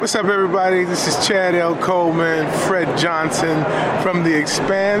What's up, everybody? This is Chad L. Coleman, Fred Johnson from The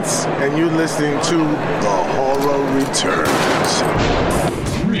Expanse, and you're listening to The Horror Returns.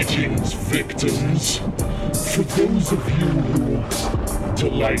 Greetings, victims. For those of you who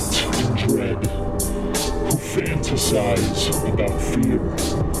delight in dread, who fantasize about fear,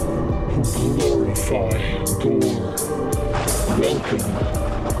 who glorify gore, welcome.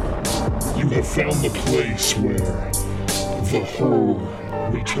 You have found the place where the horror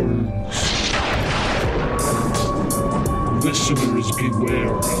returns. Listeners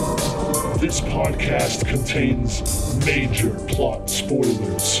beware. This podcast contains major plot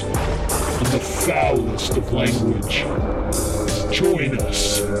spoilers and the foulest of language. Join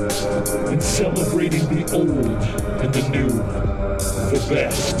us in celebrating the old and the new, the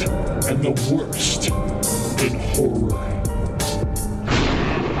best and the worst in horror.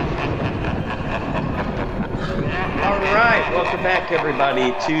 All right, welcome back,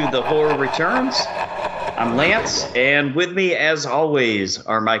 everybody, to The Horror Returns. I'm Lance, and with me, as always,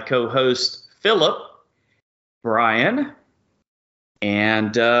 are my co-hosts Philip, Brian,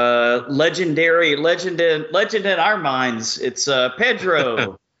 and legend in our minds, it's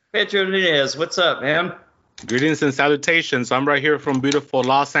Pedro. Pedro Nunez. What's up, man? Greetings and salutations. I'm right here from beautiful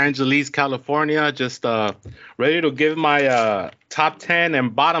Los Angeles, California, just ready to give my top 10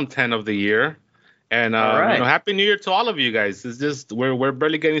 and bottom 10 of the year. And right. Happy New Year to all of you guys. It's just we're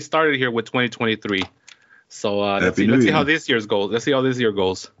barely getting started here with 2023. So let's see how this year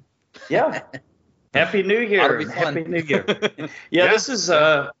goes. Yeah. Happy New Year. Happy New Year. Yeah, this is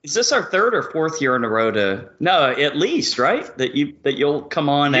this our third or fourth year in a row at least, right? That you'll come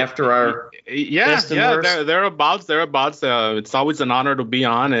on after our thereabouts. It's always an honor to be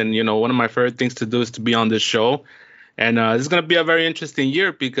on, and one of my favorite things to do is to be on this show. And this is gonna be a very interesting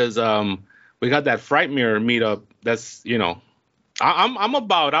year because we got that Frightmare meetup. That's I'm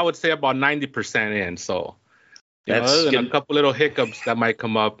about 90% in. So other than a couple little hiccups that might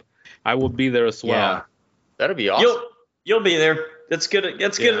come up, I will be there as well. Yeah. That'll be awesome. You'll be there. That's good.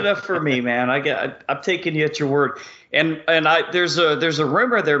 That's good enough for me, man. I'm taking you at your word. And there's a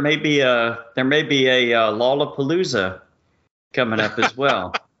rumor there may be a Lollapalooza coming up as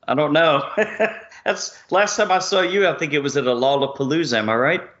well. I don't know. That's last time I saw you. I think it was at a Lollapalooza. Am I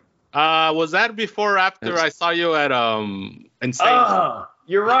right? Was that before or after I saw you at in Salem? Oh,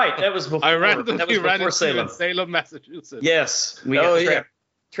 you're right. That was before. I ran into Salem. in Salem, Massachusetts. Yes, we got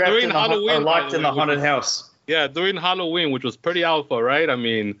trapped in Halloween, locked in the haunted house. Yeah, during Halloween, which was pretty alpha, right? I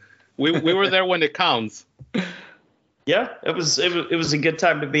mean, we were there when it counts. Yeah, it was a good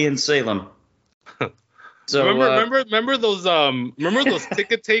time to be in Salem. So remember those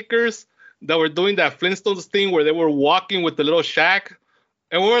ticket takers that were doing that Flintstones thing where they were walking with the little shack?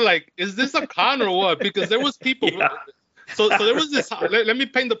 And we were like, is this a con or what? Because there was people. Yeah. So there was this. Let me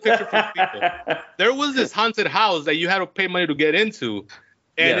paint the picture for people. There was this haunted house that you had to pay money to get into.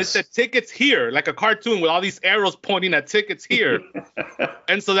 And it said tickets here, like a cartoon with all these arrows pointing at tickets here.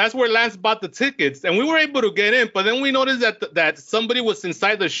 And so that's where Lance bought the tickets. And we were able to get in. But then we noticed that somebody was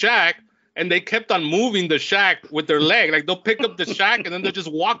inside the shack. And they kept on moving the shack with their leg. Like, they'll pick up the shack and then they'll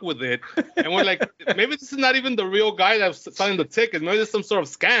just walk with it. And we're like, maybe this is not even the real guy that's selling the tickets. Maybe it's some sort of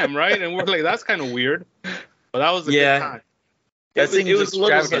scam, right? And we're like, that's kind of weird. But that was a good time. That seems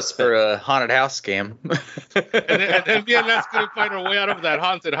extravagant for a haunted house scam. and then me and Lance couldn't find our way out of that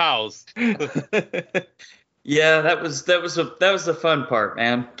haunted house. Yeah, that was the fun part,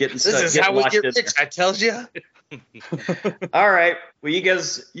 man. This is how we get rich, I tells you. All right. Well, you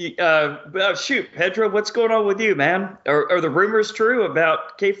guys, shoot, Pedro, what's going on with you, man? Are the rumors true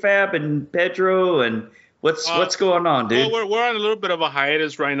about K-Fab and Pedro, and what's going on, dude? Well, we're on a little bit of a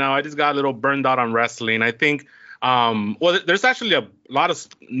hiatus right now. I just got a little burned out on wrestling. I think, there's actually a lot of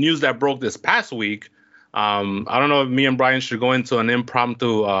news that broke this past week. I don't know if me and Brian should go into an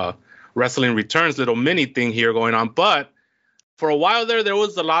impromptu Wrestling Returns little mini thing here going on, but for a while there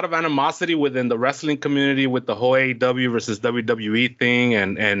was a lot of animosity within the wrestling community with the whole AEW versus WWE thing,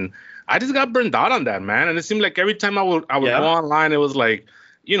 and I just got burned out on that, man. And it seemed like every time I would go online, it was like,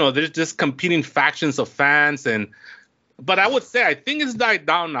 there's just competing factions of fans, but I would say I think it's died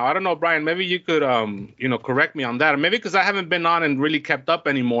down now. I don't know, Brian, maybe you could correct me on that, or maybe because I haven't been on and really kept up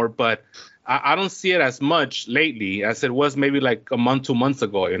anymore, but I don't see it as much lately as it was maybe like a month, 2 months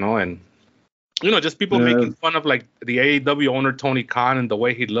ago, and just people making fun of like the AEW owner, Tony Khan, and the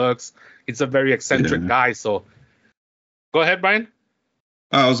way he looks. He's a very eccentric guy. So go ahead, Brian.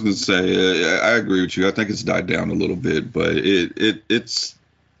 I was going to say, I agree with you. I think it's died down a little bit, but it's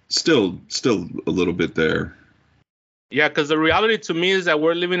still a little bit there. Yeah, because the reality to me is that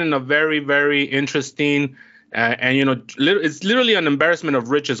we're living in a very, very interesting And it's literally an embarrassment of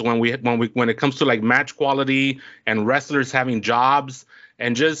riches when it comes to like match quality and wrestlers having jobs,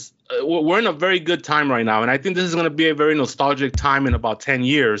 and just we're in a very good time right now. And I think this is going to be a very nostalgic time in about 10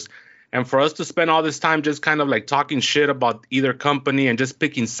 years. And for us to spend all this time just kind of like talking shit about either company and just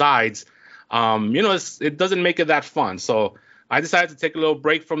picking sides, it doesn't make it that fun. So I decided to take a little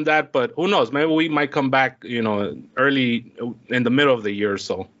break from that. But who knows? Maybe we might come back, early in the middle of the year or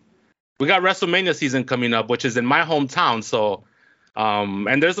so. We got WrestleMania season coming up, which is in my hometown. So,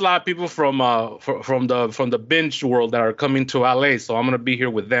 and there's a lot of people from the binge world that are coming to LA. So I'm gonna be here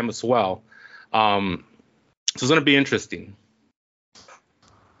with them as well. So it's gonna be interesting.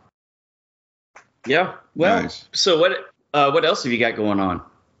 Yeah. Well, Nice. So what else have you got going on?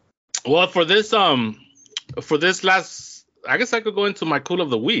 Well, for this last, I guess I could go into my cool of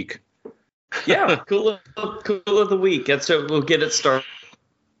the week. Yeah, cool of the week. That's so we'll get it started.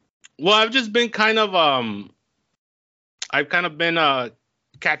 Well, I've just been kind of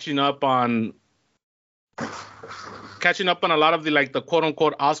catching up on a lot of the quote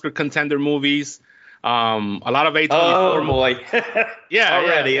unquote Oscar contender movies. A lot of A24. Oh boy. Yeah.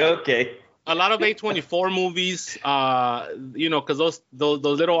 Already. Yeah. Okay. A lot of A24 movies, because those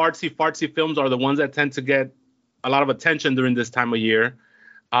little artsy fartsy films are the ones that tend to get a lot of attention during this time of year.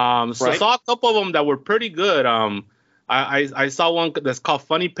 So I saw a couple of them that were pretty good. I saw one that's called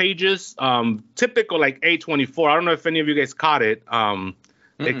Funny Pages. Typical like A24. I don't know if any of you guys caught it. I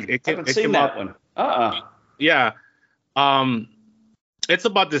haven't seen that one. Yeah. It's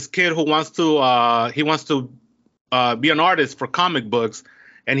about this kid who wants to be an artist for comic books,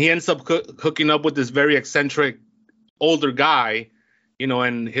 and he ends up hooking up with this very eccentric older guy,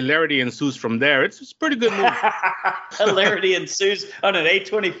 and hilarity ensues from there. It's a pretty good movie. Hilarity ensues on an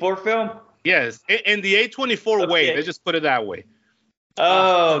A24 film? Yes, in the A24 way. Let's just put it that way.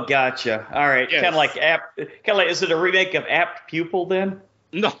 Oh, gotcha. All right. Yes. Kind of like, is it a remake of Apt Pupil then?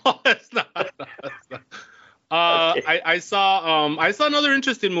 No, it's not. I saw another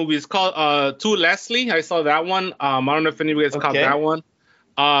interesting movie. It's called To Leslie. I saw that one. I don't know if any of you guys caught that one.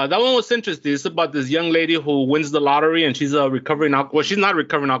 That one was interesting. It's about this young lady who wins the lottery, and she's a recovering well, she's not a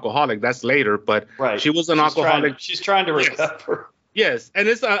recovering alcoholic. That's later, but she was an alcoholic. She's trying to recover. Yes, and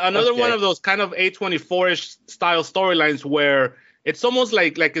it's another one of those kind of A24-ish style storylines where it's almost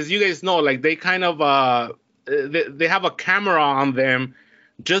like as you guys know, like they kind of they have a camera on them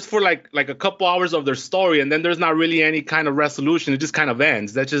just for like a couple hours of their story, and then there's not really any kind of resolution. It just kind of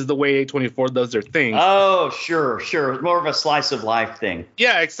ends. That's just the way A24 does their thing. Oh, sure. More of a slice of life thing.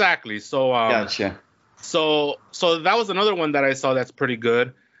 Yeah, exactly. So gotcha. So that was another one that I saw that's pretty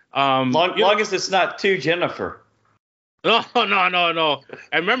good. Long as it's not too Jennifer. No. And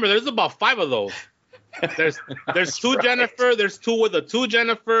remember, there's about 5 of those. There's two Jennifer. There's two with a two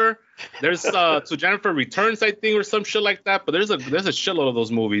Jennifer. There's two Jennifer Returns, I think, or some shit like that. But there's a shitload of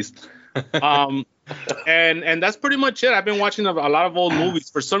those movies. And that's pretty much it. I've been watching a lot of old movies.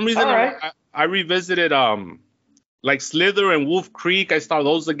 For some reason, I revisited like Slither and Wolf Creek. I saw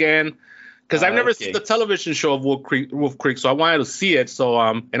those again because I've never seen the television show of Wolf Creek, so I wanted to see it. So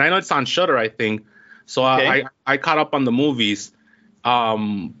and I know it's on Shudder, I think. So I caught up on the movies.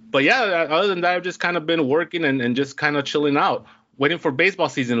 But yeah, other than that, I've just kind of been working and just kind of chilling out, waiting for baseball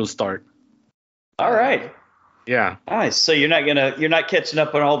season to start. All right. Yeah. Nice. So you're not catching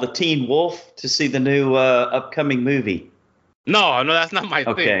up on all the Teen Wolf to see the new upcoming movie. No, that's not my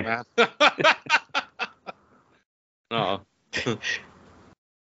thing, man. No.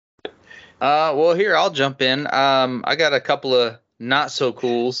 Well, here I'll jump in. I got a couple of not so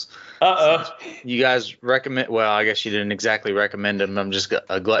cools. You guys recommend? Well, I guess you didn't exactly recommend them. I'm just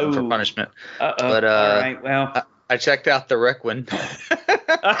a glutton for punishment. But all right. Well, I checked out the Requiem.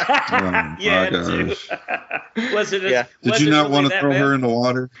 Was it? Yeah. Did you not want to throw her in the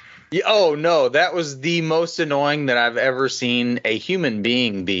water? Yeah, oh no, that was the most annoying that I've ever seen a human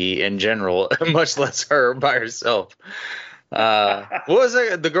being be in general, much less her by herself. What was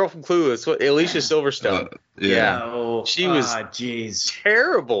that? The girl from Clueless, Alicia Silverstone. Yeah. Oh, she was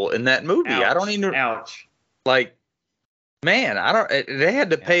terrible in that movie. Ouch. I don't even. Ouch. Like, man, I don't. They had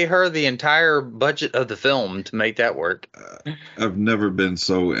to pay her the entire budget of the film to make that work. I've never been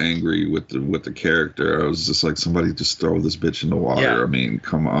so angry with the character. I was just like, somebody just throw this bitch in the water. Yeah. I mean,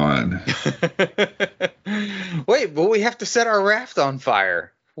 come on. Wait, but we have to set our raft on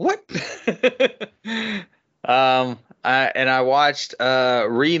fire. What? I watched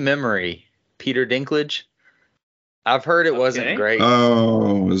Re-Memory, Peter Dinklage. I've heard it wasn't great.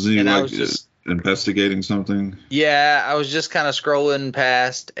 Oh, is he and like investigating something? Yeah, I was just kind of scrolling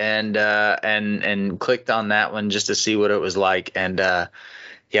past and clicked on that one just to see what it was like, and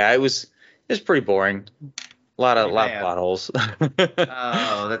yeah, it was pretty boring. A lot of Pretty bad. plot holes.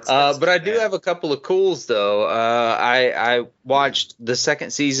 Oh, that's but I too do bad. have a couple of cools though. I watched the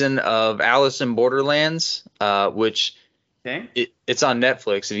second season of Alice in Borderlands, which Okay. it's on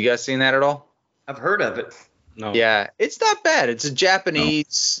Netflix. Have you guys seen that at all? I've heard of it. No. Yeah, it's not bad. It's a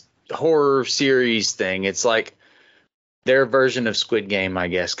Japanese horror series thing. It's like their version of Squid Game, I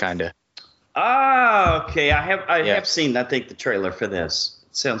guess, kind of. Ah, okay. I Yeah. have seen, I think, the trailer for this.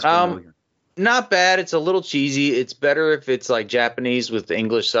 It sounds familiar. Not bad. It's a little cheesy. It's better if it's like Japanese with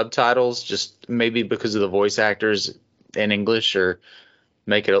English subtitles, just maybe because of the voice actors in English, or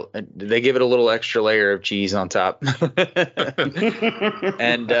they give it a little extra layer of cheese on top.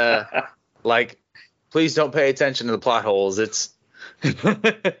 And like, please don't pay attention to the plot holes. It's We are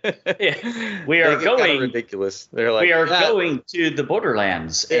they get kinda going. ridiculous. They're like, We are "Yeah, going to the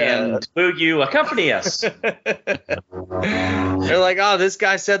Borderlands, Yeah. and will you accompany us? They're like, oh, this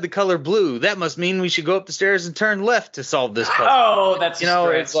guy said the color blue. That must mean we should go up the stairs and turn left to solve this puzzle. Oh, that's You a know,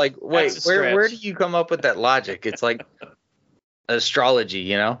 stretch. it's like, wait, That's a where stretch. do you come up with that logic? It's like astrology,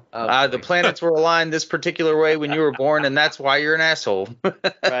 you know? Okay. The planets were aligned this particular way when you were born, and that's why you're an asshole.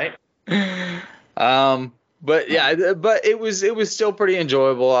 right? But yeah, but it was still pretty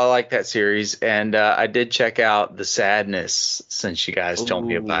enjoyable. I like that series, and I did check out The Sadness since you guys told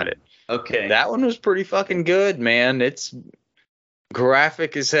me about it. Okay. That one was pretty fucking good, man. It's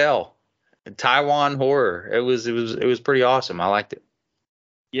graphic as hell. Taiwan horror. It was pretty awesome. I liked it.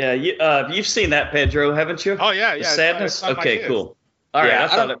 Yeah, you've seen that, Pedro, haven't you? Oh yeah, The yeah. Sadness. it's on my Okay, list. cool. All right, Yeah, I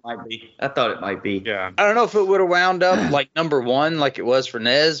thought it might be. Yeah. I don't know if it would have wound up like number one like it was for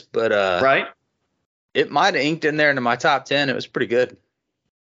Nez, but Right? it might have inked in there into my top 10. It was pretty good.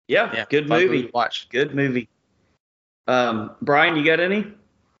 Yeah. Yeah, Good fun movie. to watch. Good movie. Brian, you got any?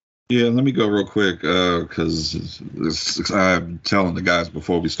 Yeah, let me go real quick because I'm telling the guys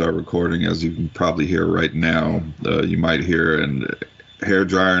before we start recording, as you can probably hear right now, you might hear a hair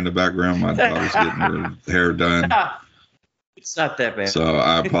dryer in the background. My daughter's getting her hair done. It's not that bad. So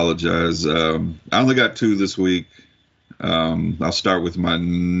I apologize. I only got 2 this week. I'll start with my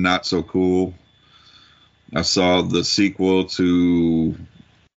not so cool. I saw the sequel to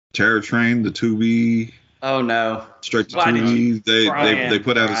Terror Train, the Tubi, Oh no. straight to Why did you- Tubi. They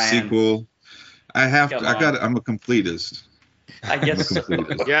put out a Brian. sequel. I'm a completist. I guess so.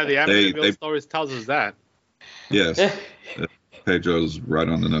 Yeah, the They- Amityville stories tells us that. Yes. Pedro's right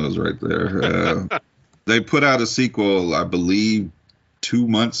on the nose right there. They put out a sequel, I believe, 2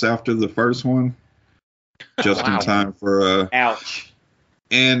 months after the first one, just in Wow. time for Ouch.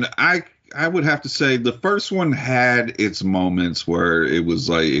 and I would have to say the first one had its moments where it was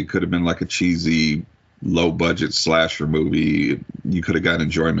like it could have been like a cheesy low budget slasher movie. You could have got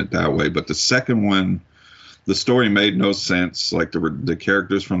enjoyment that way, but the second one, the story made no sense. Like the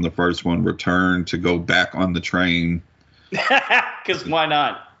characters from the first one returned to go back on the train, Because why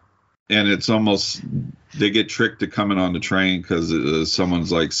not? and it's almost they get tricked to coming on the train because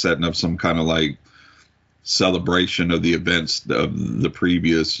someone's like setting up some kind of like celebration of the events of the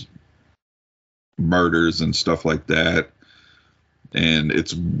previous murders and stuff like that, and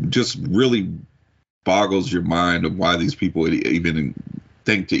it's just really boggles your mind of why these people would even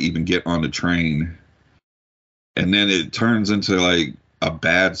think to even get on the train. And then it turns into like a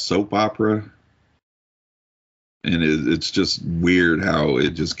bad soap opera, and it's just weird how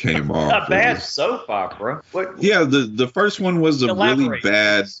it just came off. A bad soap opera. What? Yeah, the first one was a really Elaborate.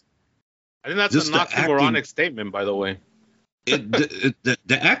 bad. I think that's Just an the acting. oxymoronic statement, by the way.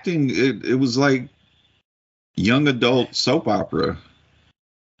 The acting, it was like young adult soap opera.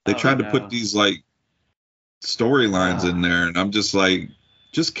 They Oh, tried to no. put these like storylines in there, and I'm just like,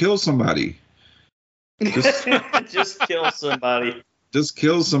 just kill somebody. Just Just kill somebody. just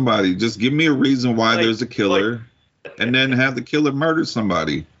kill somebody. Just give me a reason why Like- there's a killer, and then have the killer murder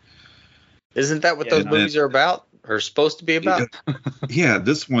somebody. Isn't that what Yeah. those movies are about? Or supposed to be about? Yeah,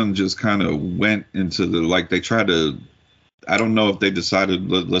 this one just kind of went into the like they tried to. I don't know if they decided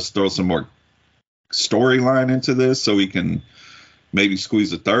let's throw some more storyline into this so we can maybe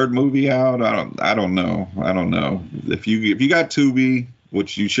squeeze a third movie out. I don't know. If you got Tubi,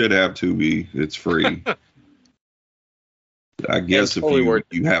 which you should have Tubi, it's free. I guess it's totally worth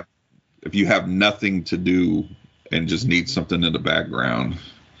if you have nothing to do and just need something in the background,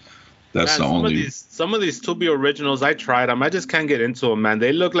 that's Man, the only. some of these Tubi originals, I tried them. I just can't get into them, man.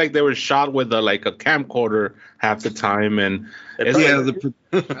 They look like they were shot with a camcorder half the time, and it's Yeah, like-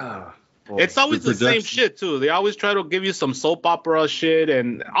 Oh, boy. it's always the same production- shit too. They always try to give you some soap opera shit,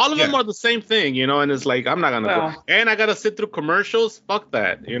 and all of them Yeah. are the same thing, you know. And it's like I'm not gonna go, Well- and I gotta sit through commercials. Fuck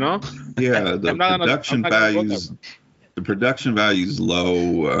that, you know. Yeah, the I'm not gonna- production I'm not gonna go values. The production value's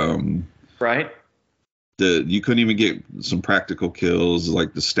low. Right? you couldn't even get some practical kills.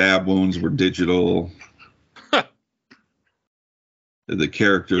 Like the stab wounds were digital. The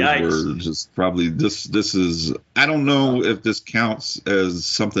characters were just probably this is, I don't know if this counts as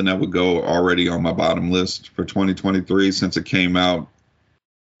something that would go already on my bottom list for 2023 since it came out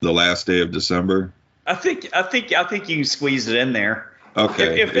the last day of December. I think you can squeeze it in there.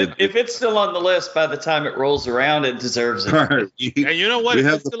 Okay. If it's still on the list by the time it rolls around, it deserves it. And you know what? If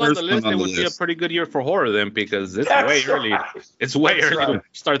it's still on the list, it would be a pretty good year for horror then, because it's way early. It's way early to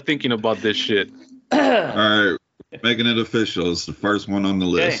start thinking about this shit. All right. Making it official. It's the first one on the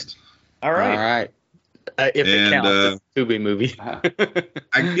list. All right. If it counts, it's a Tubi movie.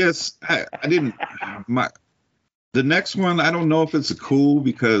 I guess I didn't. The next one, I don't know if it's cool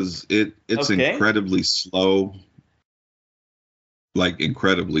because it's incredibly slow. Like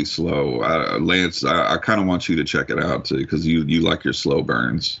incredibly slow. Lance, I kind of want you to check it out too because you like your slow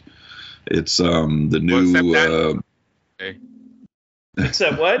burns. It's the new.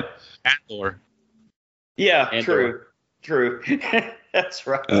 Except what? Andor. Yeah, Andor. true. That's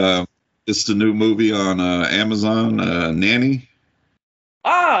right. It's the new movie on Amazon, Nanny.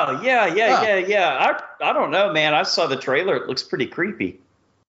 Oh, yeah. I don't know, man. I saw the trailer. It looks pretty creepy.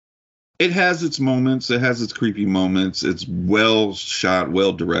 It has its moments. It has its creepy moments. It's well shot,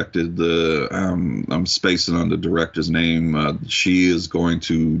 well directed. I'm spacing on the director's name. She is going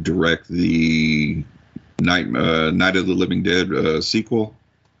to direct the Night of the Living Dead sequel.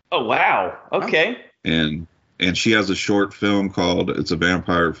 Oh, wow. Okay. And she has a short film it's a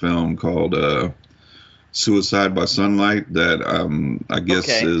vampire film called Suicide by Sunlight that I guess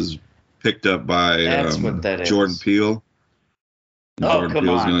is picked up by Jordan Peele. Jordan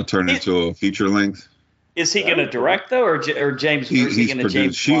Peele's going to turn into a feature length. Is he going to direct though, or James? He's going to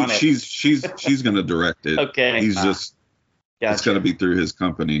James? She's going to direct it. Okay. He's just it's going to be through his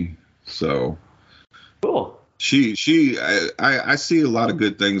company. So cool. I see a lot of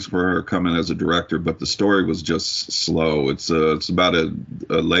good things for her coming as a director, but the story was just slow. It's about a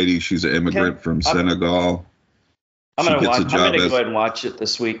lady. She's an immigrant from Senegal. I'm going to go ahead and watch it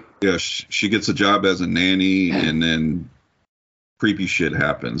this week. Yeah, she gets a job as a nanny, and then creepy shit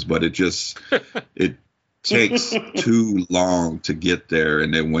happens. But it takes too long to get there,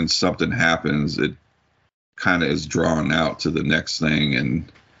 and then when something happens, it kind of is drawn out to the next thing,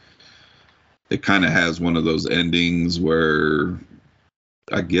 and it kind of has one of those endings where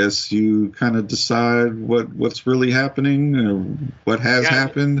I guess you kind of decide what's really happening or what has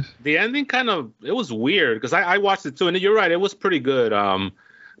happened. The ending it was weird because I watched it too, and you're right, it was pretty good.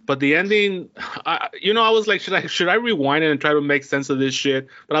 But the ending, I was like, should I rewind it and try to make sense of this shit?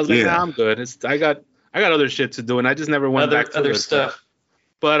 But I was like, nah, I'm good. I got other shit to do, and I just never went back to other stuff.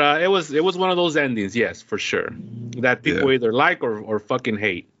 But it was one of those endings, yes, for sure, that people either like or fucking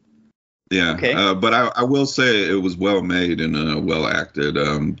hate. Yeah, okay. But I will say it was well made and well acted.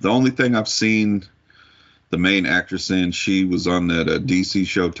 The only thing I've seen the main actress in, she was on that DC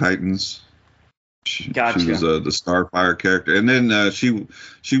show Titans. Gotcha. She was the Starfire character, and then she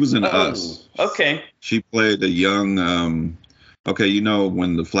was in Us. Okay. She played a young. When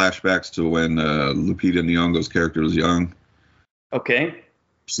the flashbacks to when Lupita Nyong'o's character was young. Okay.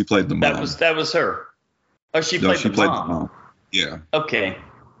 She played the mom. That was her. Oh, she played the mom. Yeah. Okay.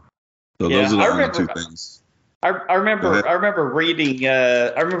 So those are the only two things. I remember reading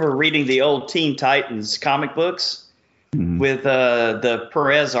the old Teen Titans comic books with the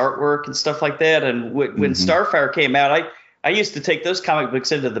Perez artwork and stuff like that. And when Starfire came out, I used to take those comic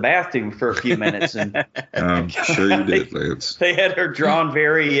books into the bathroom for a few minutes. And I'm sure you did, Lance. They had her drawn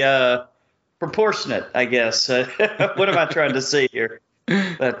very proportionate, I guess. What am I trying to say here?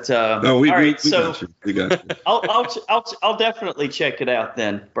 But we got you. We got you. I'll definitely check it out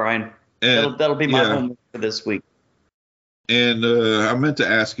then, Brian. That'll be my homework for this week. And I meant to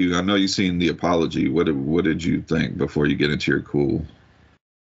ask you. I know you've seen The Apology. What did you think before you get into your cool?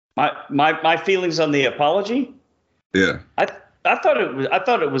 My feelings on The Apology? Yeah. I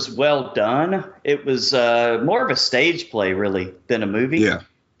thought it was well done. It was more of a stage play really than a movie. Yeah.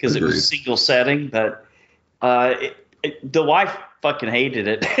 Because it was a single setting, but the wife fucking hated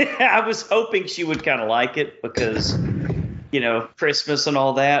it. I was hoping she would kind of like it because Christmas and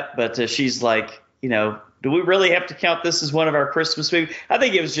all that, but she's like, do we really have to count this as one of our Christmas movies? I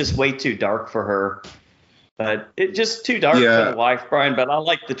think it was just way too dark for her, but it just too dark for the wife, Brian, but I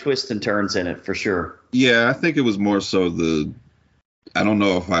like the twists and turns in it for sure. Yeah, I think it was more so I don't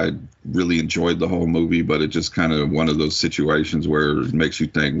know if I really enjoyed the whole movie, but it just kind of one of those situations where it makes you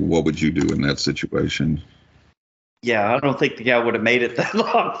think, what would you do in that situation? Yeah, I don't think the guy would have made it that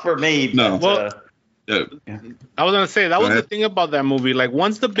long for me. No. But, I was gonna say that was ahead. the thing about that movie. Like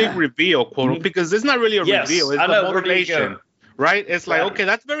once the big reveal, quote, because it's not really a Yes, reveal, it's I the know, where do you go? motivation, right? It's like Right. okay,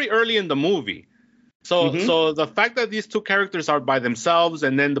 that's very early in the movie. So the fact that these two characters are by themselves,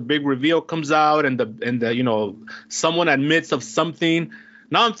 and then the big reveal comes out, and the someone admits of something.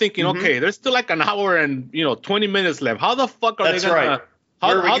 Now I'm thinking, okay, there's still like an hour and 20 minutes left. How the fuck are That's they gonna? right.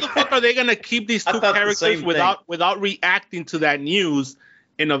 How the fuck are they gonna keep these I two thought the characters same without reacting to that news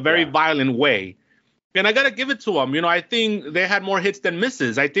in a very violent way? And I gotta give it to them. I think they had more hits than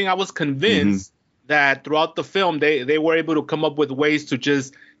misses. I think I was convinced that throughout the film they were able to come up with ways to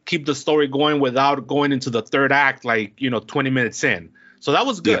just keep the story going without going into the third act 20 minutes in. So that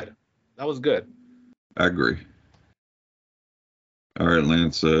was good. Yeah. That was good. I agree. All right,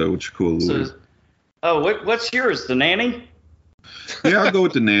 Lance, what's your cool Louis? What's yours? The Nanny? Yeah, I'll go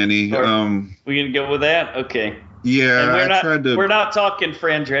with the Nanny. Or- We gonna go with that? Okay. Yeah, And I tried to. We're not talking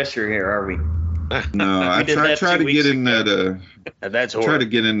Fran Drescher here, are we? No, I did that tried 2 to get weeks in ago. that. That's Tried to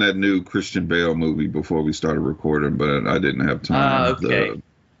get in that new Christian Bale movie before we started recording, but I didn't have time. Okay.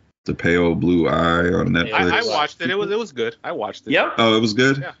 The Pale Blue Eye on Netflix. I watched it. It was good. I watched it. Yep. Oh, it was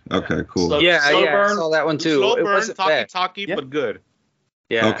good. Yeah. Okay, cool. Slow I burn. saw that one too. Slow It burn, wasn't bad. talky, Yeah. but good.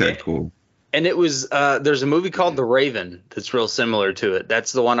 Yeah. Okay, cool. And it was there's a movie called The Raven that's real similar to it.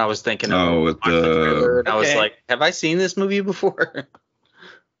 That's the one I was thinking of. Oh, with the And I was Okay. like, have I seen this movie before?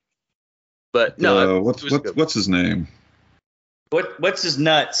 But no, what's his name? What's his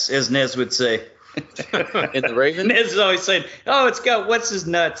nuts, as Nez would say. in The Raven. Nez is always saying, "Oh, it's got what's his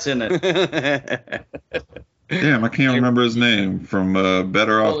nuts in it." Damn, I can't remember his name from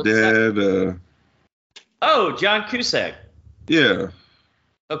Better Off Dead. Oh, John Cusack. Yeah.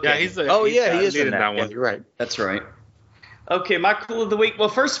 Okay. Yeah, he's he is leading in that that Yeah, one. you're right. That's right. Okay, my cool of the week. Well,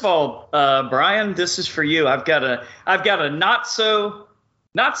 first of all, Brian, this is for you. I've got a not so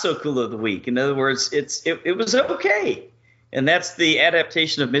cool of the week. In other words, it was okay, and that's the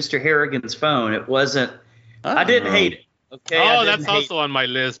adaptation of Mr. Harrigan's Phone. It wasn't. I didn't hate it. Okay. I Oh, didn't that's hate also on my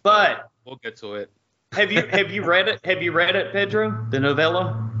list, But we'll get to it. have you read it? Have you read it, Pedro? The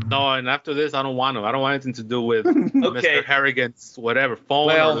novella? No, and after this, I don't want to. I don't want anything to do with Okay. Mr. Harrigan's whatever phone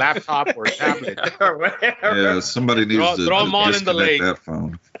Well- or laptop or tablet. Or whatever. Yeah, somebody needs to throw 'em all in the disconnect lake. that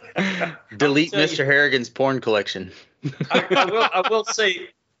phone. Delete I'll tell Mr. Harrigan's porn collection. I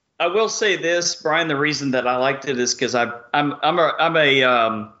will say this, Brian. The reason that I liked it is because I'm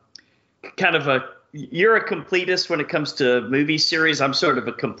a kind of a. You're a completist when it comes to movie series. I'm sort of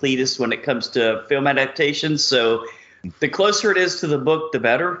a completist when it comes to film adaptations. So the closer it is to the book, the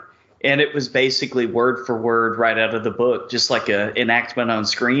better. And it was basically word for word right out of the book, just like a enactment on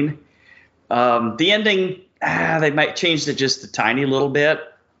screen. The ending, they might change it just a tiny little bit.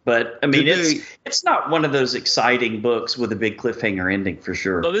 But, I mean, it's not one of those exciting books with a big cliffhanger ending for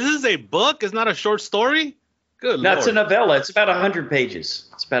sure. So this is a book? It's not a short story? Good No, Lord. it's a novella. It's about 100 pages.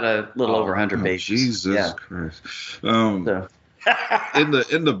 It's about a little over 100 pages. Jesus Yeah. Christ. So. In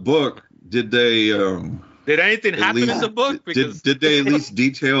the book, did they Did anything at happen in least- the book? Because did they at least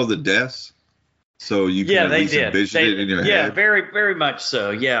detail the deaths? So you can Yeah, at they least did. envision it in your Yeah, head. very, very much so.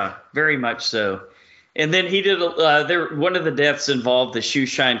 Yeah, very much so. And then he did. One of the deaths involved the shoe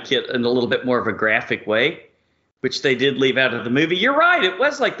shine kit in a little bit more of a graphic way, which they did leave out of the movie. You're right. It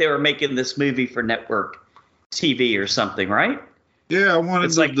was like they were making this movie for network TV or something, right? Yeah, I wanted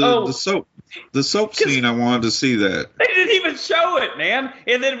It's like, oh. the soap scene. I wanted to see that. They didn't even show it, man.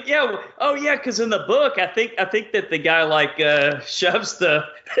 And then because in the book, I think that the guy shoves the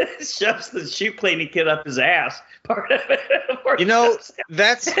shoe cleaning kit up his ass. Part of it. You know,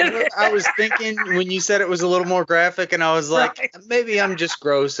 that's what I was thinking when you said it was a little more graphic, and I was like, Right. maybe I'm just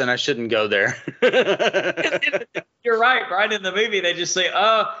gross and I shouldn't go there. You're right. Right in the movie, they just say,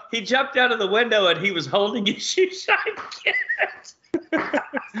 "Oh, he jumped out of the window and he was holding his shoe shine kit."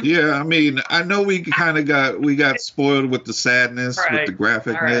 Yeah, I mean, I know we got spoiled with the sadness, Right. with the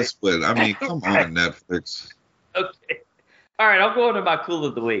graphicness, but I mean, come on, Netflix. Okay. All right, I'll go into my cool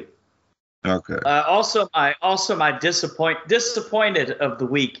of the week. Okay. Also my disappointed of the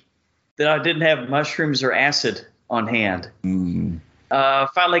week that I didn't have mushrooms or acid on hand.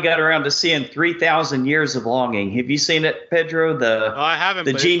 Finally got around to seeing 3,000 Years of Longing. Have you seen it, Pedro? No, I haven't.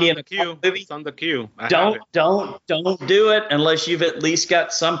 The but Genie it's on the in a queue. movie? It's on the queue. Don't do it unless you've at least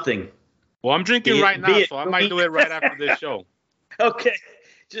got something. Well, I'm drinking Be it- right be now, it so I might do it right after this show. Okay,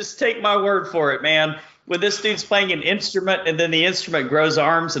 just take my word for it, man. When this dude's playing an instrument and then the instrument grows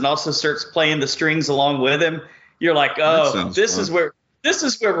arms and also starts playing the strings along with him, you're like, oh, sounds this fun. is where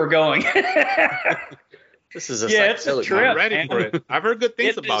we're going. This is a Yeah, it's a psychedelic trip. I'm ready man. for it. I've heard good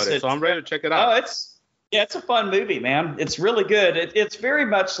things It about is it, so a I'm ready to check it Oh, out. Yeah, it's a fun movie, man. It's really good. It's very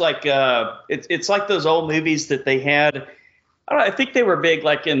much like it's like those old movies that they had. I don't know, I think they were big,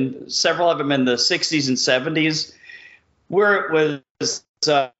 like in several of them in the 60s and 70s, where it was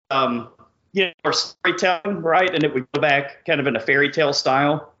or storytelling, right? And it would go back kind of in a fairy tale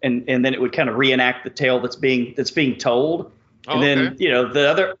style, and then it would kind of reenact the tale that's being told. And then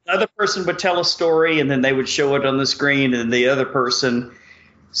the other person would tell a story, and then they would show it on the screen, and the other person.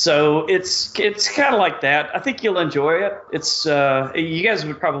 So it's kind of like that. I think you'll enjoy it. It's you guys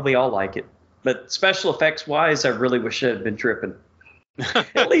would probably all like it. But special effects wise, I really wish I had been tripping.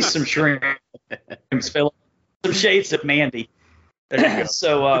 At least some shrimps, Philip. Some shades of Mandy. There you go.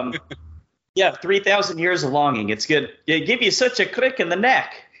 So 3,000 years of longing. It's good. It give you such a crick in the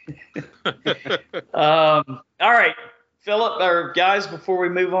neck. All right, Philip, or guys, before we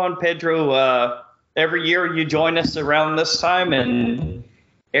move on, Pedro, every year you join us around this time, and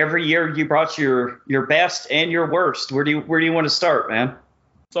every year you brought your best and your worst. Where do you want to start, man?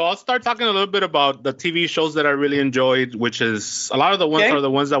 So I'll start talking a little bit about the TV shows that I really enjoyed, which is a lot of the ones are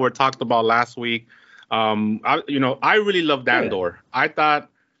the ones that were talked about last week. I really loved Andor. I thought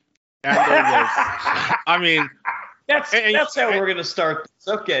Andor was. I mean, that's how we're gonna start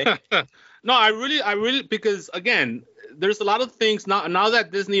this. Okay. No, I really because again, there's a lot of things now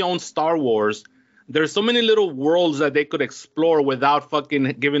that Disney owns Star Wars. There's so many little worlds that they could explore without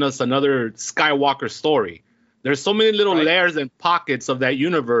fucking giving us another Skywalker story. There's so many little layers and pockets of that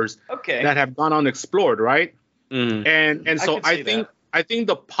universe that have gone unexplored, right? Mm. And so I think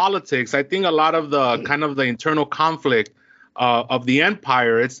the politics, I think a lot of the kind of the internal conflict of the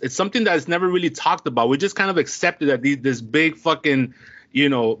Empire, it's something that's never really talked about. We just kind of accepted that this big fucking,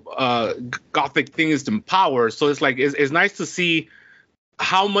 Gothic thing is in power. So it's like it's nice to see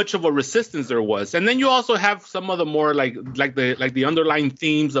how much of a resistance there was. And then you also have some of the more like the underlying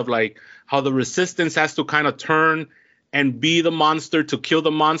themes of like how the resistance has to kind of turn and be the monster to kill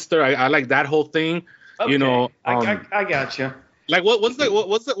the monster. I like that whole thing. Okay. I gotcha. Like what's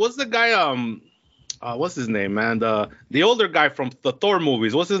the guy what's his name, man? The older guy from the Thor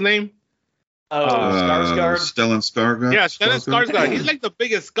movies. What's his name? Skarsgård. Stellan Skarsgård. Yeah, Stellan Skarsgård. He's like the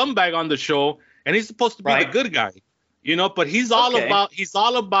biggest scumbag on the show, and he's supposed to be the good guy. But he's all about,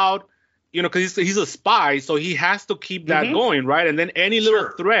 because he's a spy, so he has to keep that going, right? And then any little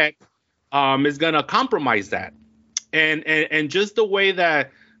threat is gonna compromise that, and just the way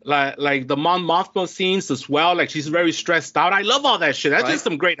that like the Mon Mothma scenes as well, like she's very stressed out. I love all that shit. That's just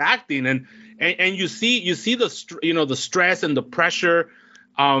some great acting, and you see the stress and the pressure.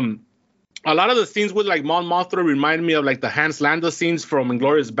 A lot of the scenes with like Mon Mothma remind me of like the Hans Landa scenes from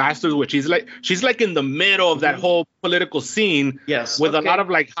Inglourious Basterds, which she's like in the middle of that whole political scene, with a lot of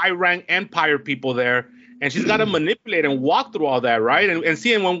like high rank Empire people there, and she's got to manipulate and walk through all that, right? And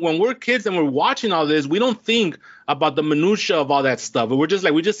seeing when we're kids and we're watching all this, we don't think about the minutia of all that stuff. We're just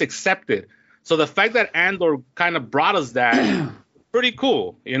like we just accept it. So the fact that Andor kind of brought us that, pretty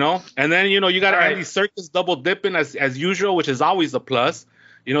cool, And then you got Andy Serkis double dipping as usual, which is always a plus.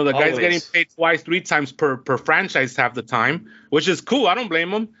 The guy's getting paid twice, 3 times per franchise half the time, which is cool. I don't blame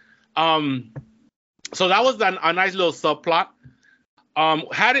him. So that was a nice little subplot.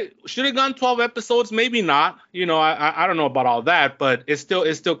 Should have gone 12 episodes? Maybe not. I don't know about all that, but it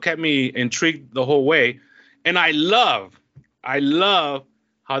still kept me intrigued the whole way. And I love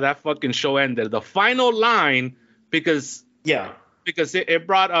how that fucking show ended. The final line, because it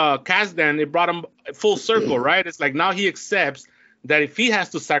brought Kazdan, it brought him full circle, right? It's like now he accepts that if he has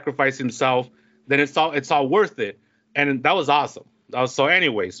to sacrifice himself, then it's all worth it, and that was awesome. So I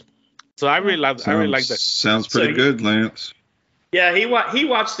really like that. Sounds pretty good, Lance. Yeah, he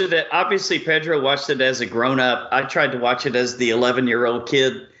watched it. Obviously, Pedro watched it as a grown up. I tried to watch it as the 11-year-old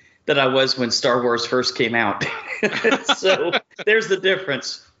kid that I was when Star Wars first came out. So there's the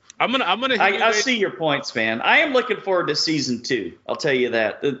difference. I see your points, man. I am looking forward to season 2. I'll tell you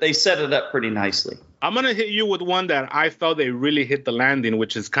that. They set it up pretty nicely. I'm going to hit you with one that I felt they really hit the landing,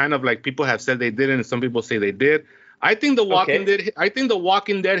 which is kind of like people have said they didn't and some people say they did. I think The Walking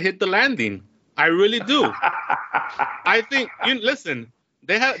Dead hit the landing. I really do. I think listen,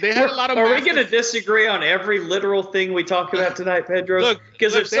 they had a lot of Are we going to disagree on every literal thing we talk about tonight, Pedro?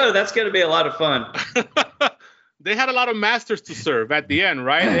 Because if so, that's going to be a lot of fun. They had a lot of masters to serve at the end,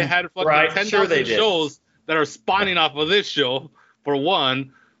 right? They had fucking 10,000 shows that are spawning off of this show, for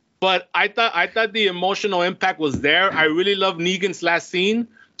one. But I thought the emotional impact was there. I really love Negan's last scene.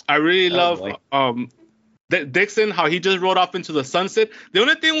 I really love Dixon, how he just rode off into the sunset. The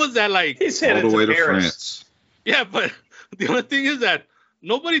only thing was that like he's headed all the way to France. Yeah, but the only thing is that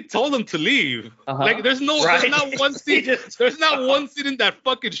nobody told him to leave. Uh-huh. Like there's not one scene. There's not one scene in that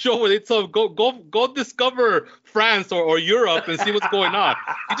fucking show where they told him go discover France or Europe and see what's going on.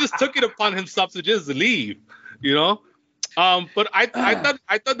 He just took it upon himself to just leave, you know. But I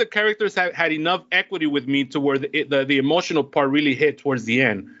thought the characters had enough equity with me to where the emotional part really hit towards the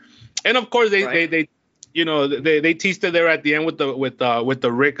end. And of course they they teased it there at the end with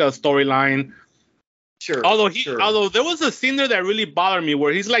the Rick storyline. Sure. Although there was a scene there that really bothered me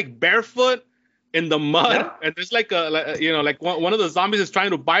where he's like barefoot in the mud and there's like one of the zombies is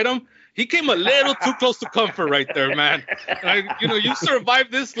trying to bite him. He came a little too close to comfort right there, man. Like, you survived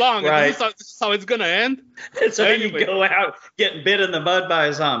this long. Right. And this is how it's gonna end. So anyway. You go out getting bit in the mud by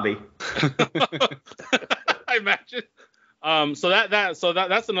a zombie. I imagine. So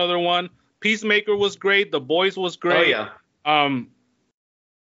that's another one. Peacemaker was great. The Boys was great. Oh yeah.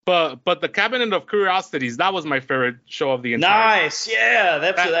 But the Cabinet of Curiosities, that was my favorite show of the entire. Nice. Yeah,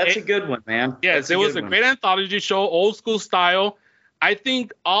 that's a good one, man. Yes, it was a great anthology show, old school style. I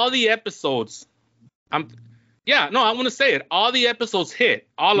think all the episodes, I'm going to say it. All the episodes hit,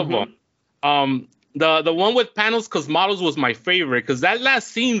 all of them. The one with Panos Cosmatos was my favorite because that last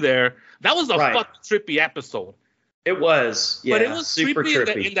scene there, that was a fucking trippy episode. It was, yeah, but it was super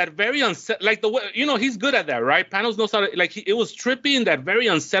trippy. In that very like the way, he's good at that, right? Panos knows how to, it was trippy in that very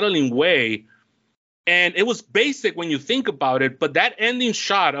unsettling way. And it was basic when you think about it, but that ending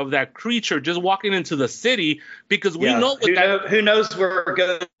shot of that creature just walking into the city, because we know what who knows where it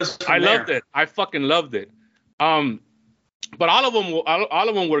goes from there. Loved it. I fucking loved it. But all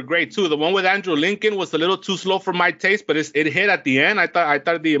of them were great too. The one with Andrew Lincoln was a little too slow for my taste, but it hit at the end. I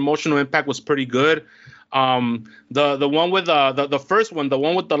thought the emotional impact was pretty good. The one with the first one, the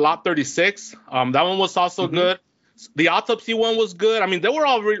one with the Lot 36, that one was also good. The autopsy one was good. I mean, they were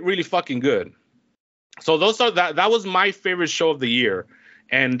all really fucking good. So that was my favorite show of the year,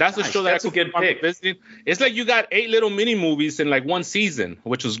 and that's a show that's a good pick. Visiting. It's like you got 8 little mini movies in like one season,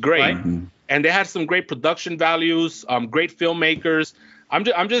 which was great, and they had some great production values, great filmmakers. I'm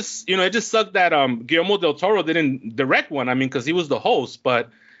just it just sucked that Guillermo del Toro didn't direct one. I mean, because he was the host, but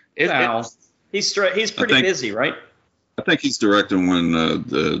he's pretty busy, right? I think he's directing one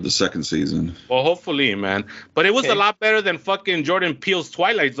the second season. Well, hopefully, man. But it was a lot better than fucking Jordan Peele's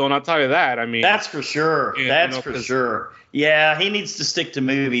Twilight Zone. I'll tell you that. I mean, that's for sure. That's for sure. Yeah, he needs to stick to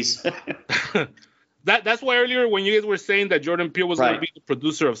movies. That's why earlier when you guys were saying that Jordan Peele was going to be the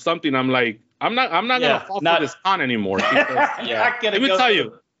producer of something, I'm like, I'm not gonna fall for this con anymore. Let me tell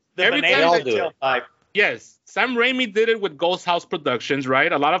you, every time yes, Sam Raimi did it with Ghost House Productions,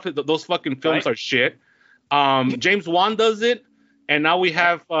 right? A lot of those fucking films are shit. James Wan does it, and now we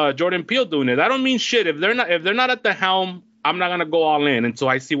have Jordan Peele doing it. I don't mean shit. If they're not at the helm, I'm not gonna go all in until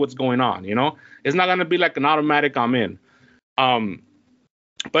I see what's going on. It's not gonna be like an automatic I'm in.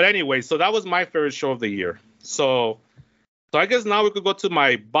 But anyway, so that was my favorite show of the year. So I guess now we could go to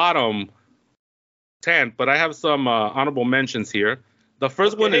my bottom 10, but I have some honorable mentions here. The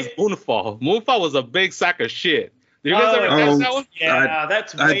first one is Moonfall. Moonfall was a big sack of shit. Did you guys ever catch that one? Yeah,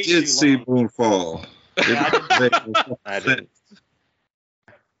 that's way I did too see long. Moonfall. I didn't.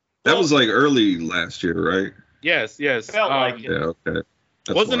 That was like early last year, right? Yes. Felt like it. Yeah, okay.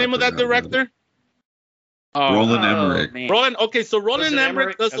 What's the name of that director? Roland Emmerich. Man. Roland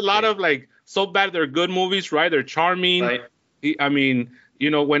Emmerich does a lot of like So Bad They're Good movies, right? They're charming. Right.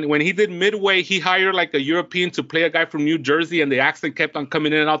 When he did Midway, he hired like a European to play a guy from New Jersey, and the accent kept on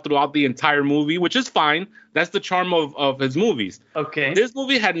coming in and out throughout the entire movie, which is fine. That's the charm of his movies. Okay. This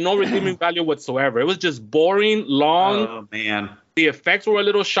movie had no redeeming value whatsoever. It was just boring, long. Oh, man. The effects were a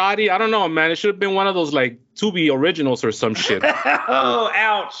little shoddy. I don't know, man. It should have been one of those like Tubi originals or some shit. Oh,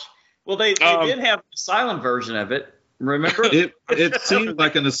 ouch. Well, they did have an asylum version of it. Remember? It seemed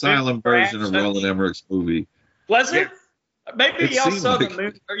like an asylum version of Roland Emmerich's movie. Was it? Maybe It y'all seemed saw like- the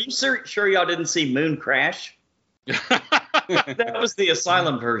moon. Are you sure y'all didn't see Moon Crash? That was the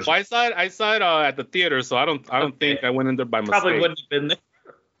asylum version. Well, I saw it at the theater, so I don't think I went in there by mistake. Probably wouldn't have been there.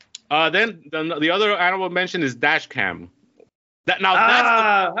 Then the other honorable mention is Dashcam. That's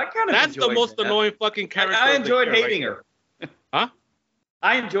the most annoying fucking character. I enjoyed hating her. Huh?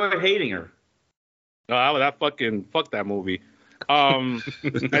 I enjoyed hating her. No, fuck that movie. And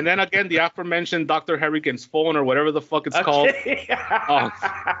then again, the aforementioned Dr. Harrigan's Phone or whatever the fuck it's called.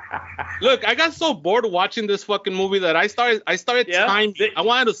 Look, I got so bored watching this fucking movie that I started timing. I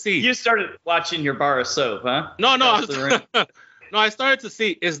wanted to see. You started watching your bar of soap, huh? No, I started to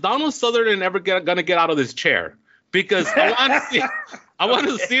see, is Donald Sutherland ever gonna get out of this chair? Because I I want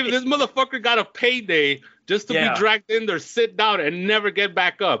to see if this motherfucker got a payday just to be dragged in there, sit down, and never get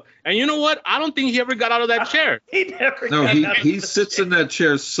back up. And you know what? I don't think he ever got out of that chair. He sits in that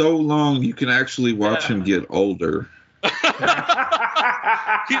chair so long you can actually watch him get older. That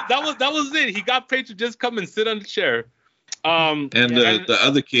was it. He got paid to just come and sit on the chair. The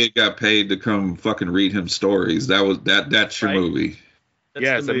other kid got paid to come fucking read him stories. That's your movie.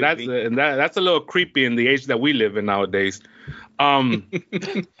 That's a little creepy in the age that we live in nowadays. And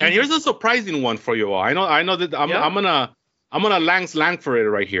here's a surprising one for you all. I know that I'm gonna Lance Langford it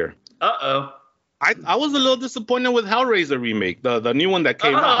right here. I was a little disappointed with Hellraiser remake, the new one that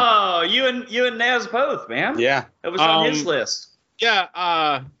came out. Oh, you and Naz both, man. Yeah, it was on his list. Yeah,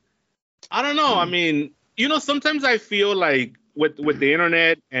 I don't know. I mean, sometimes I feel like with the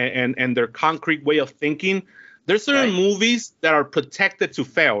internet and their concrete way of thinking, there's certain movies that are protected to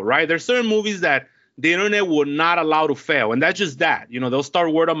fail, right? There's certain movies that the internet would not allow to fail, and that's just that. They'll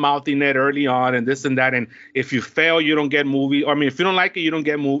start word of mouthing it early on and this and that, and if you fail, you don't get movie. I mean, if you don't like it, you don't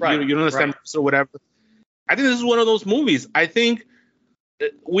get movie. You don't understand or whatever. I think this is one of those movies. I think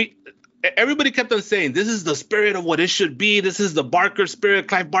everybody kept on saying this is the spirit of what it should be. This is the Barker spirit,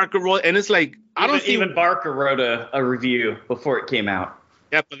 Clive Barker wrote, and it's like even Barker wrote a review before it came out.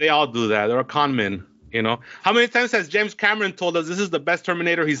 Yeah, but they all do that. They're a con men. How many times has James Cameron told us this is the best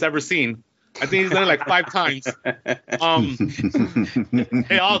Terminator he's ever seen? I think he's done it like 5 times.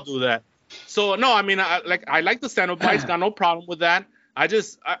 They all do that. So no, I mean, I like the Cenobites. Got no problem with that. I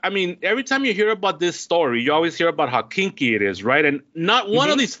mean, every time you hear about this story, you always hear about how kinky it is, right? And not one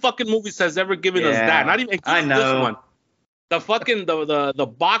of these fucking movies has ever given us that. Not even this one. The fucking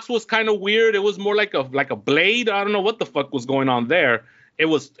the box was kind of weird. It was more like a blade. I don't know what the fuck was going on there. It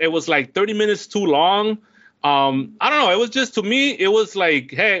was like 30 minutes too long. I don't know. It was just, to me, it was like,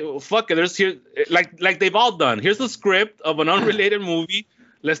 hey, fuck it. There's here like they've all done. Here's the script of an unrelated movie.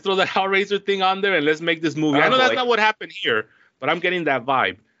 Let's throw the Hellraiser thing on there and let's make this movie. I know that's not what happened here, but I'm getting that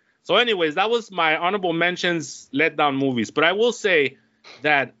vibe. So anyways, that was my honorable mentions, letdown movies. But I will say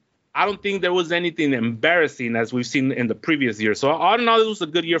that I don't think there was anything embarrassing as we've seen in the previous year. So all in all, it was a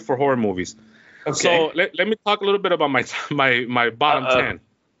good year for horror movies. Okay. So let me talk a little bit about my bottom 10.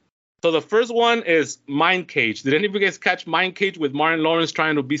 So the first one is Mind Cage. Did any of you guys catch Mind Cage with Martin Lawrence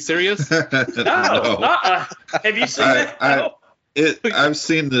trying to be serious? No. Have you seen that? I've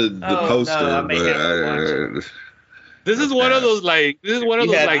seen the poster, but this is one of those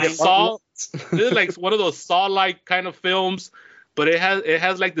Saw. This is like one of those Saw-like kind of films, but it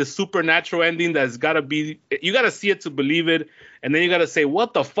has like the supernatural ending that's gotta be. You gotta see it to believe it, and then you gotta say,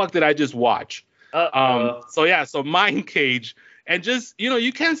 "What the fuck did I just watch?" So Mind Cage. And just,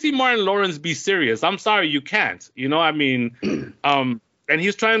 you can't see Martin Lawrence be serious. I'm sorry, you can't. I mean, and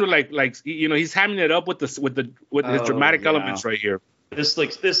he's trying to he's hamming it up with his dramatic elements right here. This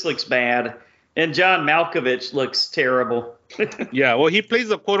looks bad, and John Malkovich looks terrible. Yeah, well, he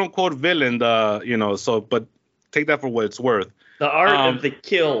plays a quote unquote villain, but take that for what it's worth. The Art of the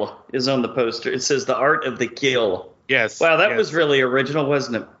Kill is on the poster. It says The Art of the Kill. Yes. Wow, that was really original,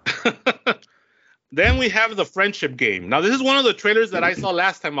 wasn't it? Then we have The Friendship Game. Now, this is one of the trailers that I saw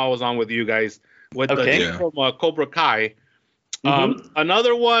last time I was on with you guys, with the dude from Cobra Kai.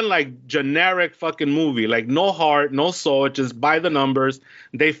 Another one, like, generic fucking movie, like no heart, no soul, just by the numbers.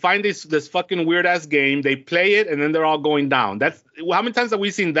 They find this fucking weird-ass game. They play it, and then they're all going down. How many times have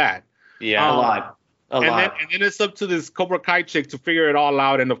we seen that? Yeah, a lot. And then it's up to this Cobra Kai chick to figure it all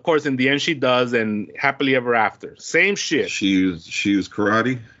out. And, of course, in the end, she does, and happily ever after. She used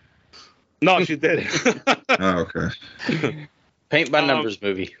karate? No, she didn't. Oh, okay. Paint by numbers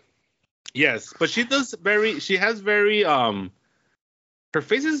movie. Yes, but she has very her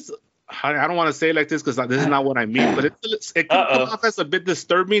face is, I don't want to say it like this because this is not what I mean, but it comes off as a bit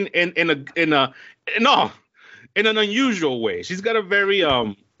disturbing in an unusual way. She's got a very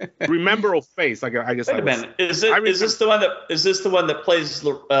rememberable face. I guess. Wait a minute. Is this the one that plays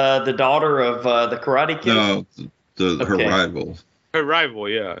the daughter of the Karate Kid? No, her rival. Her rival,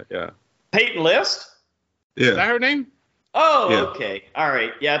 yeah. Peyton List? Yeah. Is that her name? Oh, yeah. Okay. All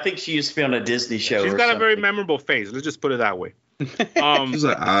right. Yeah, I think she used to be on a Disney show. She's got a very memorable face. Let's just put it that way. She's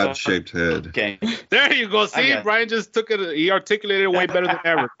an odd-shaped head. Okay. There you go. See, Brian just took it. He articulated it way better than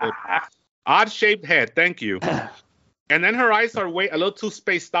ever. Odd-shaped head. Thank you. And then her eyes are a little too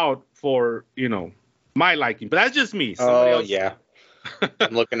spaced out for, my liking. But that's just me. Yeah.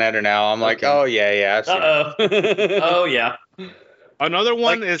 I'm looking at her now. I'm like, oh, yeah. I've seen her. Oh, yeah. Another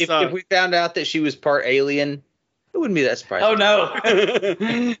one is... If we found out that she was part alien, it wouldn't be that surprising.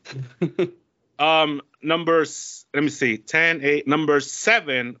 Oh, no. Numbers, let me see, 10, 8. Number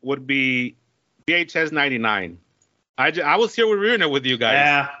 7 would be VHS 99. I was here reviewing it with you guys.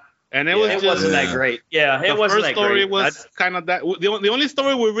 Yeah. And it wasn't that great. Yeah, it wasn't that great. The first story was kind of that. The only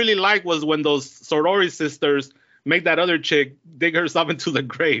story we really liked was when those sorority sisters make that other chick dig herself into the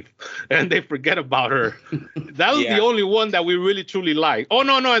grave, and they forget about her. That was the only one that we really truly liked. Oh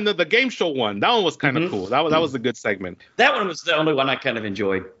no, and the game show one. That one was kind of cool. That was a good segment. That one was the only one I kind of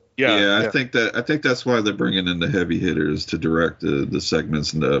enjoyed. Yeah. I think that's why they're bringing in the heavy hitters to direct the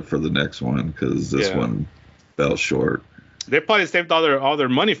segments for the next one, because this one fell short. They probably saved all their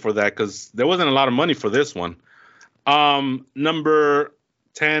money for that, because there wasn't a lot of money for this one. Number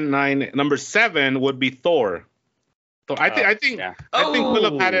 7 would be Thor. So I think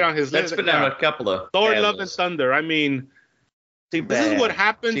Philip had it on his list. That's been on a couple of Thor: Love and Thunder. I mean, this is what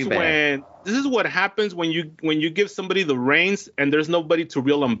happens when you give somebody the reins and there's nobody to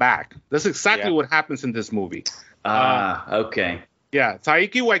reel them back. That's exactly what happens in this movie. Okay. Yeah,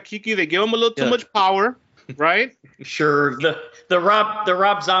 Taika Waititi, they give him a little too much power, right? Sure. The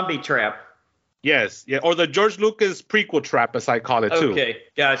Rob Zombie trap. Yes, or the George Lucas prequel trap, as I call it too. Okay,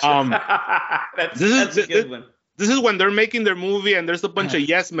 gotcha. That's a good one. This is when they're making their movie and there's a bunch of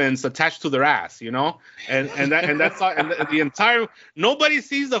yes men attached to their ass, and that's all, and the entire nobody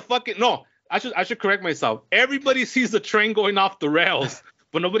sees the fucking I should correct myself. Everybody sees the train going off the rails,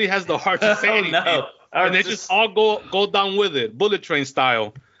 but nobody has the heart to say anything. No. And they just all go down with it, bullet train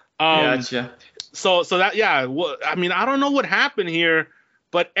style. Gotcha. So that I mean, I don't know what happened here,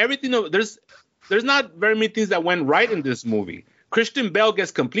 but everything there's not very many things that went right in this movie. Christian Bale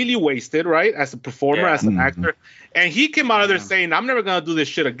gets completely wasted, right, as a performer, as an actor. And he came out of there saying, I'm never going to do this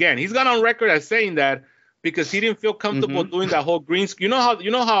shit again. He's gone on record as saying that because he didn't feel comfortable doing that whole green screen.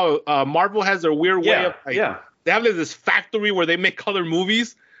 You know how Marvel has their weird way of, they have this factory where they make color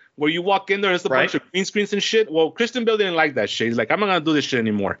movies where you walk in there, there's a bunch of green screens and shit. Well, Christian Bale didn't like that shit. He's like, I'm not going to do this shit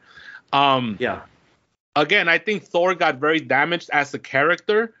anymore. Again, I think Thor got very damaged as a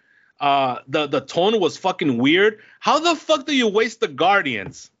character. The tone was fucking weird. How the fuck do you waste the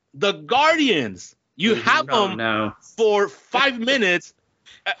Guardians? The Guardians. You have them for 5 minutes.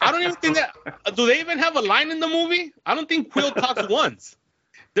 I don't even think that. Do they even have a line in the movie? I don't think Quill talks once.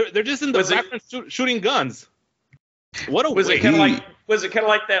 They're just in the background shooting guns. What a waste. Was it kind of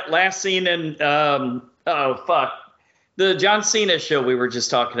like that last scene in the John Cena show we were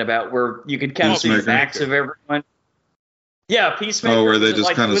just talking about, where you could kind of see the backs of everyone? Yeah, Peacemaker. Oh, where they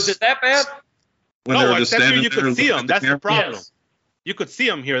just kind of. Was it that bad? When they were just standing you could see them. That's the problem. Yes. You could see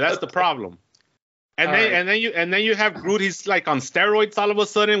them here. That's the problem. And then you have Groot. He's like on steroids all of a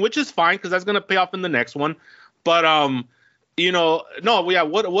sudden, which is fine because that's gonna pay off in the next one. But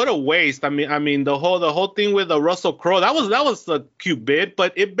what a waste. I mean the whole thing with the Russell Crowe, that was a cute bit,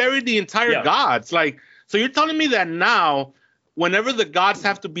 but it buried the entire gods. Like, so you're telling me that now, whenever the gods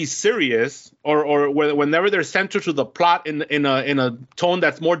have to be serious, or whenever they're central to the plot in a tone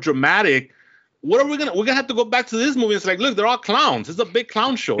that's more dramatic, we're gonna have to go back to this movie. It's like, look, they're all clowns. It's a big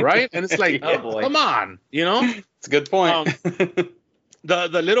clown show, right? And it's like, come on, It's a good point. The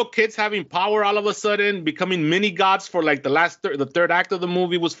little kids having power all of a sudden, becoming mini gods for like the third act of the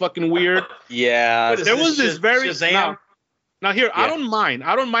movie was fucking weird. Yeah, there was this very Shazam? Now here, I don't mind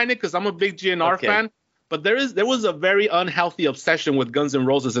it because I'm a big GNR fan. But there was a very unhealthy obsession with Guns N'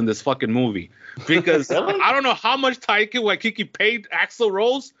 Roses in this fucking movie, because I don't know how much Taika Waititi paid Axl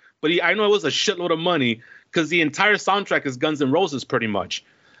Rose, but I know it was a shitload of money because the entire soundtrack is Guns N' Roses pretty much.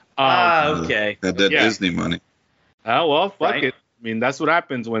 Okay. That Disney money. Oh well, fuck it. I mean, that's what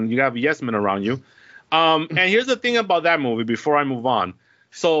happens when you have yes men around you. And here's the thing about that movie before I move on.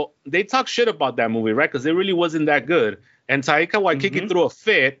 So they talk shit about that movie, right? Because it really wasn't that good. And Taika Waititi threw a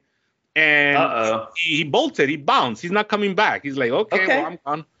fit. And he bolted. He bounced. He's not coming back. He's like, okay, well, I'm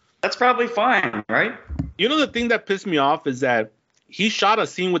gone. That's probably fine, right? The thing that pissed me off is that he shot a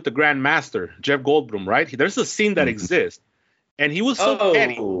scene with the Grand Master, Jeff Goldblum, right? There's a scene that exists. And he was so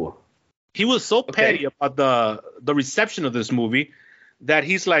petty. He was so petty about the reception of this movie that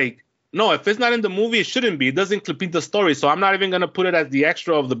he's like, no, if it's not in the movie, it shouldn't be. It doesn't complete the story, so I'm not even going to put it as the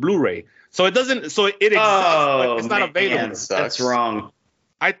extra of the Blu-ray. So it doesn't. So it exists, but it's not available. That's wrong.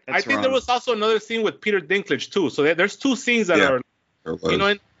 I think there was also another scene with Peter Dinklage too. So there's two scenes that are,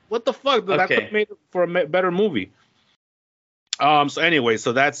 and what the fuck? That could have made it for a better movie. So anyway,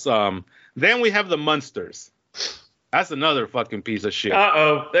 so that's then we have the Munsters. That's another fucking piece of shit.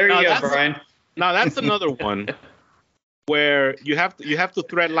 There you go, Brian. Now that's another one where you have to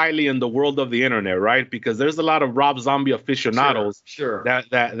tread lightly in the world of the internet, right? Because there's a lot of Rob Zombie aficionados. Sure.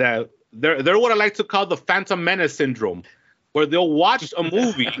 That they're what I like to call the Phantom Menace syndrome, where they'll watch a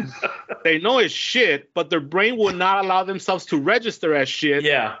movie, they know it's shit, but their brain will not allow themselves to register as shit.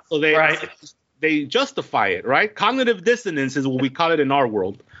 Yeah. So they justify it, right? Cognitive dissonance is what we call it in our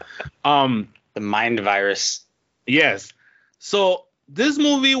world. The mind virus. Yes. So this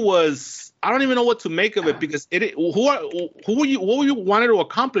movie was, I don't even know what to make of it, because what were you wanted to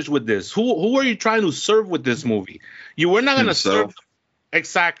accomplish with this? Who are you trying to serve with this movie? You were not going to serve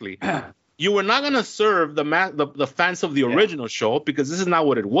exactly. You were not going to serve the fans of the original show, because this is not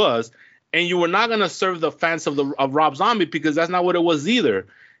what it was, and you were not going to serve the fans of Rob Zombie, because that's not what it was either.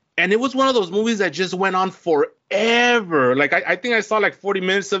 And it was one of those movies that just went on forever. Like I think I saw like 40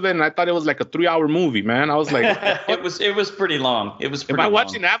 minutes of it, and I thought it was like a 3-hour movie, man. I was like, it was pretty long. It was. Pretty Am I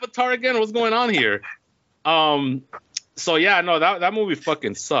watching Avatar again? What's going on here? So yeah, no, that movie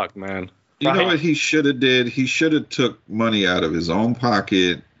fucking sucked, man. You know what he should have did? He should have took money out of his own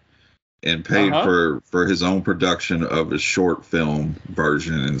pocket and paid for his own production of a short film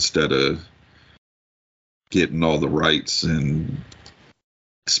version instead of getting all the rights and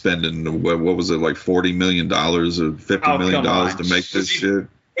spending what was it, like $40 million or $50 million to make this shit.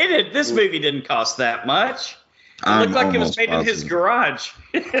 This movie didn't cost that much. It looked like it was made in his garage.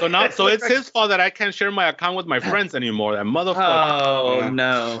 So it's his fault that I can't share my account with my friends anymore. That motherfucker. Oh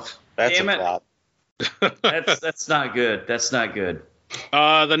no, that's a flop. That's not good. That's not good.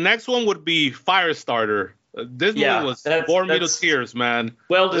 The next one would be Firestarter. This movie bore me to tears, man.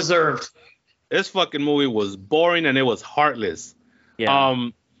 Well deserved. This fucking movie was boring and it was heartless. Yeah.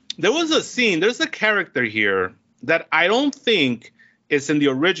 There's a character here that I don't think is in the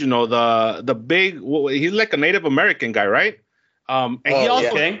original. The big, he's like a Native American guy, right? And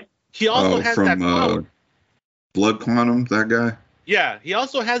he also has from, that power. Blood Quantum, that guy. Yeah, he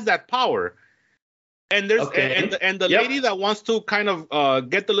also has that power. And there's and the lady that wants to kind of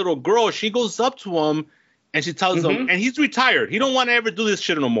get the little girl, she goes up to him and she tells him, and he's retired. He don't want to ever do this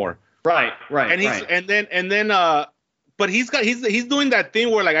shit no more. Right. But he's doing that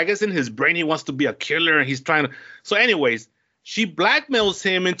thing where, like, I guess in his brain he wants to be a killer and he's trying to. So anyways, she blackmails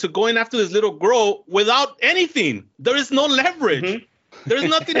him into going after this little girl without anything. There is no leverage. There's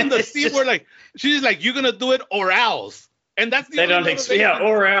nothing in the scene where, like, she's like, you're gonna do it or else. And that's the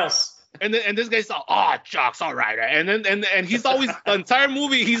or else. And this guy's like, oh, jocks, all right. And then and he's always, the entire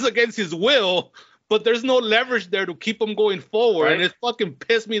movie he's against his will, but there's no leverage there to keep him going forward. Right. And it fucking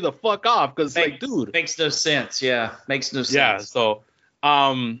pissed me the fuck off, because like, dude, makes no sense. Yeah, makes no sense. Yeah. So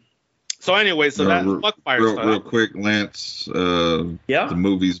anyway, fuck Firestarter. Real quick, Lance. The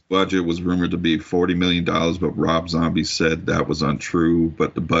movie's budget was rumored to be $40 million, but Rob Zombie said that was untrue.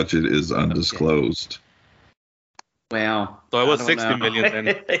 But the budget is undisclosed. Wow. So it was 60 million then.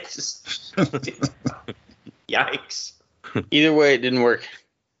 Yikes. Either way, it didn't work.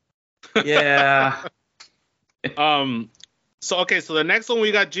 Yeah. So the next one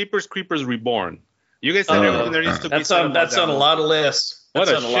we got Jeepers Creepers Reborn. You guys said everything there needs to be. That's on a lot of lists. What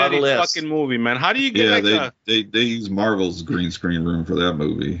a shitty fucking movie, man. How do you get they use Marvel's green screen room for that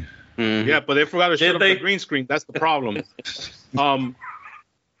movie. Mm-hmm. Yeah, but they forgot to shut up the green screen. That's the problem.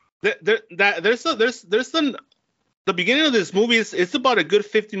 The beginning of this movie it's about a good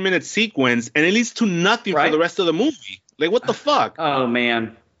 15-minute sequence, and it leads to nothing for the rest of the movie. Like, what the fuck? Oh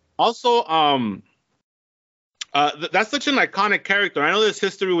man. Also, that's such an iconic character. I know there's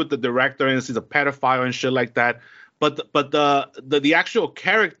history with the director, and he's a pedophile and shit like that. But the actual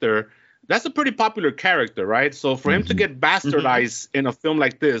character, that's a pretty popular character, right? So for him to get bastardized in a film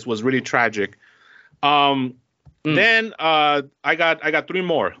like this was really tragic. Then I got 3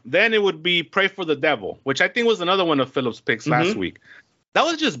 more. Then it would be Pray for the Devil, which I think was another one of Philip's picks last week. That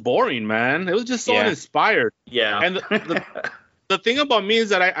was just boring, man. It was just so uninspired. Yeah. And the thing about me is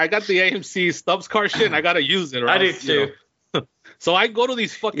that I got the AMC Stubbs card shit, and I gotta use it. I do too. So I go to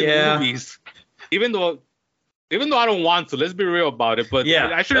these fucking movies, even though I don't want to. Let's be real about it. But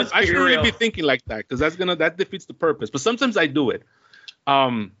I shouldn't really be thinking like that, because that defeats the purpose. But sometimes I do it.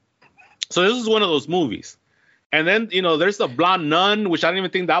 So this is one of those movies. And then, there's a blonde nun, which I don't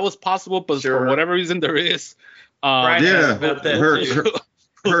even think that was possible, but for whatever reason there is. Her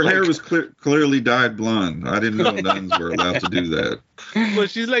hair was clearly dyed blonde. I didn't know nuns were allowed to do that. But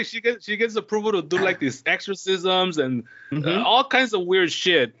she's like, she gets approval to do like these exorcisms and all kinds of weird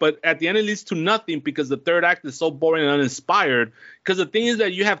shit. But at the end, it leads to nothing, because the third act is so boring and uninspired. Because the thing is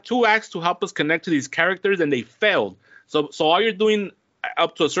that you have 2 acts to help us connect to these characters, and they failed. So all you're doing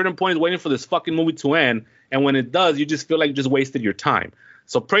up to a certain point is waiting for this fucking movie to end. And when it does, you just feel like you just wasted your time.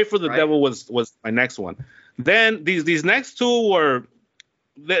 So Pray for the Devil was my next one. Then these next 2 were,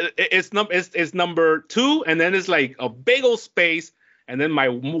 it's number 2, and then it's like a big old space, and then my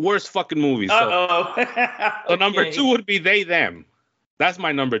worst fucking movie. So, so number 2 would be They Them. That's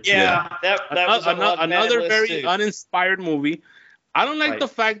my number 2. Yeah, that was another very uninspired movie. I don't like the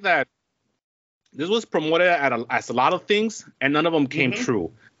fact that this was promoted as a lot of things, and none of them came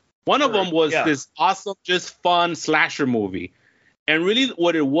true. One of them was this awesome, just fun slasher movie, and really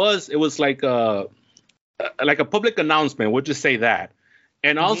what it was like a public announcement. We'll just say that.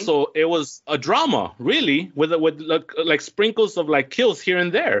 And also, it was a drama, really, with like sprinkles of like kills here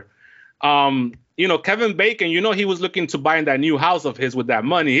and there. You know, Kevin Bacon, you know, he was looking to buy that new house of his with that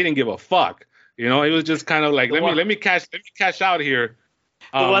money. He didn't give a fuck. You know, he was just kind of like, let me cash out here.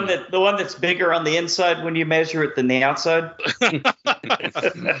 The one that's bigger on the inside when you measure it than the outside.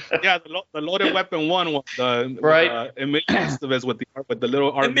 Yeah, the loaded weapon one was Emilio Estevez with the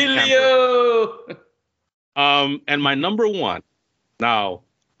little RV Emilio. camper. And my number one. Now,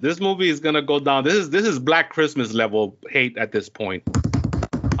 this movie is gonna go down. This is Black Christmas level hate at this point.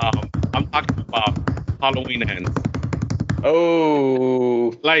 I'm talking about Halloween Ends.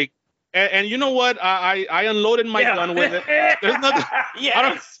 Oh, like, and you know what? I unloaded my gun with it. There's nothing.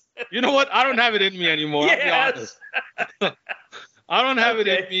 Yes. You know what? I don't have it in me anymore. I'll be honest. I don't have it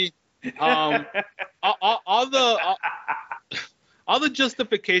in me. All the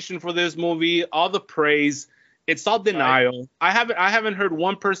justification for this movie, all the praise. It's all denial. Right. I haven't heard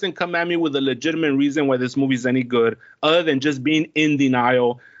one person come at me with a legitimate reason why this movie's any good, other than just being in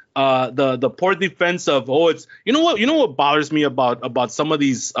denial. The poor defense of it's you know what bothers me about some of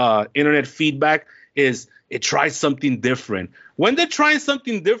these internet feedback is it tries something different. When they're trying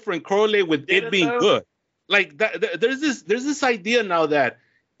something different, correlate with it being good. Like that, there's this idea now that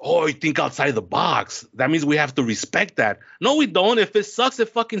you think outside the box. That means we have to respect that. No, we don't. If it sucks, it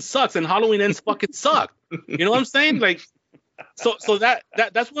fucking sucks. And Halloween Ends fucking suck. You know what I'm saying? Like, so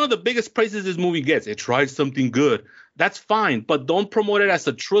that's one of the biggest praises this movie gets. It tried something good. That's fine, but don't promote it as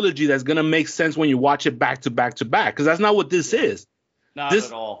a trilogy that's gonna make sense when you watch it back to back to back, because that's not what this is. Not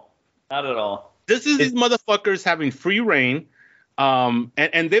at all. This is these motherfuckers having free reign. And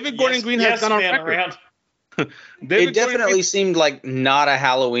David Gordon Green has gone on record. It definitely seemed like not a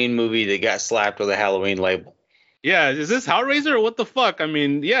Halloween movie that got slapped with a Halloween label. Yeah, is this Hellraiser or what the fuck? I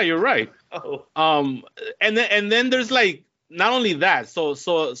mean, yeah, you're right. And then there's like not only that, so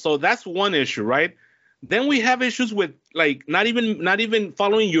that's one issue, right? Then we have issues with like not even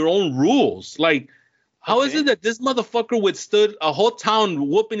following your own rules. Like, how is it that this motherfucker withstood a whole town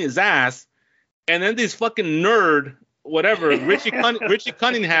whooping his ass, and then this fucking nerd, whatever, Richie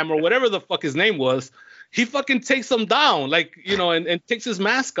Cunningham or whatever the fuck his name was, he fucking takes him down, like, you know, and takes his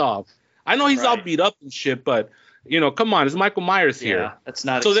mask off. I know he's all beat up and shit, but you know, come on, it's Michael Myers here. Yeah, that's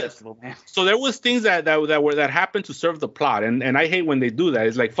not acceptable, man. So there was things that happened to serve the plot, and I hate when they do that.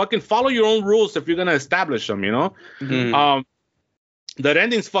 It's like, fucking follow your own rules if you're gonna establish them, you know. Mm-hmm. That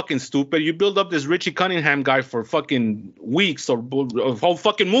ending's fucking stupid. You build up this Richie Cunningham guy for fucking weeks or a whole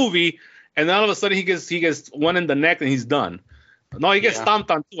fucking movie, and then all of a sudden he gets one in the neck and he's done. No, he gets stomped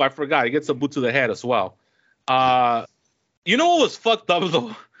on too. I forgot. He gets a boot to the head as well. You know what was fucked up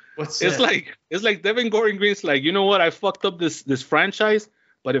though? It's like Devin Gordon Green's like, you know what? I fucked up this franchise,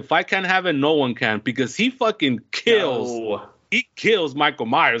 but if I can't have it, no one can, because he fucking kills. No. He kills Michael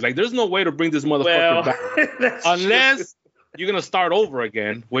Myers. Like, there's no way to bring this motherfucker back unless you're gonna start over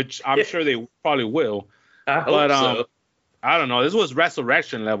again, which I'm sure they probably will. I hope so. I don't know. This was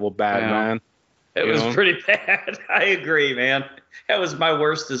resurrection level bad, man. It was pretty bad. I agree, man. That was my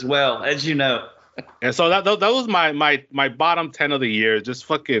worst as well, as you know. And so that was my bottom 10 of the year. Just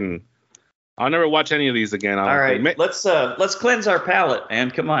fucking, I'll never watch any of these again. All right, let's cleanse our palate,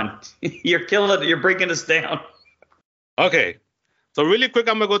 man. Come on, you're killing it. You're bringing us down. Okay, so really quick,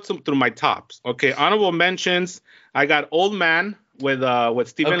 I'm gonna go through my tops. Okay, honorable mentions. I got Old Man with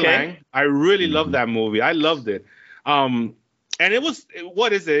Stephen Lang. I really love that movie. I loved it. And it was,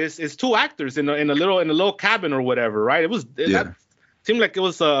 what is it? It's two actors in a little cabin or whatever, right? That seemed like it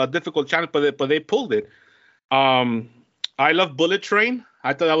was a difficult challenge, but they pulled it. I love Bullet Train.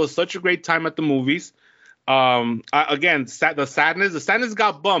 I thought that was such a great time at the movies. The sadness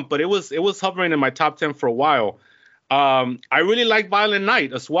got bumped, but it was hovering in my top 10 for a while. I really like Violent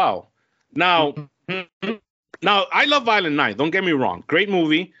Night as well. Now I love Violent Night. Don't get me wrong, great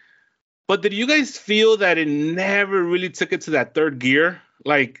movie. But did you guys feel that it never really took it to that third gear?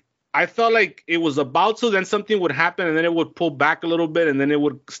 Like, I felt like it was about to, then something would happen, and then it would pull back a little bit, and then it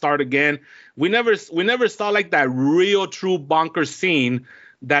would start again. We never saw like that real true bonker scene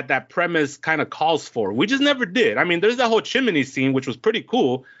that premise kind of calls for. We just never did. I mean, there's that whole chimney scene, which was pretty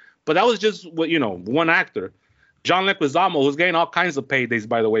cool, but that was just, you know, one actor. John Leguizamo, who's getting all kinds of paydays,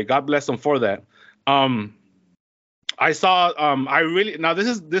 by the way. God bless him for that. I saw. Now this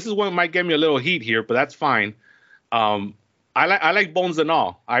is one that might get me a little heat here, but that's fine. I like Bones and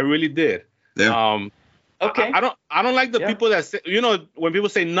All. I really did. Yeah. Okay. I don't like the people that say, when people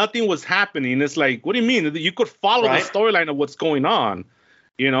say nothing was happening, it's like, what do you mean? You could follow the storyline of what's going on,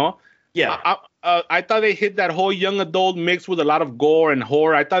 Yeah. I thought they hit that whole young adult mix with a lot of gore and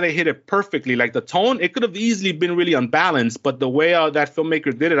horror. I thought they hit it perfectly. Like the tone, it could have easily been really unbalanced, but the way that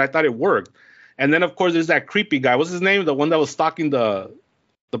filmmaker did it, I thought it worked. And then, of course, there's that creepy guy. What's his name? The one that was stalking the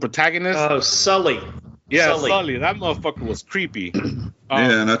protagonist? Oh, Sully. Yeah, Sully. That motherfucker was creepy.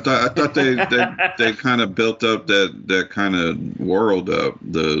 Yeah, and I thought they kind of built up that kind of world up,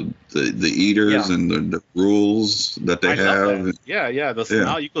 the eaters and the rules that they have. That. Yeah. The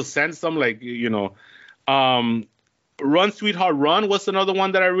smell, you could sense them, like, Run, Sweetheart, Run was another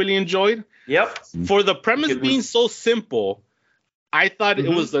one that I really enjoyed. Yep. For the premise being so simple, I thought it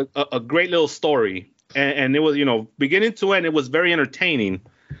was a great little story, and it was, beginning to end, it was very entertaining.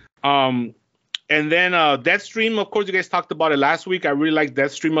 And then Deathstream, of course, you guys talked about it last week. I really like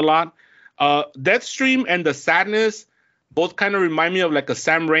Deathstream a lot. Deathstream and The Sadness both kind of remind me of like a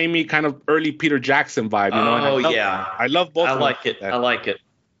Sam Raimi kind of early Peter Jackson vibe. I love both. I like it.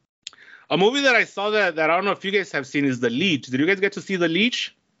 A movie that I saw that I don't know if you guys have seen is The Leech. Did you guys get to see The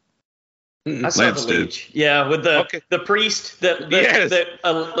Leech? I saw The Leech. Yeah, with the priest that's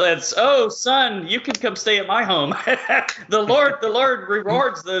son, you can come stay at my home. the Lord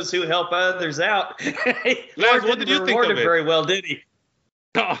rewards those who help others out. Lars, what did you think of it? Very well, did he?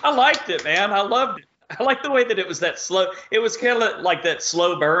 I liked it, man. I loved it. I liked the way that it was that slow. It was kind of like that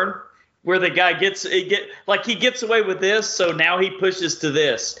slow burn where the guy he gets away with this, so now he pushes to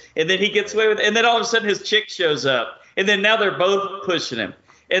this, and then he gets away with it, and then all of a sudden his chick shows up, and then now they're both pushing him.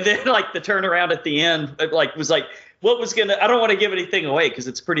 And then, like, the turnaround at the end, was like, what was going to – I don't want to give anything away because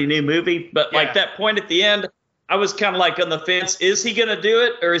it's a pretty new movie. But, like, that point at the end, I was kind of, like, on the fence. Is he going to do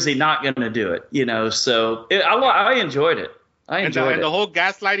it or is he not going to do it? So I enjoyed it. And the whole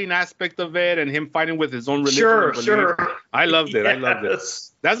gaslighting aspect of it and him fighting with his own religion. Sure. I loved it.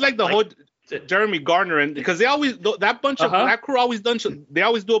 That's like the whole Jeremy Gardner. And because they always – that crew always they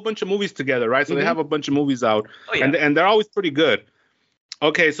always do a bunch of movies together, right? So they have a bunch of movies out. Oh, yeah. And they're always pretty good.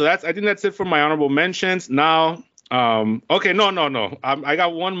 Okay, so I think that's it for my honorable mentions. Now, no. I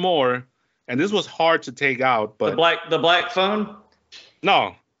got one more, and this was hard to take out, but the black phone.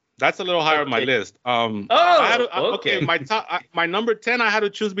 No, that's a little higher on my list. Okay. My number 10, I had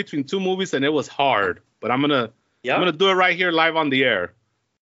to choose between two movies, and it was hard. But I'm gonna do it right here live on the air.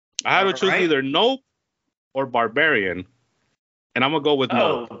 I had to choose either Nope or Barbarian, and I'm gonna go with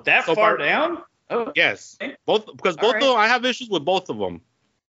Nope. Oh, that far down? Oh, yes, both of them. I have issues with both of them.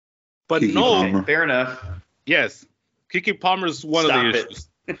 But Keke Palmer. Fair enough. Yes, Keke Palmer is one of the issues.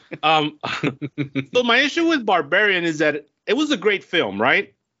 So my issue with Barbarian is that it was a great film,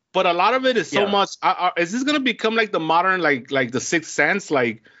 right? But a lot of it is so much. Is this gonna become like the modern, like The Sixth Sense,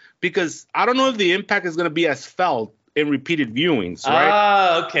 because I don't know if the impact is gonna be as felt in repeated viewings,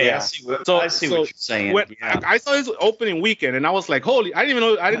 right? Okay. Yeah. I see what you're saying. I saw his opening weekend, and I was like, holy! I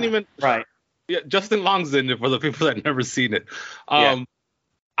didn't even. Right. Yeah, Justin Long's in it for the people that never seen it.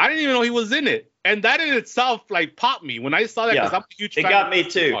 I didn't even know he was in it, and that in itself popped me when I saw that because I'm a huge fan. It got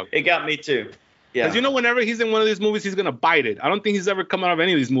me too. Yeah. Because whenever he's in one of these movies, he's gonna bite it. I don't think he's ever come out of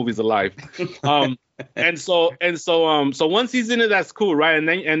any of these movies alive. And so once he's in it, that's cool, right? And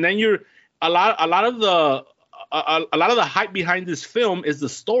then you're a lot of the hype behind this film is the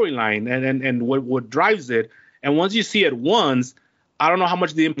storyline and what drives it. And once you see it once, I don't know how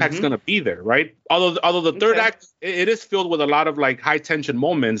much the impact's going to be there, right? Although the third act, it is filled with a lot of high tension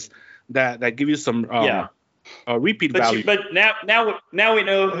moments that give you some repeat value. But now we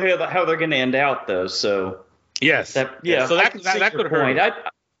know how they're going to end out, though. So yes, so that could hurt.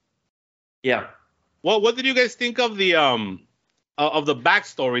 Well, what did you guys think of the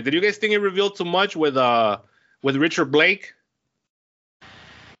backstory? Did you guys think it revealed too much with Richard Blake?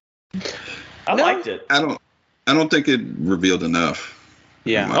 I liked it. I don't think it revealed enough.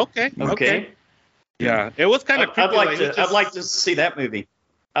 Yeah. Okay. Yeah, it was kind of creepy. I'd like to see that movie.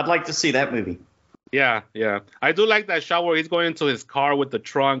 Yeah. I do like that shot where he's going into his car with the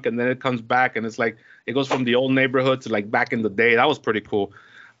trunk, and then it comes back, and it's like it goes from the old neighborhood to back in the day. That was pretty cool.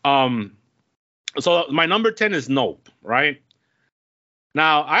 So my number 10 is Nope, right?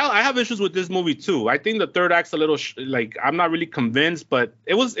 Now, I have issues with this movie too. I think the third act's a little I'm not really convinced, but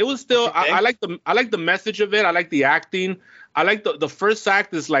it was still okay. I like the message of it. I like the acting. I like the first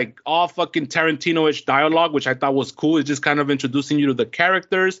act is all fucking Tarantino-ish dialogue, which I thought was cool. It's just kind of introducing you to the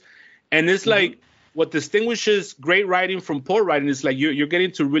characters, and it's what distinguishes great writing from poor writing is you're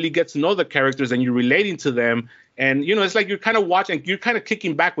getting to really get to know the characters and you're relating to them, and it's you're kind of watching, you're kind of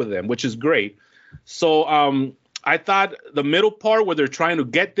kicking back with them, which is great. So I thought the middle part where they're trying to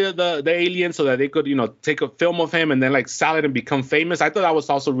get the alien so that they could, take a film of him and then like sell it and become famous. I thought that was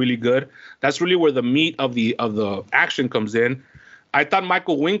also really good. That's really where the meat of the action comes in. I thought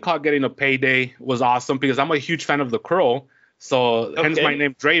Michael Wincott getting a payday was awesome because I'm a huge fan of The Crow. So hence my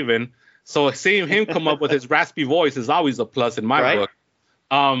name Draven. So seeing him come up with his raspy voice is always a plus in my book.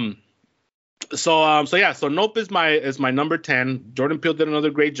 So Nope is my number 10. Jordan Peele did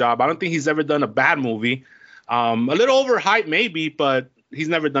another great job. I don't think he's ever done a bad movie. A little overhyped maybe, but he's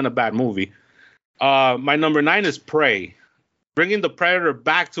never done a bad movie. My number 9 is Prey. Bringing the Predator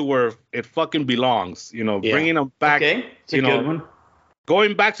back to where it fucking belongs. Bringing him back. Okay, it's a good one.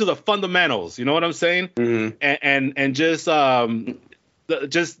 Going back to the fundamentals. You know what I'm saying? Mm-hmm. And just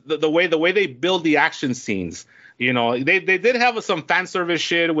the way they build the action scenes. They did have some fan service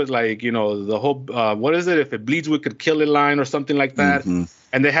shit with like, the whole, what is it? If it bleeds, we could kill it line or something like that. Mm-hmm.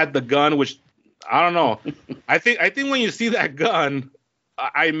 And they had the gun, which I don't know. I think when you see that gun,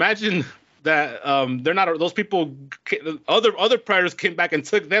 I imagine that they're not those people. Other predators came back and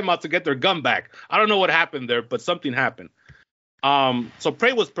took them out to get their gun back. I don't know what happened there, but something happened. So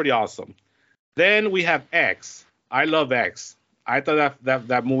Prey was pretty awesome. Then we have X. I love X. I thought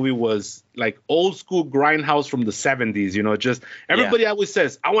that movie was like old school Grindhouse from the 70s. Just everybody always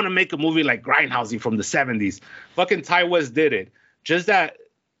says, I want to make a movie like Grindhousey from the 70s. Fucking Ty West did it. Just that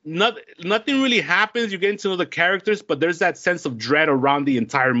nothing really happens. You get into the characters, but there's that sense of dread around the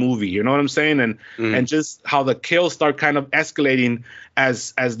entire movie. You know what I'm saying? And just how the kills start kind of escalating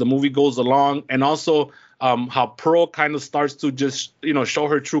as the movie goes along, and also how Pearl kind of starts to just show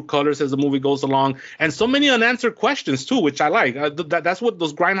her true colors as the movie goes along, and so many unanswered questions too, which I like. That's what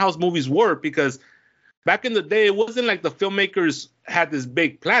those Grindhouse movies were, because back in the day, it wasn't like the filmmakers had this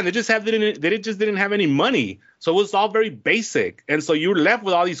big plan. They just didn't have any money. So it was all very basic. And so you're left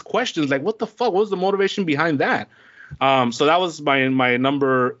with all these questions like, what the fuck? What was the motivation behind that? So that was my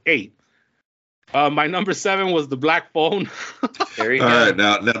number 8. My number 7 was The Black Phone. There you go. All right,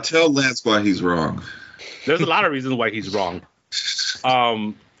 now tell Lance why he's wrong. There's a lot of reasons why he's wrong.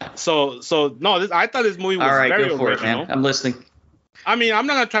 I thought this movie was all right, very go for original. It, man. I'm listening. I mean, I'm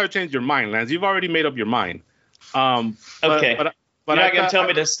not going to try to change your mind, Lance. You've already made up your mind. Okay. But you're not going to tell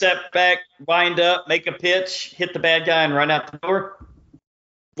me to step back, wind up, make a pitch, hit the bad guy, and run out the door?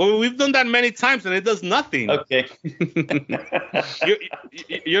 Well, we've done that many times, and it does nothing. Okay.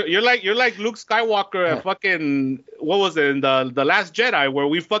 you're like Luke Skywalker and fucking, what was it, in the Last Jedi, where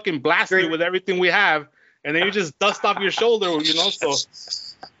we fucking blast you with everything we have, and then you just dust off your shoulder, So,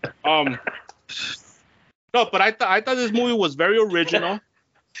 no, but I thought this movie was very original.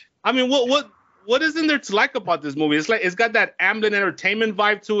 I mean, what isn't there to like about this movie? It's got that Amblin Entertainment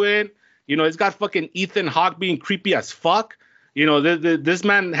vibe to it. It's got fucking Ethan Hawke being creepy as fuck. This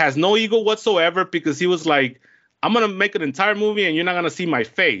man has no ego whatsoever, because he was like, I'm going to make an entire movie and you're not going to see my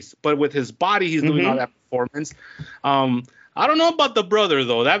face. But with his body, he's doing all that performance. I don't know about the brother,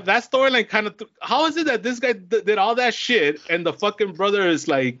 though. That storyline kind of... how is it that this guy did all that shit and the fucking brother is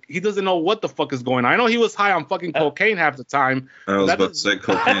like, he doesn't know what the fuck is going on? I know he was high on fucking cocaine half the time. I was about to say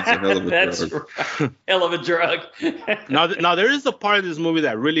cocaine's a hell of a drug. Right. Hell of a drug. Now, there is a part of this movie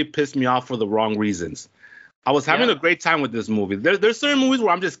that really pissed me off for the wrong reasons. I was having a great time with this movie. There's certain movies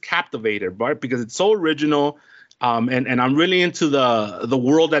where I'm just captivated, right? Because it's so original, and I'm really into the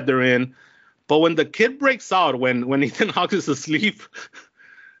world that they're in. But when the kid breaks out, when Ethan Hawke is asleep,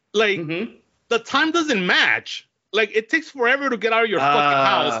 like the time doesn't match. Like it takes forever to get out of your fucking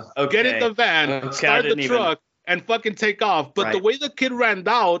house, get in the van, start the truck, and fucking take off. But the way the kid ran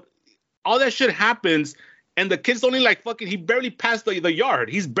out, all that shit happens, and the kid's only like fucking. He barely passed the yard.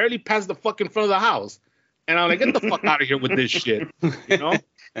 He's barely passed the fucking front of the house. And I'm like, get the fuck out of here with this shit, And so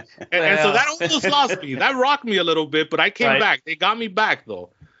that almost lost me. That rocked me a little bit, but I came back. They got me back, though.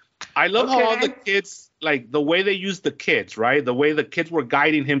 I love how all the kids, like, the way they use the kids, right? The way the kids were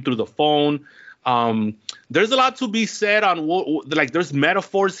guiding him through the phone. There's a lot to be said on, like, there's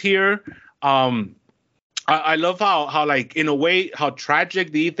metaphors here. I love how, like, in a way, how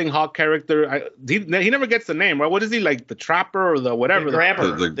tragic the Ethan Hawke character, he never gets the name, right? What is he, like, the trapper or the whatever? The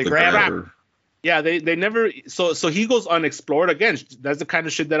grabber. The grabber. Yeah, they never. So he goes unexplored again. That's the kind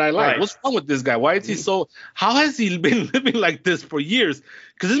of shit that I like. Right. What's wrong with this guy? Why is he so? How has he been living like this for years?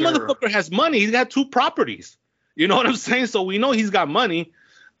 Because this motherfucker has money. He's got 2 properties. You know what I'm saying? So we know he's got money.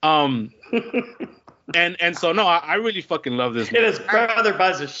 And so no, I really fucking love this movie. And his brother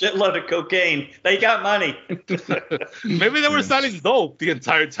buys a shitload of cocaine. They got money. Maybe they were selling dope the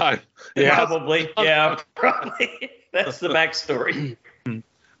entire time. Yeah. Probably. Yeah, probably. That's the backstory.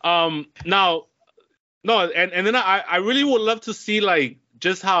 And then I really would love to see like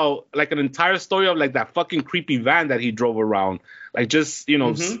just how like an entire story of like that fucking creepy van that he drove around, like just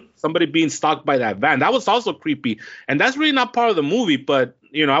somebody being stalked by that van. That was also creepy, and that's really not part of the movie. But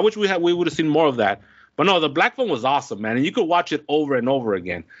I wish we would have seen more of that. But no, the Black Phone was awesome, man, and you could watch it over and over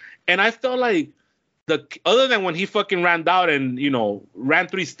again. And I felt like other than when he fucking ran out and ran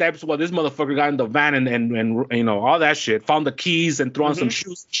 3 steps while this motherfucker got in the van and all that shit, found the keys and threw on some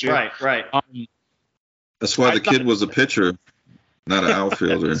shoes and shit. Right. That's why the kid was a pitcher, not an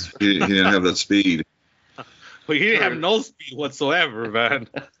outfielder. He didn't have that speed. But he didn't have no speed whatsoever, man.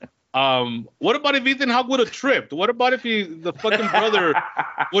 What about if Ethan Hawke would have tripped? What about if the fucking brother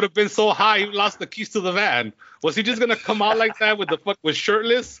would have been so high he lost the keys to the van? Was he just gonna come out like that with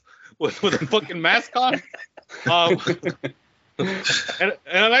shirtless, with a fucking mask on? And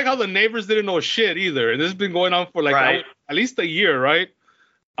I like how the neighbors didn't know shit either. And this has been going on for at least a year, right?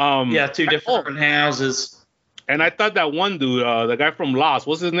 2 different houses. And I thought that one dude, the guy from Lost,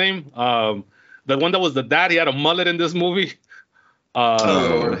 what's his name? The one that was the dad, he had a mullet in this movie.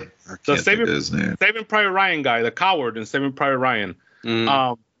 I can't think of his name. Saving Private Ryan guy, the coward in Saving Private Ryan.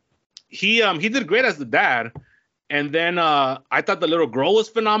 He did great as the dad. And then I thought the little girl was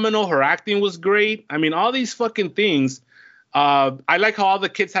phenomenal. Her acting was great. I mean, all these fucking things. I like how all the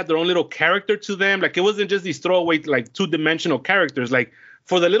kids had their own little character to them. Like, it wasn't just these throwaway, like, 2-dimensional characters. Like,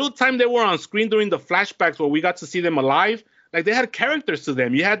 for the little time they were on screen during the flashbacks where we got to see them alive, like, they had characters to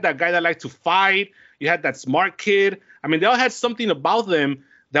them. You had that guy that liked to fight. You had that smart kid. I mean, they all had something about them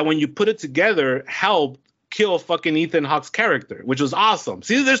that when you put it together helped kill fucking Ethan Hawke's character, which was awesome.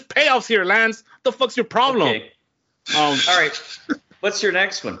 See, there's payoffs here, Lance. What the fuck's your problem? Okay. All right. What's your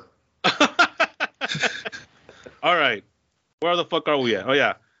next one? All right. Where the fuck are we at? Oh,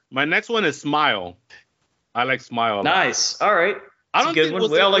 yeah. My next one is Smile. I like Smile. Nice. All right. That's a good one.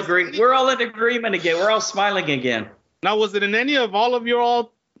 We all agree. We're all in agreement again. We're all smiling again. Now, was it in any of all of your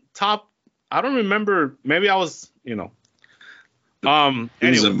all top? I don't remember. Maybe I was, It was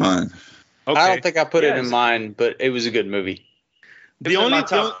in mine. Okay. I don't think I put it in mine, but it was a good movie. The only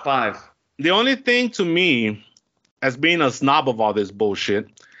top 5. The only thing to me, as being a snob of all this bullshit,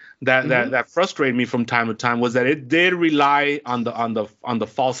 that frustrated me from time to time was that it did rely on the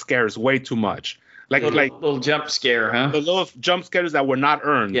false scares way too much. Like little jump scare, huh? The little jump scares that were not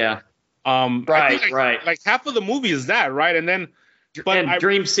earned. Yeah. Right. Like half of the movie is that, right? And then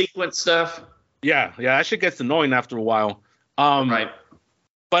dream sequence stuff. Yeah, that shit gets annoying after a while. Right.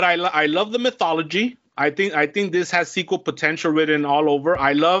 But I love the mythology. I think this has sequel potential written all over.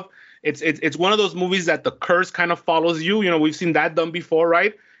 I love it's one of those movies that the curse kind of follows you. We've seen that done before,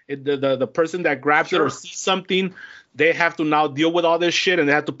 right? The person that grabs it or sees something, they have to now deal with all this shit and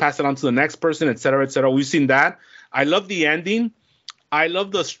they have to pass it on to the next person, et cetera, et cetera. We've seen that. I love the ending. I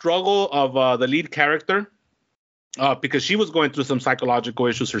love the struggle of the lead character because she was going through some psychological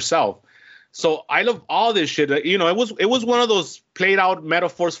issues herself. So I love all this shit. It was one of those played out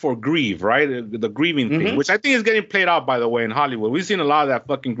metaphors for grief, right? The grieving thing, which I think is getting played out, by the way, in Hollywood. We've seen a lot of that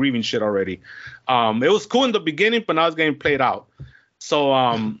fucking grieving shit already. It was cool in the beginning, but now it's getting played out. So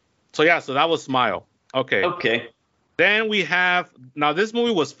that was Smile. Okay. Then we have, now this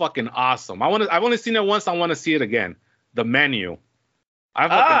movie was fucking awesome. I've only seen it once. I want to see it again. The Menu.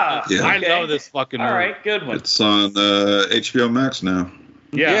 I love this fucking movie. All right, good one. It's on HBO Max now.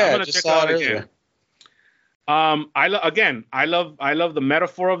 Yeah, I'm gonna check it out again. I love the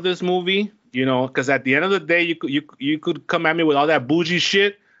metaphor of this movie. Because at the end of the day, you could come at me with all that bougie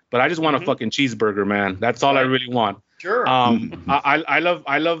shit, but I just want a fucking cheeseburger, man. That's all I really want. Sure. I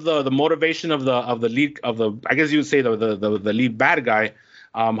love the motivation of the lead I guess you would say the lead bad guy.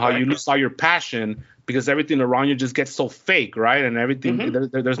 How you lose all your passion because everything around you just gets so fake, right? And everything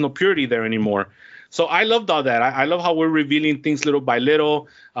there's no purity there anymore. So I loved all that. I love how we're revealing things little by little.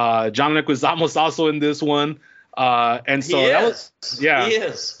 John Leguizamo's also in this one, and so he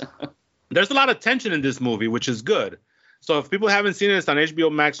is. There's a lot of tension in this movie, which is good. So if people haven't seen it, it's on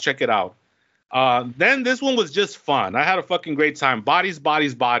HBO Max. Check it out. Then this one was just fun. I had a fucking great time. Bodies.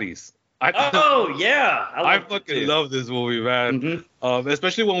 I fucking love this movie, man.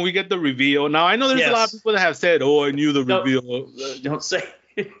 Especially when we get the reveal. Now I know there's a lot of people that have said, "Oh, I knew the reveal." Don't say.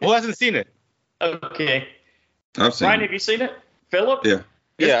 Who hasn't seen it? Okay. I've seen Ryan, it. have you seen it? Philip? Yeah,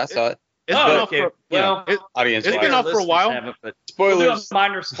 I saw it. It's been out okay. Audience. It's been out for a while. Spoilers. We'll do a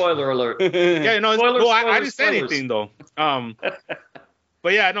minor spoiler alert. I didn't say spoilers. anything though.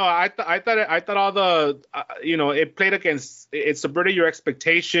 But yeah, no, I thought all the, it played against, it subverted your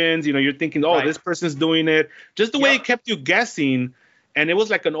expectations. You're thinking, this person's doing it. Just the way it kept you guessing, and it was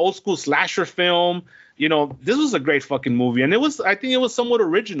like an old school slasher film. You know, this was a great fucking movie, and I think it was somewhat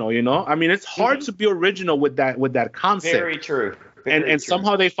original. You know, I mean, it's hard to be original with that concept. Very true. Very and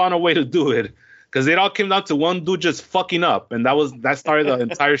somehow they found a way to do it, because it all came down to one dude just fucking up, and that started the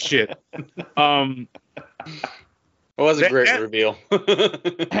entire shit. It was a great reveal.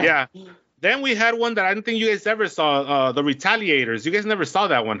 Yeah. Then we had one that I don't think you guys ever saw, The Retaliators. You guys never saw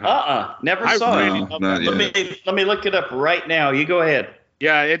that one, huh? Never saw really it. Let me look it up right now. You go ahead.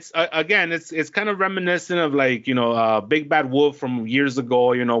 Yeah, it's again, it's kind of reminiscent of, like, you know, Big Bad Wolf from years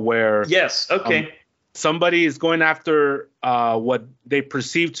ago, you know, where Yes, okay. Somebody is going after what they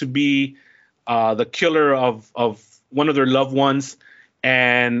perceive to be the killer of one of their loved ones.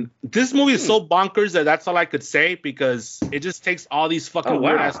 And this movie is so bonkers that that's all I could say, because it just takes all these fucking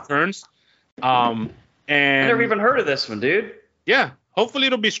weird ass turns. And I never even heard of this one, dude. Yeah, hopefully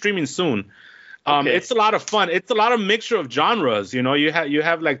it'll be streaming soon. Okay. It's a lot of fun. It's a lot of mixture of genres. You know, you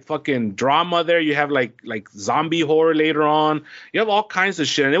have like fucking drama there. You have like zombie horror later on. You have all kinds of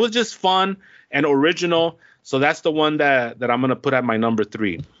shit, and it was just fun and original. So that's the one that I'm gonna put at my number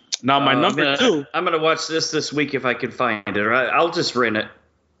 3. Now my number 2. I'm gonna watch this week if I can find it. Right, I'll just rent it.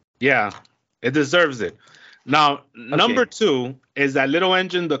 Yeah, it deserves it. Now number 2 is that little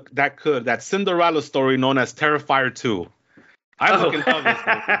engine that Cinderella story known as Terrifier 2. I fucking love this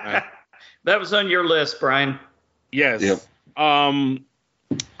movie, man. That was on your list, Brian. Yes. Yep.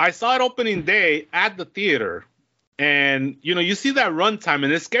 I saw it opening day at the theater, and you know, you see that runtime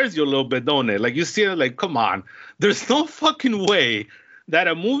and it scares you a little bit, don't it? Like, you see it, like, come on, there's no fucking way that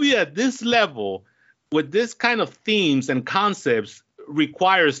a movie at this level with this kind of themes and concepts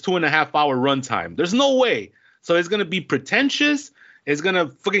requires 2.5 hour runtime. There's no way. So it's gonna be pretentious. It's gonna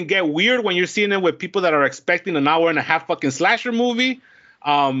fucking get weird when you're seeing it with people that are expecting an hour and a half fucking slasher movie.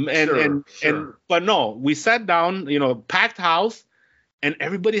 But no, we sat down, you know, packed house, and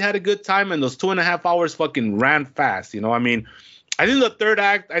everybody had a good time, and those 2.5 hours fucking ran fast. You know, I mean, I think the third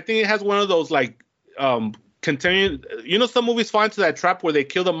act, I think it has one of those like continuing. You know, some movies fall into that trap where they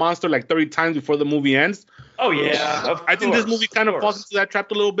kill the monster like 30 times before the movie ends. Oh yeah, I think this movie kind of falls into that trap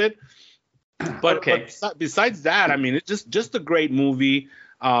a little bit. But besides that, I mean, it's just a great movie.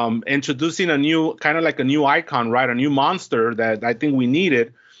 Introducing a new kind of like a new icon, right? A new monster that I think we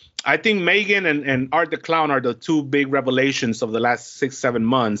needed. I think M3GAN and Art the Clown are the two big revelations of the last 6-7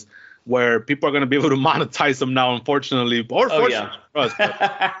 months, where people are going to be able to monetize them now, unfortunately, or fortunately for us.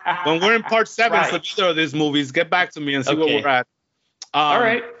 But when we're in part 7 of either of these movies, get back to me and see where we're at. All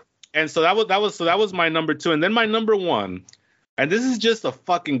right. And so that was my number 2, and then my number 1. And this is just a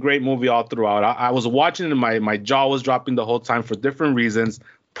fucking great movie all throughout. I was watching it and my jaw was dropping the whole time for different reasons.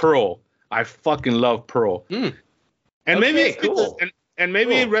 Pearl. I fucking love Pearl. And maybe it's cool. And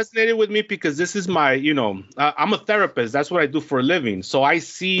maybe it resonated with me because this is my, you know, I'm a therapist. That's what I do for a living. So I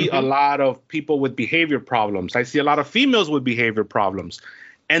see a lot of people with behavior problems. I see a lot of females with behavior problems.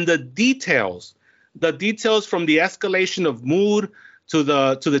 And the details from the escalation of mood to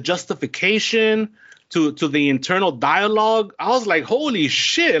the justification to the internal dialogue, I was like, holy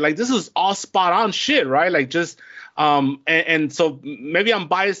shit, like this is all spot on shit, right? Like just and so maybe I'm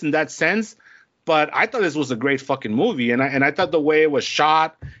biased in that sense, but I thought this was a great fucking movie, and I thought the way it was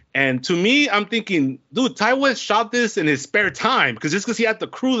shot, and to me, I'm thinking, dude, Ty West shot this in his spare time because he had the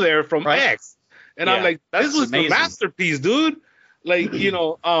crew there from X, and I'm like, this was amazing. The masterpiece, dude. Like, you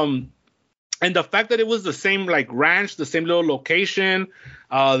know, and the fact that it was the same like ranch, the same little location,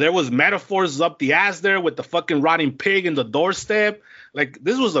 there was metaphors up the ass there with the fucking rotting pig in the doorstep. Like,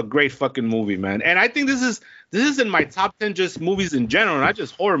 this was a great fucking movie, man. And I think this is in my top 10 just movies in general, not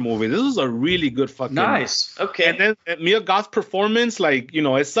just horror movies. This was a really good fucking nice. movie. Okay. And then Mia Goth's performance, like, you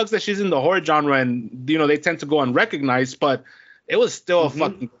know, it sucks that she's in the horror genre and, you know, they tend to go unrecognized, but it was still a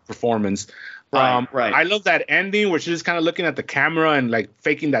fucking performance. Right. I love that ending where she's just kind of looking at the camera and like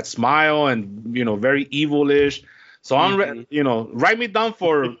faking that smile and, you know, very evil-ish. So I'm, you know, write me down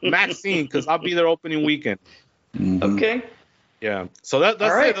for Maxine because I'll be there opening weekend. Okay. Yeah. So that's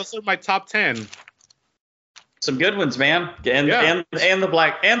it. Those are my top 10. Some good ones, man. And the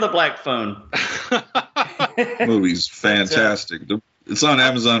black phone. Movie's fantastic. It's on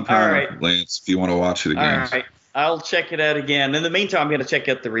Amazon Prime, Lance, if you want to watch it again. All right. I'll check it out again. In the meantime, I'm going to check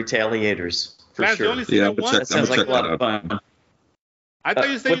out The Retaliators for sure. That sounds like a lot of fun. I thought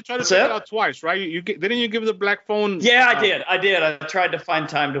you said you tried to check it out twice, right? Didn't you give the black phone? Yeah, I did. I tried to find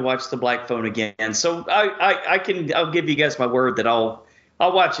time to watch the black phone again. So I'll give you guys my word that I'll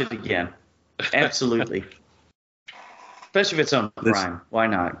watch it again. Absolutely. Especially if it's on Prime. Why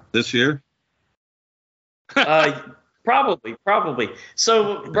not? This year? Probably.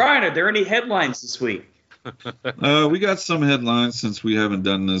 So, Brian, are there any headlines this week? We got some headlines since we haven't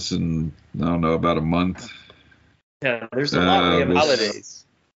done this in, I don't know, about a month. Yeah, there's a lot. We have Holidays.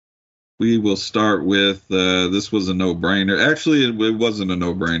 We will start with this was a no-brainer. Actually, it wasn't a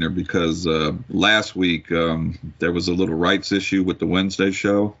no-brainer because last week there was a little rights issue with the Wednesday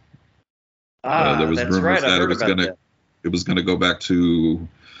show. There was that's rumors right. that it was gonna go back to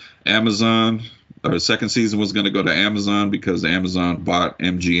Amazon. Or the second season was going to go to Amazon because Amazon bought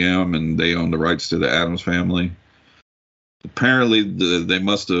MGM and they own the rights to the Addams Family. Apparently, they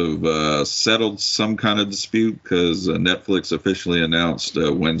must have settled some kind of dispute because Netflix officially announced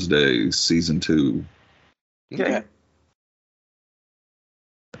Wednesday season 2. Okay.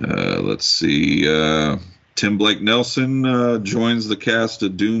 Let's see. Tim Blake Nelson joins the cast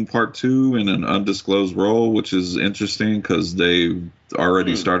of Dune Part 2 in an undisclosed role, which is interesting because they've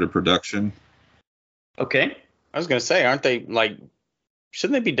already started production. Okay. I was gonna say, aren't they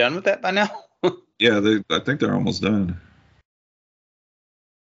shouldn't they be done with that by now? Yeah, I think they're almost done.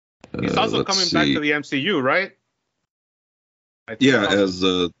 He's also coming back to the MCU, right? Yeah, as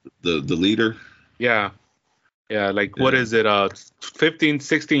the leader. Yeah. Yeah, what is it? 15,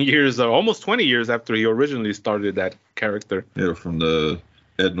 16 years, or almost 20 years after he originally started that character. Yeah, from the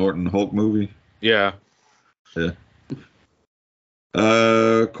Ed Norton Hulk movie. Yeah. Yeah.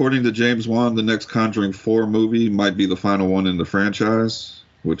 According to James Wan, the next Conjuring 4 movie might be the final one in the franchise,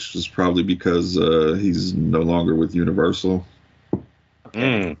 which is probably because he's no longer with Universal.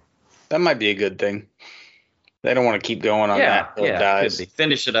 Okay. That might be a good thing. They don't want to keep going on that till it dies.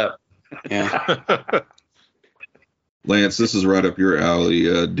 Finish it up. Yeah. Lance, this is right up your alley.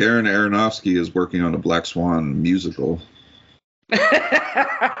 Darren Aronofsky is working on a Black Swan musical.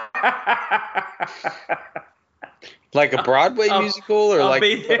 Like a Broadway musical or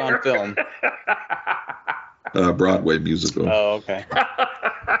put on film? Broadway musical. Oh, okay.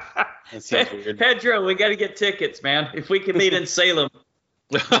 That seems weird. Pedro, we got to get tickets, man. If we can meet in Salem,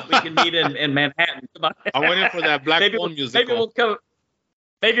 we can meet in Manhattan. Come on. I'm waiting for that Black Swan musical. Maybe we'll come.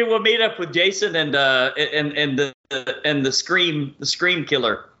 Maybe we'll meet up with Jason and the Scream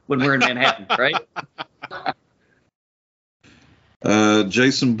Killer when we're in Manhattan, right?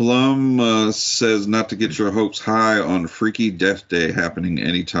 Jason Blum says not to get your hopes high on Freaky Death Day happening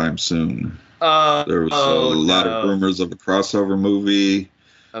anytime soon. There was a lot of rumors of a crossover movie.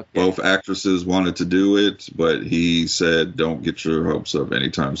 Okay. Both actresses wanted to do it, but he said don't get your hopes up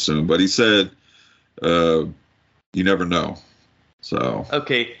anytime soon. But he said you never know. So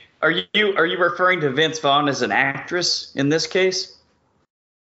okay, are you referring to Vince Vaughn as an actress in this case?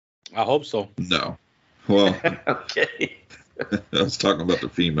 I hope so. No. Well, okay. I was talking about the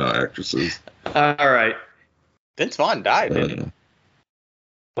female actresses. All right. Vince Vaughn died, didn't he?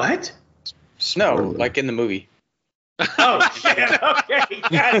 What? No, like in the movie. Oh shit! Okay,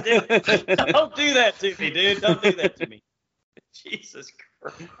 God, don't do that to me, dude. Don't do that to me. Jesus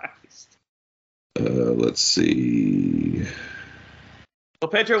Christ. Let's see. Well,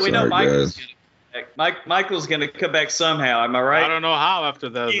 Pedro, we know Michael's going to come back somehow. Am I right? I don't know how after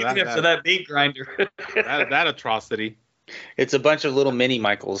that meat grinder. that atrocity. It's a bunch of little mini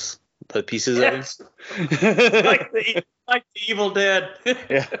Michaels, the pieces of him. like the Evil Dead.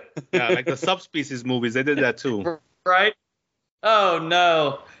 Yeah, like the Subspecies movies. They did that too. Right? Oh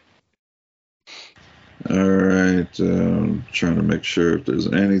no. All right. I'm trying to make sure if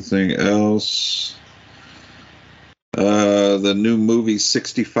there's anything else. The new movie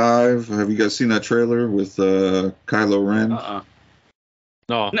 65. Have you guys seen that trailer with Kylo Ren?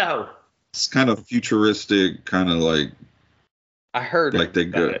 No. It's kind of futuristic, kind of like. I heard like they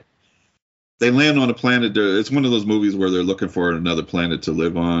land on a planet. It's one of those movies where they're looking for another planet to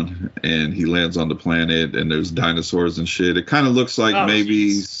live on, and he lands on the planet, and there's dinosaurs and shit. It kind of looks like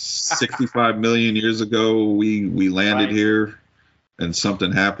maybe 65 million years ago we landed here, and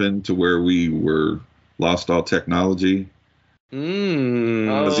something happened to where we lost all technology.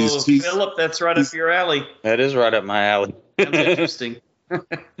 Philip, that's right up your alley. That is right up my alley. That's interesting.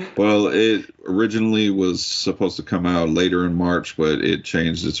 Well, it originally was supposed to come out later in March, but it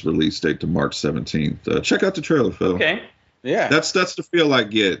changed its release date to March 17th. Check out the trailer, Phil. Okay. Yeah. That's the feel I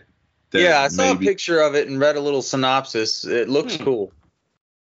get. Yeah, I saw a picture of it and read a little synopsis. It looks cool.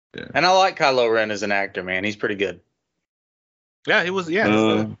 Yeah. And I like Kylo Ren as an actor, man. He's pretty good. Yeah, he was.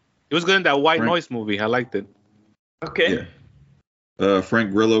 Yeah, he was good in that White Noise movie. I liked it. Okay. Yeah.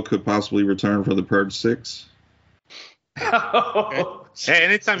 Frank Grillo could possibly return for The Purge 6. Okay. Hey,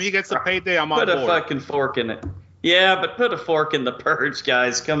 anytime he gets a payday, I'm on board. Put a fucking fork in it. Yeah, but put a fork in The Purge,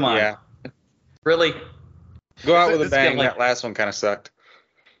 guys. Come on. Yeah. Really? Go out with a bang. That last one kind of sucked.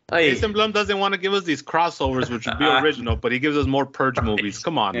 Hey. Jason Blum doesn't want to give us these crossovers, which would be original, but he gives us more Purge movies.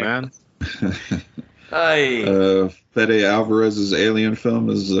 Come on, man. Fede Alvarez's Alien film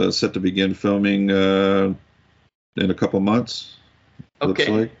is set to begin filming in a couple months. Looks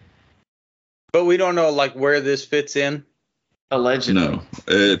Okay. like. But we don't know like where this fits in. Allegedly. No,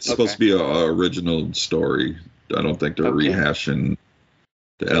 it's supposed to be an original story. I don't think they're rehashing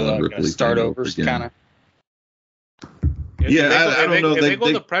the Ellen Ripley start thing overs again. kind of. I don't know. If they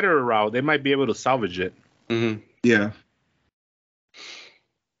go the Predator route, they might be able to salvage it. Mm-hmm. Yeah.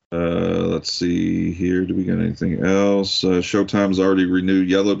 Let's see here. Do we got anything else? Showtime's already renewed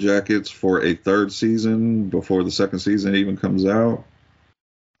Yellow Jackets for a third season before the second season even comes out.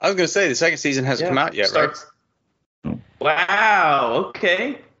 I was gonna say the second season hasn't come out yet, right? Oh. Wow.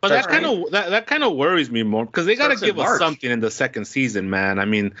 Okay. But that kind of worries me more because they got to give us something in the second season, man. I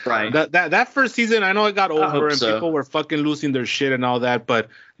mean, that first season, I know it got over and people were fucking losing their shit and all that, but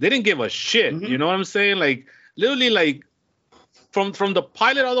they didn't give a shit. Mm-hmm. You know what I'm saying? Like literally, like from the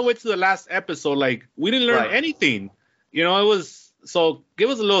pilot all the way to the last episode, like we didn't learn anything. You know, it was so give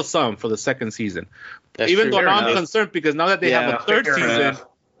us a little something for the second season. Even though now I'm concerned because now that they have a third season,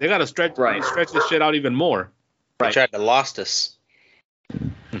 they got to stretch this shit out even more. They tried to lost us.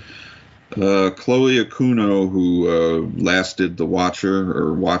 Chloe Okuno, who last did The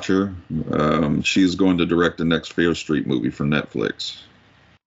Watcher, she is going to direct the next Fear Street movie for Netflix.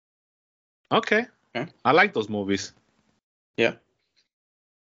 Okay. I like those movies. Yeah.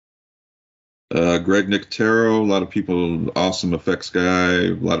 Greg Nicotero, a lot of people, awesome effects guy.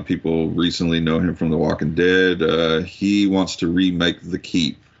 A lot of people recently know him from The Walking Dead. He wants to remake The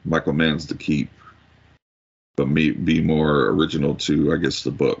Keep, Michael Mann's The Keep, but be more original to, I guess,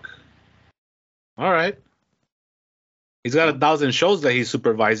 the book. All right. He's got 1,000 shows that he's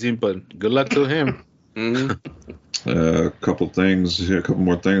supervising, but good luck to him. Mm-hmm. A couple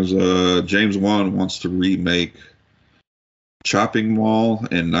more things. James Wan wants to remake Chopping Mall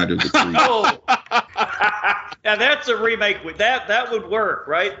and Night of the Creeps. Oh, now that's a remake. That would work,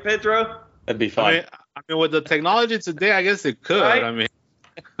 right, Pedro? That'd be fun. I mean, with the technology today, I guess it could. Right? I mean,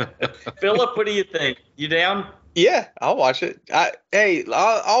 Philip, what do you think? You down? Yeah, I'll watch it.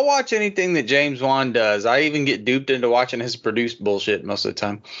 I'll watch anything that James Wan does. I even get duped into watching his produced bullshit most of the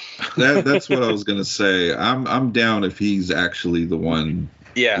time. That's what I was gonna say. I'm down if he's actually the one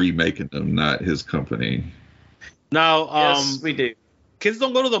remaking them, not his company. Now, yes, we do. Kids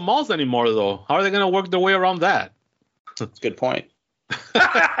don't go to the malls anymore, though. How are they gonna work their way around that? That's a good point.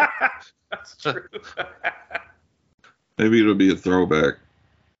 That's true. Maybe it'll be a throwback.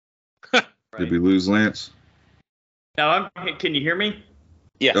 Did we lose Lance? No, can you hear me?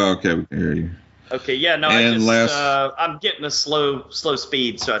 Yeah. Oh, okay, we can hear you. Okay, yeah, no, I'm getting a slow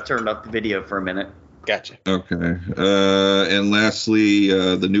speed, so I turned off the video for a minute. Gotcha. Okay. And lastly,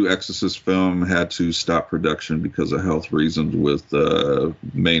 the new Exorcist film had to stop production because of health reasons with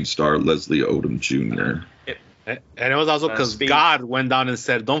main star Leslie Odom Jr. And it was also because God went down and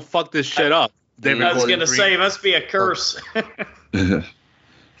said, don't fuck this shit up. I was going to say, it must be a curse.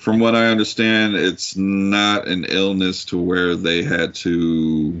 From what I understand, it's not an illness to where they had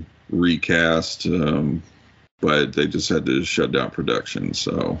to recast, but they just had to shut down production.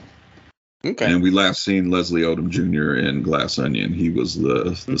 So, okay. And we last seen Leslie Odom Jr. in Glass Onion. He was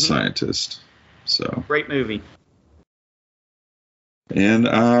the scientist. So great movie. And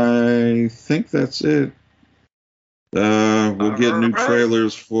I think that's it. We'll get new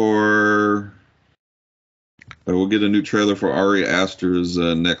trailers for. We'll get a new trailer for Ari Aster's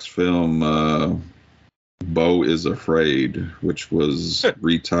next film, Beau is Afraid, which was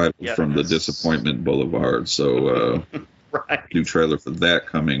retitled from The Disappointment Boulevard. So, new trailer for that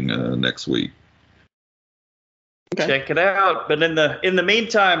coming next week. Okay. Check it out. But in the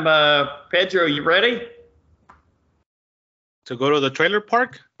meantime, Pedro, you ready to go to the trailer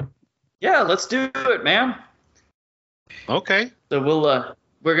park? Yeah, let's do it, man. Okay. So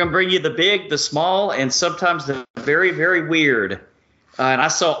we're going to bring you the big, the small, and sometimes the very, very weird. And I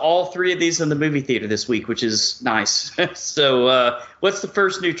saw all three of these in the movie theater this week, which is nice. So what's the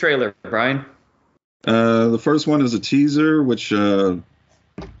first new trailer, Brian? The first one is a teaser, which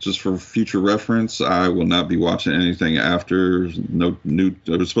just for future reference, I will not be watching anything after. I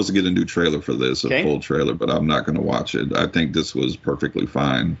was supposed to get a new trailer for this, a full trailer, but I'm not going to watch it. I think this was perfectly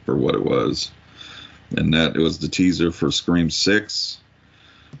fine for what it was. And that it was the teaser for Scream 6.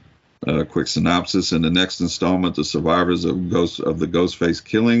 Quick synopsis. In the next installment, the survivors of the Ghostface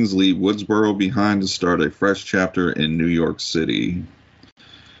killings leave Woodsboro behind to start a fresh chapter in New York City.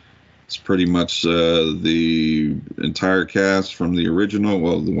 It's pretty much the entire cast from the original.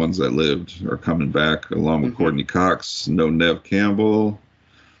 Well, the ones that lived are coming back, along with Courtney Cox. No Nev Campbell.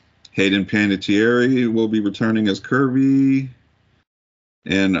 Hayden Panettiere will be returning as Kirby.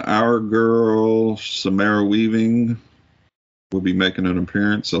 And our girl, Samara Weaving, will be making an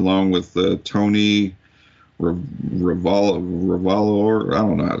appearance along with Tony Revolor. I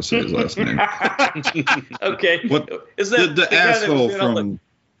don't know how to say his last name. Okay. What Is that the guy that was asshole doing all from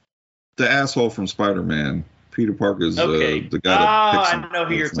the asshole from Spider-Man? Peter Parker's Okay. the guy that picks I him. know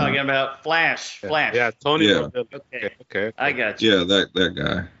who you're talking about. Flash. Flash. Yeah, Tony. Yeah. Okay. I got you. Yeah, that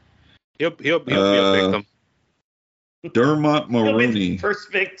guy. He'll be a victim. Dermot He'll be the Mulroney.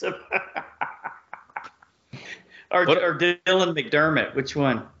 first victim. or Dylan McDermott. Which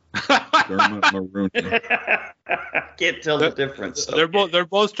one? Dermot Mulroney. Can't tell the difference. They're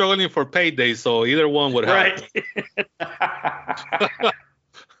both struggling for payday, so either one would help. Right.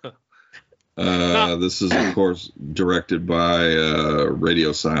 This is of course directed by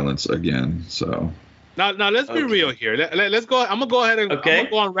Radio Silence again. So now let's be real here. Let's go. I'm gonna go ahead and I'm gonna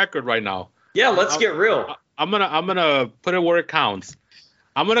go on record right now. Yeah, let's get real. I'm gonna put it where it counts.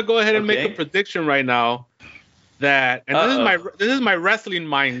 I'm gonna go ahead and make a prediction right now. That this is my wrestling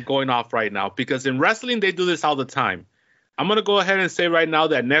mind going off right now, because in wrestling they do this all the time. I'm gonna go ahead and say right now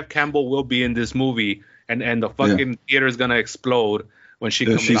that Neve Campbell will be in this movie, and the fucking theater is gonna explode when she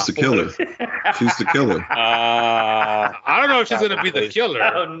comes out. She's the killer. She's the killer. I don't know if she's gonna be the killer.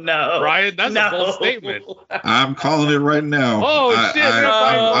 Oh no, Brian, that's a bold statement. I'm calling it right now. Oh shit!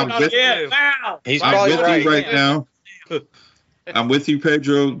 I'm with He's I'm probably with right. you right now. I'm with you,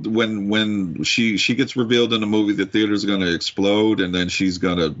 Pedro. When she gets revealed in the movie, the theater's gonna explode, and then she's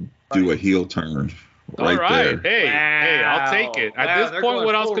gonna do a heel turn. Right there. Hey, I'll take it. At this point,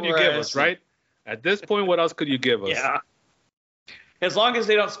 what else could you give us, right? At this point, what else could you give us? Yeah. As long as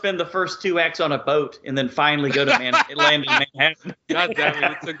they don't spend the first 2 acts on a boat and then finally go to land in Manhattan. God damn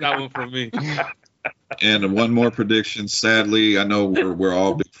it, you took that one from me. And one more prediction. Sadly, I know we're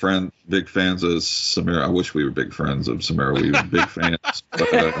all big fans of Samara. I wish we were big friends of Samara. We were big fans. But,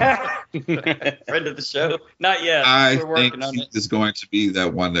 friend of the show. Not yet. I We're working think on she it. is going to be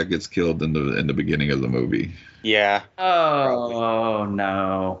that one that gets killed in the beginning of the movie. Yeah. Oh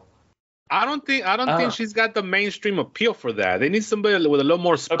no. I don't think she's got the mainstream appeal for that. They need somebody with a little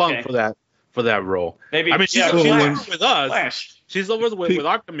more spunk for that role. Maybe. I mean, she's Flash. over with us. Flash. She's over with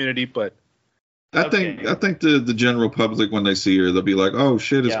our community, but I think the general public, when they see her, they'll be like, "Oh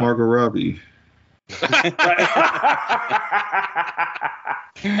shit, it's Margot Robbie."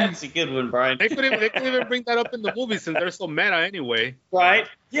 That's a good one, Brian. They could even bring that up in the movie since they're so meta anyway. Right?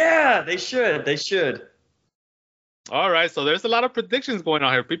 Yeah, they should. They should. All right, so there's a lot of predictions going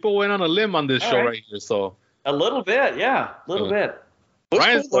on here. People went on a limb on this show right here, so a little bit, yeah, a little bit.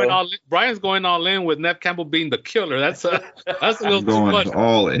 Brian's going all in with Neve Campbell being the killer. That's a little too much.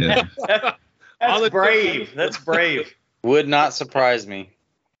 All in. That's brave. That's brave. Would not surprise me.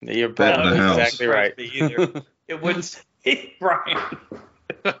 You're probably exactly right. It wouldn't say Brian.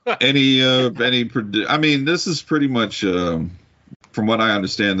 I mean, this is pretty much, from what I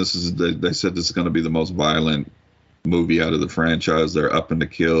understand, they said this is going to be the most violent movie out of the franchise. They're upping the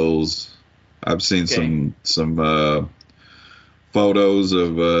kills. I've seen some photos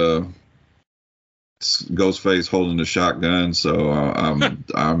of Ghostface holding a shotgun, so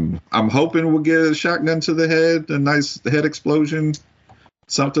I'm hoping we'll get a shotgun to the head, a nice head explosion,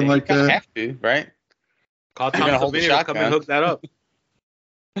 something like that. Have to, right? Call Tom Savini to come and hook that up.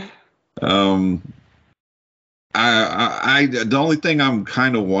 The only thing I'm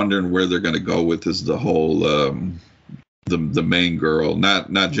kind of wondering where they're going to go with is the whole the main girl,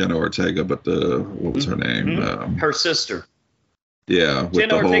 not Jenna Ortega, but what was her name? Her sister. Yeah, with Jenna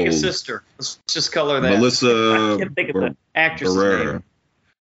the Ortega's whole sister. Let's just color that. Melissa. I can't think of the actress's name.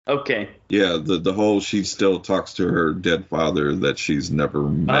 Okay. Yeah, the whole she still talks to her dead father that she's never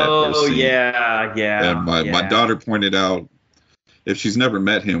met or seen. Yeah. And my daughter pointed out, if she's never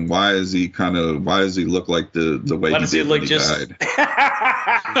met him, why does he look like the way he did when he died?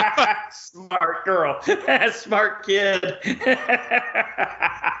 Smart girl. Smart kid.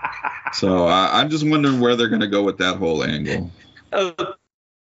 So I'm just wondering where they're going to go with that whole angle.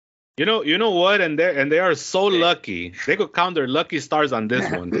 You know what? And they are so lucky. They could count their lucky stars on this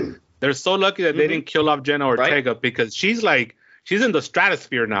one. They're so lucky that they didn't kill off Jenna Ortega, because she's in the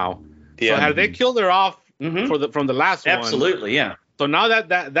stratosphere now. Yeah. So have they killed her off from the last one? Absolutely, yeah. So now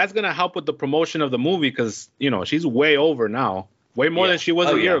that's gonna help with the promotion of the movie, because she's way over now, way more than she was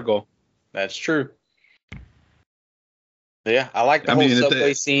a year ago. That's true. Yeah, I like the whole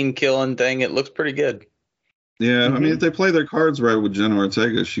subway scene killing thing. It looks pretty good. Yeah, I mean, if they play their cards right with Jenna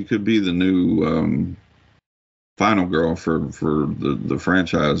Ortega, she could be the new final girl for the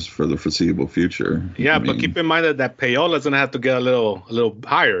franchise for the foreseeable future. Yeah, but keep in mind that payola's gonna have to get a little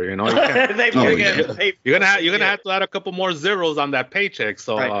higher. You know, you're gonna have to add a couple more zeros on that paycheck.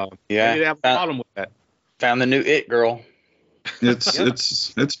 So you have a problem with that. Found the new it girl.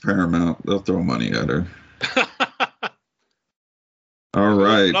 It's Paramount. They'll throw money at her. All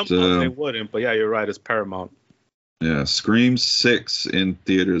right. They wouldn't, but yeah, you're right. It's Paramount. Yeah, Scream 6 in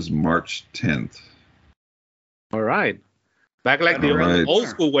theaters March 10th. All right. Back like the old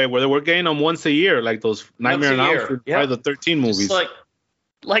school way where they were getting them once a year, like those Nightmare on Elm Street, the 13 movies. Just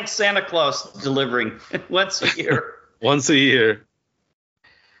like Santa Claus delivering once a year. Once a year.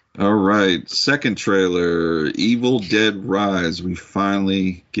 All right. Second trailer, Evil Dead Rise. We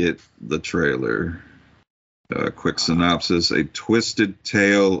finally get the trailer. Quick synopsis. A twisted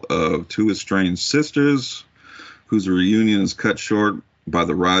tale of two estranged sisters whose reunion is cut short by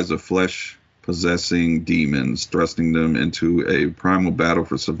the rise of flesh-possessing demons, thrusting them into a primal battle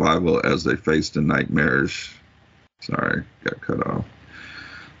for survival as they face the nightmarish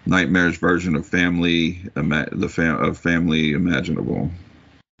version of family imaginable.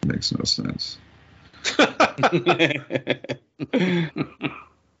 Makes no sense.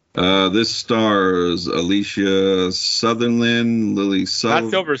 This stars Alicia Sutherland, Lily Not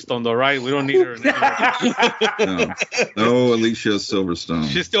Silverstone, though, right? We don't need her. No, Alicia Silverstone.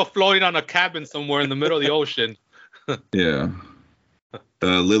 She's still floating on a cabin somewhere in the middle of the ocean. Yeah.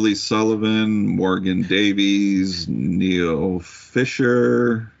 Lily Sullivan, Morgan Davies, Neil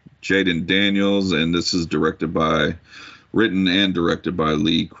Fisher, Jaden Daniels, and this is written and directed by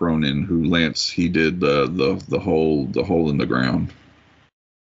Lee Cronin, who he did the hole in the ground.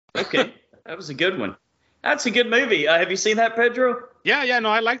 Okay, that was a good one. That's a good movie. Have you seen that, Pedro? Yeah, no,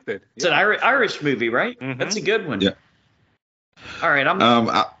 I liked it. It's an Irish movie, right? Mm-hmm. That's a good one. Yeah. All right, I'm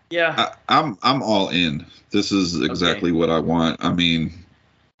all in. This is exactly what I want. I mean,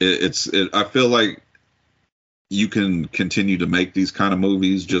 I feel like you can continue to make these kind of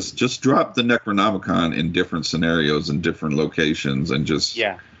movies. Just drop the Necronomicon in different scenarios and different locations, and just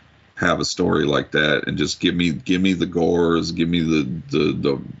have a story like that, and just give me the gores, give me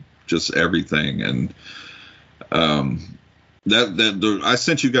the just everything. And I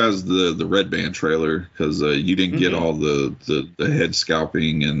sent you guys the Red Band trailer because you didn't get all the head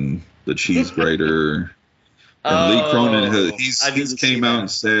scalping and the cheese grater. And Lee Cronin came out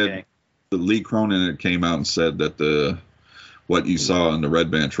and said Lee Cronin came out and said that what you saw in the Red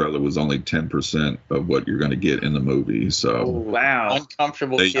Band trailer was only 10% of what you're going to get in the movie. So wow,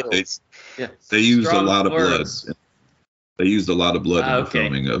 uncomfortable kills. They used a lot of blood. They used a lot of blood in the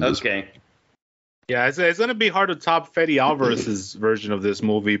filming of this. Okay. Yeah, it's going to be hard to top Fede Alvarez's version of this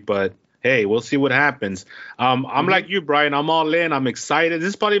movie, but hey, we'll see what happens. I'm like you, Brian. I'm all in. I'm excited. This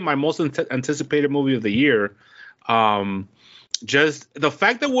is probably my most anticipated movie of the year. Just the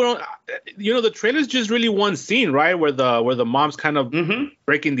fact that the trailer's just really one scene, right? Where the mom's kind of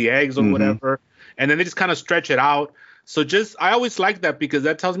breaking the eggs or whatever. And then they just kind of stretch it out. So I always like that because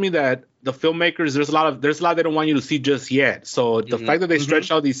that tells me that the filmmakers, there's a lot they don't want you to see just yet. So the fact that they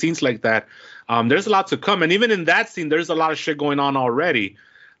stretch out these scenes like that, there's a lot to come. And even in that scene, there's a lot of shit going on already.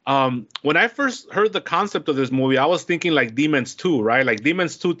 When I first heard the concept of this movie, I was thinking like Demons 2, right? Like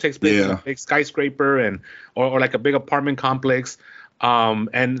Demons 2 takes place in a big skyscraper or like a big apartment complex.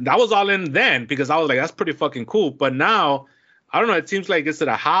 And that was all in then because I was like, that's pretty fucking cool. But now, I don't know, it seems like it's at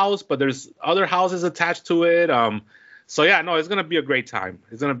a house, but there's other houses attached to it. So yeah, no, it's going to be a great time.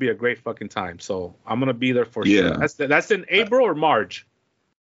 It's going to be a great fucking time. So I'm going to be there for sure. That's in April or March?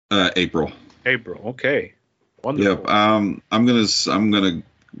 April. April. Okay. Wonderful. Yep.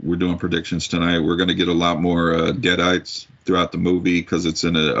 We're doing predictions tonight. We're going to get a lot more Deadites throughout the movie because it's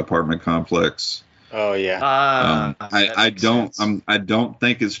in an apartment complex. Oh yeah. I don't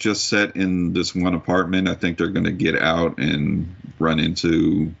think it's just set in this one apartment. I think they're going to get out and run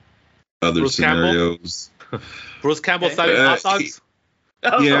into other scenarios. Bruce Campbell selling hot dogs.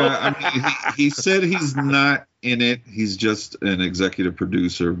 Yeah, I mean, he said he's not in it. He's just an executive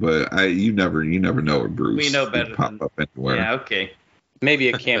producer. But you never know with Bruce. We know better. Pop up anywhere. Yeah. Okay. Maybe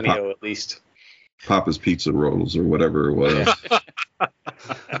a cameo at least. Papa's Pizza Rolls or whatever it was.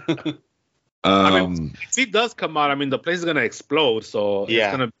 I mean, if he does come out, I mean, the place is gonna explode. So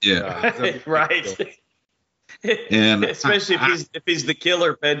it's gonna be right. And especially if he's the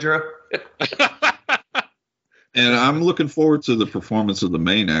killer, Pedro. And I'm looking forward to the performance of the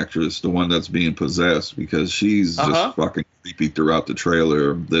main actress, the one that's being possessed, because she's just fucking creepy throughout the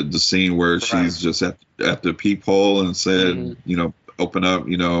trailer. The scene where she's just at the peephole and said, open up,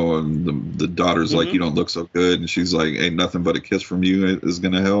 and the daughter's like, you don't look so good, and she's like, ain't nothing but a kiss from you is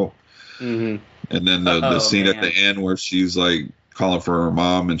gonna help. Mm-hmm. And then the scene at the end where she's like calling for her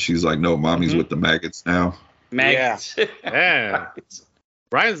mom, and she's like, "No, mommy's with the maggots now." Maggots. Yeah.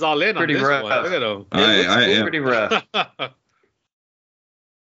 Brian's all in Pretty on this rough. one. Look at him. I am. Pretty rough.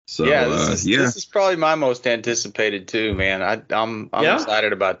 So this is probably my most anticipated too, man. I'm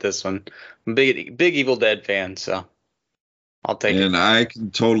excited about this one. I'm big Evil Dead fan, so I'll take it. And I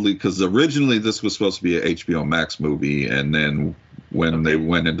can totally, because originally this was supposed to be an HBO Max movie, and then when they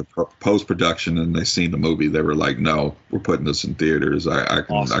went into post production and they seen the movie, they were like, "No, we're putting this in theaters." I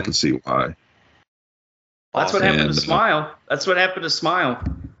can see why. That's what happened to Smile. That's what happened to Smile.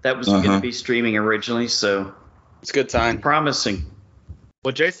 That was going to be streaming originally, so it's a good sign. Promising.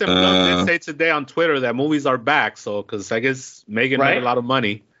 Well, Jason Blum did say today on Twitter that movies are back, so because I guess M3GAN made a lot of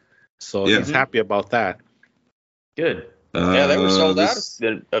money, so he's happy about that. Good. They were sold out.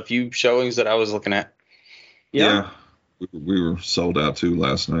 A few showings that I was looking at. Yeah, we were sold out too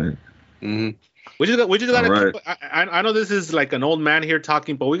last night. Mm-hmm. We just gotta keep, I know this is like an old man here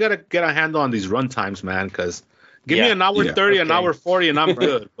talking, but we gotta get a handle on these run times, man. Because give me an hour 30, an hour 40, and I'm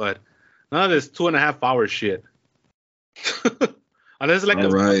good. But none of this 2.5 hour shit. Unless it's like a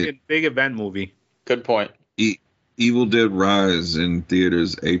fucking big event movie. Good point. Evil Dead Rise in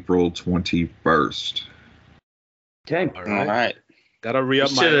theaters April 21st. Okay. All right. Gotta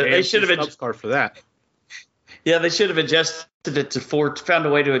re-up my AMC card for that. Yeah, they should have adjusted it to found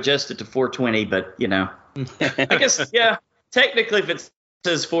a way to adjust it to 420, but I guess technically if it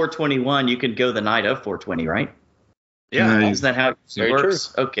says 421, you can go the night of 420, right? Yeah. Isn't that how it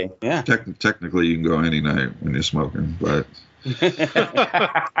works? True. Okay. Yeah. Technically you can go any night when you're smoking, but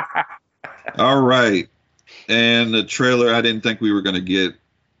all right. And the trailer I didn't think we were going to get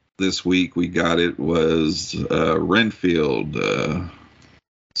this week, we got it, was Renfield,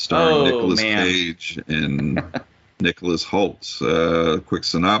 starring Nicolas Cage and Nicholas Hoult. Quick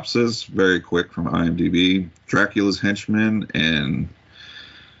synopsis, very quick from IMDb. Dracula's henchman and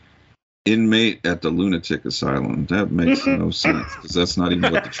inmate at the lunatic asylum. That makes no sense because that's not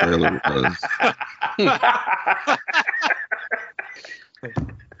even what the trailer was.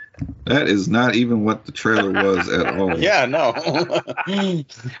 That is not even what the trailer was at all. Yeah, no.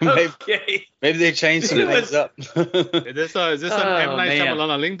 Maybe they changed some things up. Is this an M. Night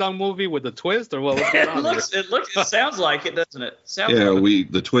Shyamalan Ling Dong movie with a twist, or what? It sounds like it, doesn't it?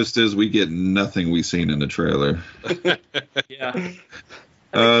 The twist is we get nothing we've seen in the trailer. Yeah.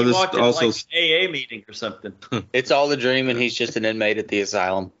 This also like AA meeting or something. It's all a dream, and he's just an inmate at the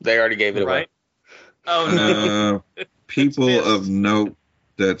asylum. They already gave it away. Oh no. People of note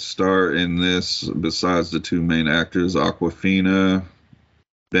that star in this, besides the two main actors, Awkwafina,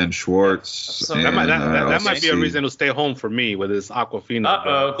 Ben Schwartz. So that might be a reason to stay home for me with this Awkwafina.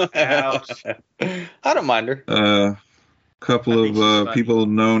 Uh-oh. Ouch. I don't mind her. Couple of people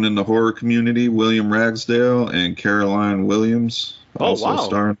known in the horror community, William Ragsdale and Caroline Williams, also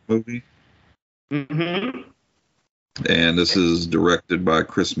star in the movie. Mm-hmm. And this is directed by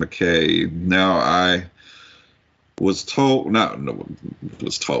Chris McKay. Now, I was told,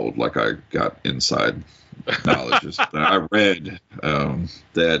 like I got inside knowledge. I read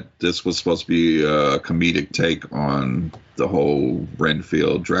that this was supposed to be a comedic take on the whole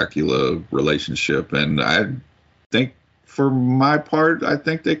Renfield Dracula relationship, and I think, for my part, I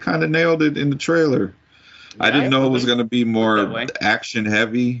think they kind of nailed it in the trailer. Yeah, I didn't know it was going to be more action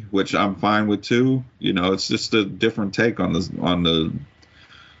heavy, which I'm fine with too. It's just a different take on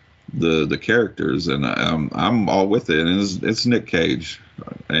the characters, and I'm all with it. And it's Nick Cage,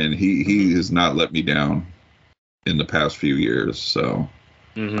 and he has not let me down in the past few years, so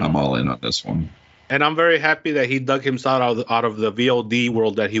I'm all in on this one. And I'm very happy that he dug himself out of the VOD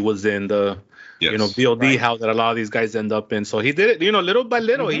world that he was in, the VOD house that a lot of these guys end up in. So he did it, little by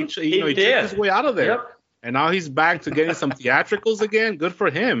little. He took his way out of there. Yep. And now he's back to getting some theatricals again. Good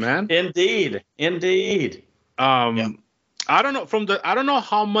for him, man. Indeed. I don't know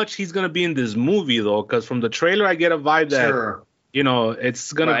how much he's gonna be in this movie though, because from the trailer I get a vibe that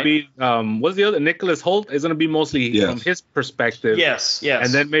it's gonna be what's the other, Nicholas Hoult is gonna be mostly from his perspective. Yes.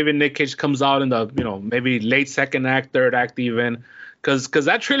 And then maybe Nick Cage comes out in the maybe late second act, third act even. Because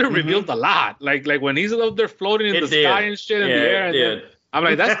that trailer revealed a lot. Like when he's up there floating in the sky and shit in the air. And then, I'm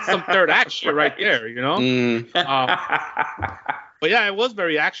like, that's some third act shit right there, But yeah, it was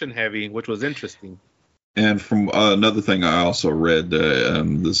very action heavy, which was interesting. And from another thing I also read,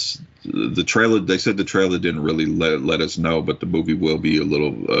 the trailer, they said the trailer didn't really let us know, but the movie will be a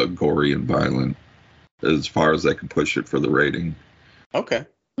little gory and violent as far as they can push it for the rating. Okay.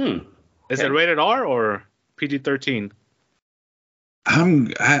 Is it rated R or PG-13?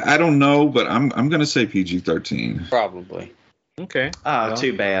 I don't know, but I'm gonna say PG-13. Probably. Okay.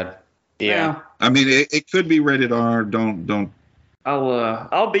 Too bad. Yeah. I mean, it could be rated R. Don't.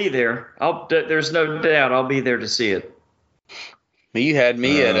 I'll be there. There's no doubt I'll be there to see it. You had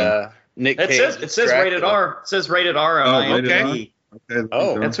me at Nick Cage. It says rated R. It says rated R on IMDb. Okay.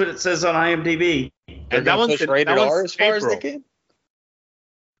 Oh. That's what it says on IMDb. And that one's rated R as far as they can.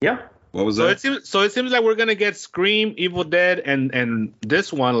 Yeah. What was that? So it seems like we're gonna get Scream, Evil Dead, and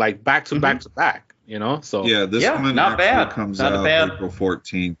this one like back to back. You know. So yeah, this one not actually bad. comes Not out bad. April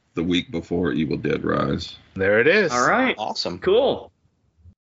 14th, the week before Evil Dead Rise. there it is. All right. Awesome. Cool.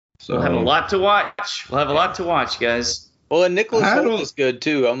 So We'll have a lot to watch. Guys. Well, and Nicholas Hoult is good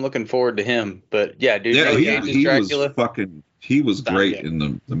too. I'm looking forward to him. But yeah, dude, Yeah, he Dracula. He was great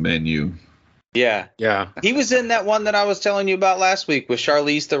in the menu. Yeah. Yeah. He was in that one that I was telling you about last week with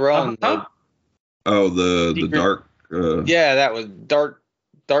Charlize Theron. The dark. Yeah, that was Dark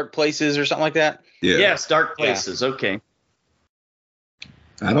Places or something like that. Yeah. Yes, Dark Places. Yeah. Okay.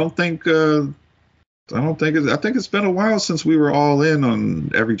 I think it's been a while since we were all in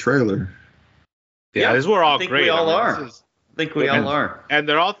on every trailer. Yeah, these were all great. We all are. I think we all are. And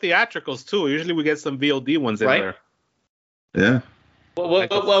they're all theatricals too. Usually we get some VOD ones in there. Yeah. We'll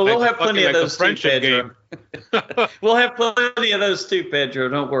have plenty of those too, Pedro. We'll have plenty of those too, Pedro.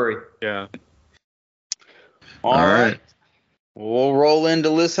 Don't worry. Yeah. All right. We'll roll into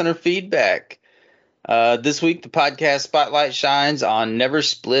listener feedback. This week, the podcast spotlight shines on Never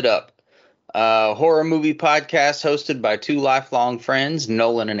Split Up, a horror movie podcast hosted by two lifelong friends,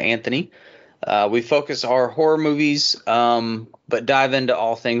 Nolan and Anthony. We focus our horror movies, but dive into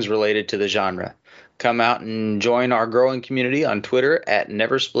all things related to the genre. Come out and join our growing community on Twitter at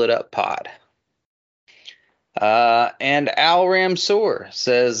NeverSplitUpPod. And Al Ramsour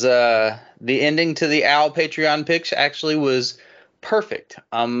says the ending to the Al Patreon picks actually was perfect.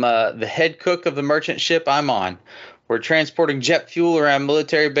 I'm the head cook of the merchant ship I'm on. We're transporting jet fuel around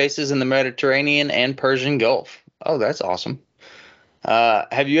military bases in the Mediterranean and Persian Gulf. Oh, that's awesome.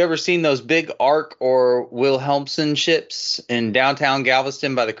 Have you ever seen those big Ark or Wilhelmsen ships in downtown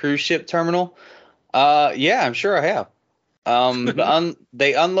Galveston by the cruise ship terminal? Yeah, I'm sure I have.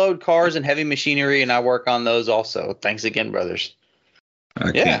 They unload cars and heavy machinery, and I work on those also. Thanks again, brothers.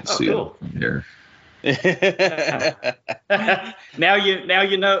 I can't see it from here. Now you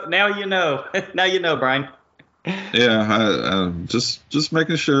know, Brian. Yeah, I just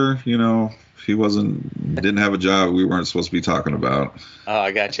making sure, if he didn't have a job we weren't supposed to be talking about. Oh,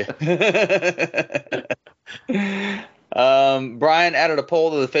 I got you. Brian added a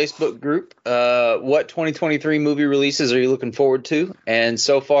poll to the Facebook group. What 2023 movie releases are you looking forward to? And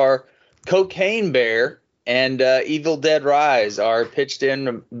so far, Cocaine Bear and Evil Dead Rise are pitched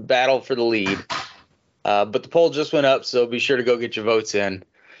in battle for the lead. But the poll just went up, so be sure to go get your votes in.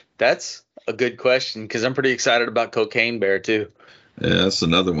 That's a good question because I'm pretty excited about Cocaine Bear too. Yeah, that's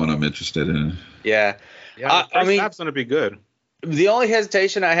another one I'm interested in. Yeah. I mean, that's going to be good. The only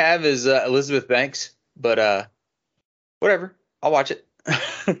hesitation I have is Elizabeth Banks, but whatever. I'll watch it.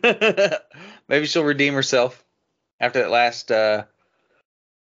 Maybe she'll redeem herself after that last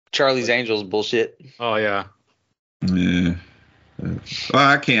Charlie's Angels bullshit. Oh yeah. Yeah. Well,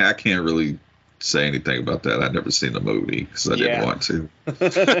 I can't really say anything about that. I've never seen the movie because I didn't want to.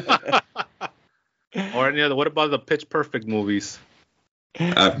 Or any other? What about the Pitch Perfect movies?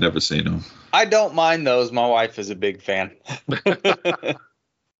 I've never seen them. I don't mind those. My wife is a big fan.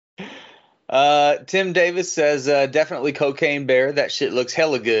 Tim Davis says definitely Cocaine Bear. That shit looks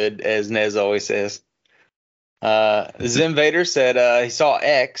hella good, as Nez always says. Zim Vader said he saw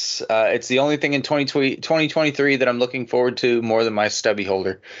X. It's the only thing in 2023 that I'm looking forward to more than my stubby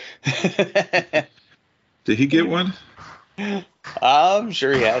holder. Did he get one? I'm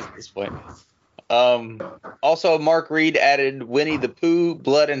sure he has at this point. Also, Mark Reed added Winnie the Pooh,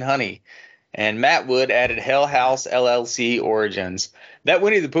 Blood and Honey. And Matt Wood added Hell House LLC Origins. That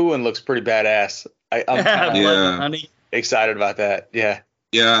Winnie the Pooh one looks pretty badass. I'm excited about that. Yeah.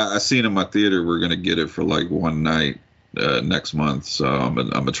 Yeah, I seen it in my theater. We're gonna get it for like one night next month, so I'm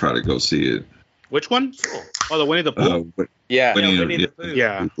gonna try to go see it. Which one? Oh, the Winnie the Pooh. Winnie the Pooh.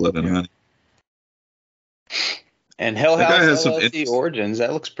 Yeah. Blood and Honey. And Hell House LLC Origins.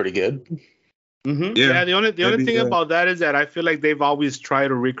 That looks pretty good. Mm-hmm. Yeah. The only thing about that is that I feel like they've always tried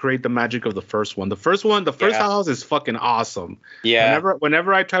to recreate the magic of the first one. The first house is fucking awesome. Yeah.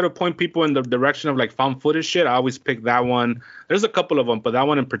 Whenever I try to point people in the direction of like found footage shit, I always pick that one. There's a couple of them, but that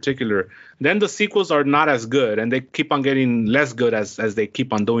one in particular. Then the sequels are not as good, and they keep on getting less good as they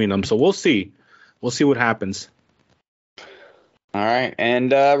keep on doing them. So we'll see. We'll see what happens. All right.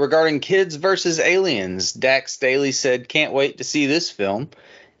 And regarding Kids versus Aliens, Dax Staley said, can't wait to see this film.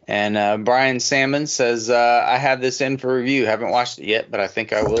 And Brian Salmon says, I have this in for review. Haven't watched it yet, but I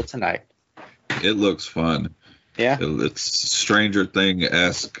think I will tonight. it looks fun. Yeah. It's Stranger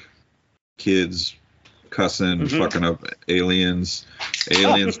Thing-esque. Kids cussing, fucking up aliens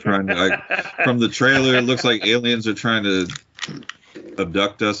trying to, from the trailer, it looks like aliens are trying to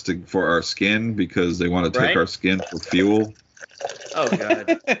abduct us for our skin because they want to take our skin for fuel. Oh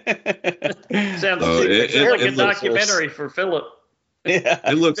God! Sounds So like a looks documentary for Philip. Yeah.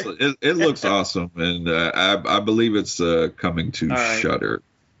 It looks awesome, and I believe it's coming to Shudder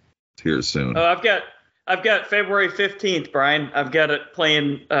here soon. Oh, I've got February 15th, Brian. I've got it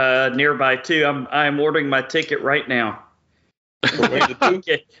playing nearby too. I'm ordering my ticket right now.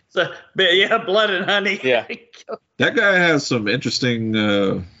 Okay. So, but yeah, Blood and Honey. Yeah. That guy has some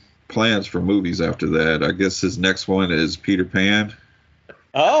interesting plans for movies after that. I guess his next one is Peter Pan.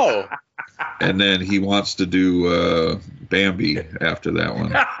 Oh. And then he wants to do Bambi after that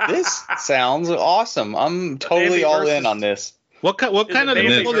one. This sounds awesome. I'm totally all in on this. What kind of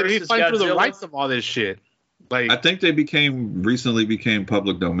people did he find through the Godzilla? rights of all this shit? Like, I think they recently became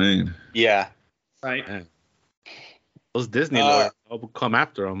public domain. Yeah. Right. those Disney lawyers will come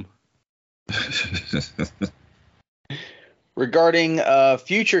after him. Regarding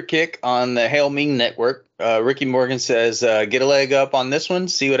Future Kick on the Hail Ming Network, Ricky Morgan says, get a leg up on this one.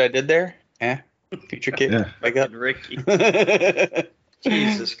 See what I did there? Future Kick. Yeah. Leg up. Ricky.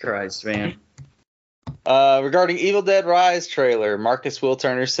 Jesus Christ, man. Regarding Evil Dead Rise trailer, Marcus Will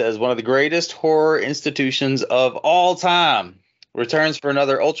Turner says, one of the greatest horror institutions of all time returns for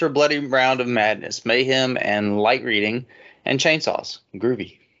another ultra bloody round of madness, mayhem, and light reading, and chainsaws.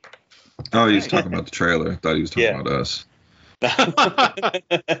 Groovy. Oh, he was talking about the trailer. I thought he was talking about us.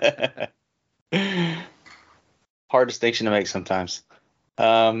 Hard distinction to make sometimes.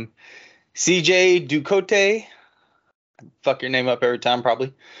 CJ Ducote, fuck your name up every time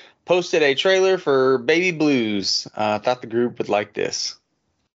probably, posted a trailer for Baby Blues. Thought the group would like this.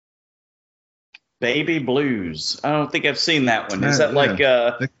 Baby Blues. I don't think I've seen that one. Is Yeah, that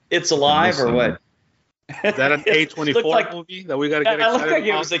like It's Alive or what? Is that an A24 movie that we got to get excited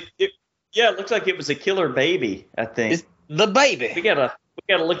about? It looks like it was a killer baby, I think. It's the baby. We gotta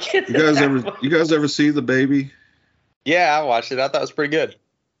look at You guys ever see The Baby? Yeah, I watched it. I thought it was pretty good.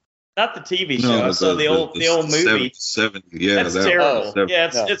 Not the TV show. I saw the old movie. 70, yeah, that's terrible. Oh,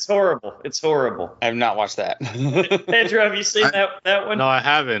 It's horrible. It's horrible. I have not watched that. Pedro, have you seen that one? No, I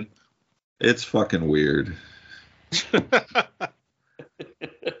haven't. It's fucking weird.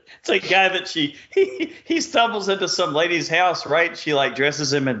 It's a guy that he stumbles into some lady's house, right? She like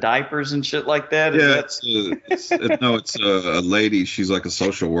dresses him in diapers and shit like that. Yeah, it's a lady. She's like a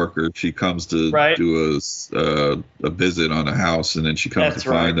social worker. She comes to do a visit on a house, and then she comes to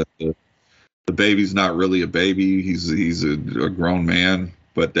find that the baby's not really a baby. He's a grown man,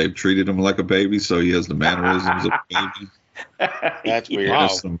 but they've treated him like a baby, so he has the mannerisms of a baby. That's weird.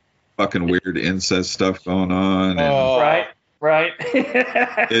 There's some fucking weird incest stuff going on. And Right.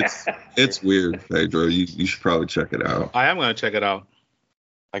 It's weird, Pedro. You should probably check it out. I am going to check it out.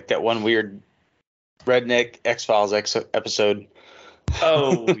 Like that one weird redneck X-Files episode.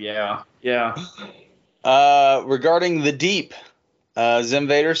 Oh, yeah. Yeah. Regarding The Deep, Zim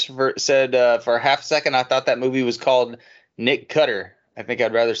Vader said, for a half second, I thought that movie was called Nick Cutter. I think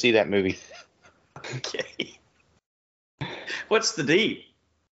I'd rather see that movie. Okay. What's The Deep?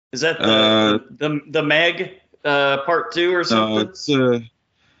 Is that the Meg part 2 or something? No,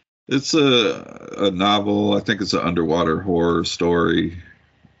 it's a novel. I think it's an underwater horror story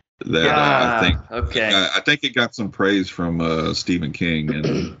that I think it got some praise from Stephen King,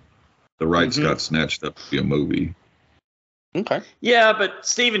 and the rights got snatched up to be a movie. Okay. Yeah, but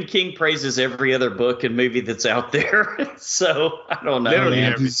Stephen King praises every other book and movie that's out there, so I don't know. Literally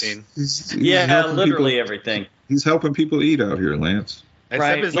man. everything. He's literally everything. He's helping people eat out here, Lance.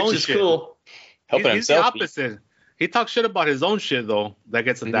 Except his own which is shit. Cool. Helping He's the himself. opposite. He talks shit about his own shit though. That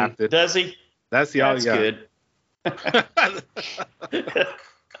gets adapted. Does he? That's good.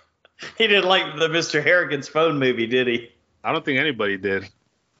 He didn't like the Mr. Harrigan's Phone movie, did he? I don't think anybody did.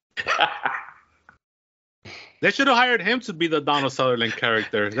 They should have hired him to be the Donald Sutherland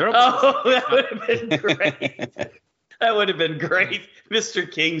character. That would have been great. That would have been great. Mr.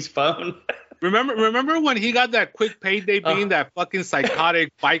 King's Phone. Remember when he got that quick payday being that fucking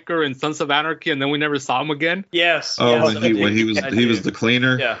psychotic biker in Sons of Anarchy, and then we never saw him again? Yes. Oh, yes, when he was the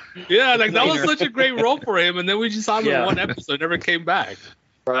cleaner. Yeah, like that was such a great role for him, and then we just saw him in one episode, never came back.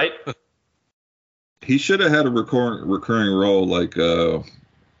 Right. He should have had a recurring role like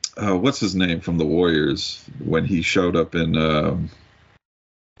what's his name from the Warriors when he showed up in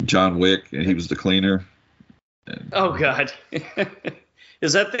John Wick and he was the cleaner. Oh God.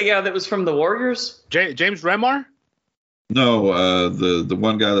 Is that the guy that was from the Warriors? James Remar? No, the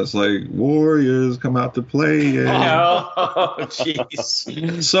one guy that's like, Warriors come out to play. Yeah. Oh,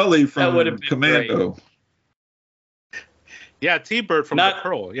 jeez. Sully That would have from been Commando. Yeah, T-Bird from Not- The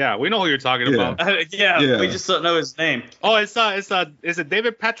Pearl. Yeah, we know who you're talking Yeah. about. Yeah. We just don't know his name. Oh, is it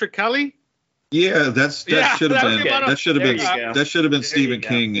David Patrick Kelly? Yeah, that Yeah, should have that was been about a- that should have There been you go. that should have been There you Stephen go.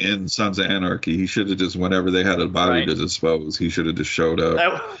 King in Sons of Anarchy. He should have just whenever they had a body Right. to dispose, he should have just showed up.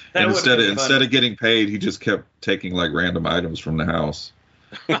 That And would have been instead of getting paid, he just kept taking like random items from the house.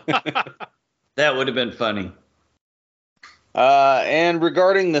 That would have been funny. And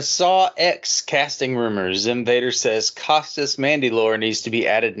regarding the Saw X casting rumors, Zim Vader says Costas Mandylor needs to be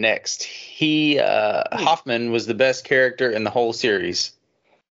added next. Hoffman was the best character in the whole series.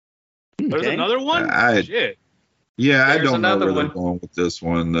 There's Okay. another one? Shit. Yeah, I There's don't know another where they're one. going with this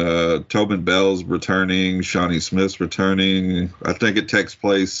one. Tobin Bell's returning, Shawnee Smith's returning. I think it takes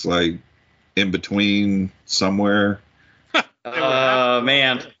place like in between somewhere. Oh,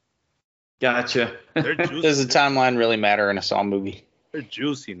 man. Gotcha. They're juicy. Does the timeline really matter in a Saw movie? They're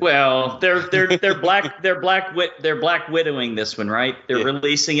juicy. Now. Well, they're black widowing this one, right? They're Yeah.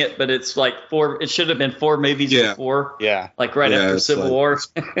 releasing it, but it's like it should have been 4 movies Yeah. before, Yeah. like right Yeah, after it's Civil like- War.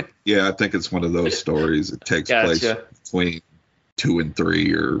 Yeah, I think it's one of those stories. It takes place Gotcha. between 2 and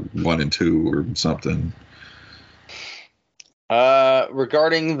 3 or 1 and 2 or something.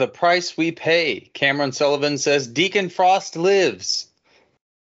 Regarding the price we pay, Cameron Sullivan says Deacon Frost lives.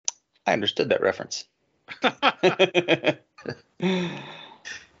 I understood that reference.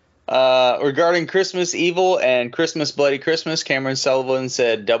 Regarding Christmas Evil and Christmas Bloody Christmas, Cameron Sullivan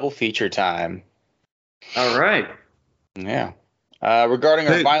said double feature time. All right. Yeah. Regarding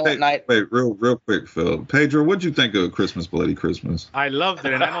our Violent Night. Wait, real quick, Phil. Pedro, what'd you think of Christmas Bloody Christmas? I loved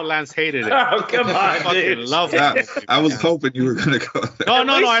it, and I know Lance hated it. Oh, come I on, fucking dude. love I, it. I was hoping you were gonna go there.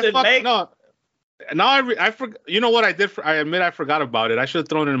 No, At least it make- no. Now I forgot. You know what I did? I admit I forgot about it. I should have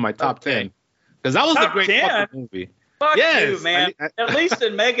thrown it in my top Okay. 10 because that was a Top great 10? fucking movie. Fuck Yes, you, man. At least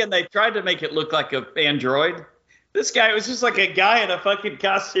in M3GAN, they tried to make it look like an android. This guy was just like a guy in a fucking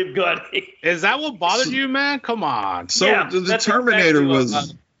costume going. Is that what bothered you, man? Come on. So Yeah, the that's Terminator exactly what was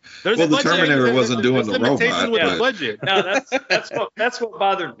bothered- There's well, the budget- Terminator wasn't doing there's the limitations robot, with but- the budget. No, that's what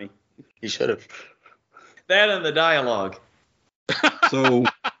bothered me. You should have. That and the dialogue. so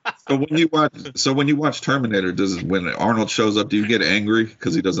when you watch Terminator, when Arnold shows up, do you get angry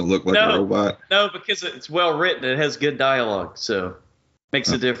because he doesn't look like a No. robot? No, because it's well written. It has good dialogue, so makes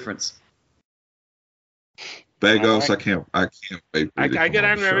a difference. Bagos, All I can't wait. For you to I come get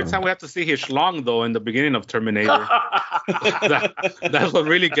on angry the every show. time we have to see his schlong though in the beginning of Terminator. That's what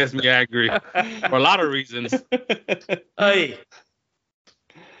really gets me angry for a lot of reasons. Hey,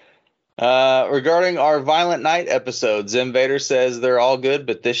 Regarding our Violent Night episodes, Zim Vader says they're all good,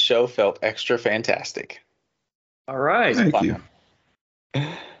 but this show felt extra fantastic. all right. Thank you.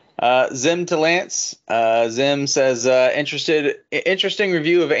 Zim to Lance. Zim says, interesting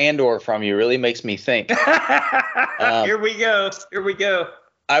review of Andor from you. Really makes me think. Here we go. Here we go.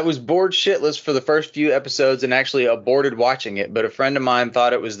 I was bored shitless for the first few episodes and actually aborted watching it, but a friend of mine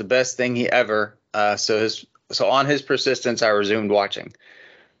thought it was the best thing he ever. So on his persistence, I resumed watching.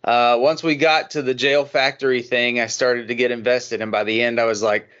 Once we got to the jail factory thing, I started to get invested, and by the end, I was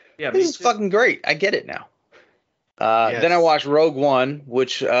like, Yeah, this me is too. fucking great. I get it now. Yes. Then I watched Rogue One,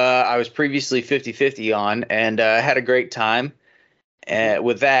 which I was previously 50-50 on, and had a great time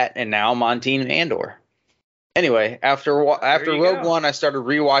with that, and now I'm on Team Andor. Anyway, after you Rogue go. One, I started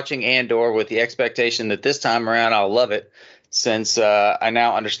rewatching Andor with the expectation that this time around I'll love it, since I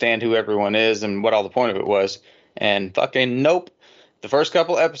now understand who everyone is and what all the point of it was. And fucking nope. The first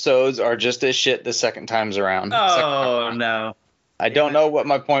couple episodes are just as shit the second times around. Oh no. I don't know what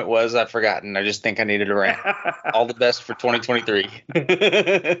my point was. I've forgotten. I just think I needed a rant. All the best for 2023.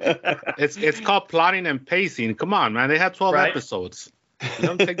 It's called plotting and pacing. Come on, man. They had 12 Right. episodes. You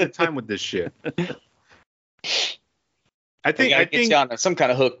don't take the time with this shit. I think Gets you on some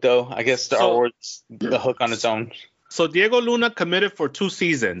kind of hook, though. I guess Star So- Wars, the hook on its own. so. Diego Luna committed for 2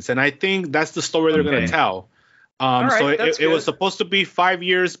 seasons, and I think that's the story they're going Okay. to tell. right, So that's it was good. supposed to be 5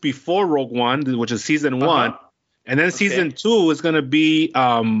 years before Rogue One, which is season 1, and then season 2 is going to be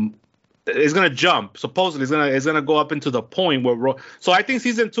it's going to jump. Supposedly, it's going to go up into the point where so I think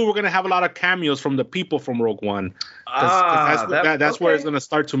season 2 we're going to have a lot of cameos from the people from Rogue One. 'Cause that's where it's going to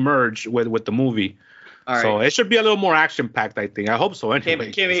start to merge with the movie. All right. So it should be a little more action packed, I think. I hope so.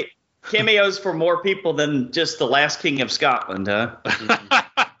 Anyway. Cameos for more people than just the last King of Scotland, huh?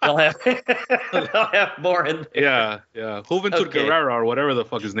 they'll have more in there. Yeah. Juventud Okay. Guerrera or whatever the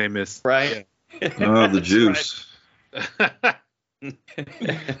fuck his name is. Right. Oh, the juice.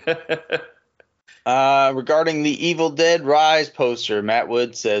 Regarding the Evil Dead Rise poster, Matt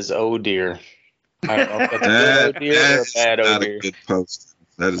Wood says, "Oh dear." I don't know if that's a good oh dear or a bad oh not dear. a good poster.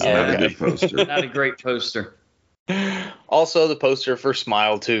 That is not a good poster. Not a great poster. Also, the poster for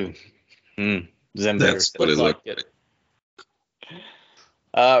Smile 2. That's what it looked like.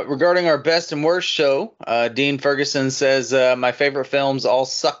 Regarding our best and worst show, Dean Ferguson says, my favorite films all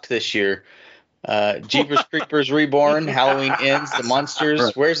sucked this year. Jeepers Creepers Reborn, Halloween Ends, The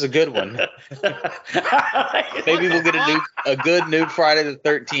Monsters. Where's the good one? Maybe we'll get a good Nude Friday the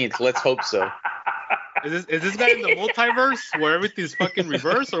 13th. Let's hope so. Is this guy in the multiverse where everything's fucking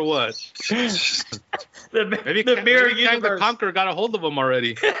reverse or what? Maybe the mirror Kang the Conqueror got a hold of him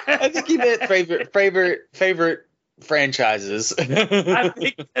already. I think he meant favorite franchises. I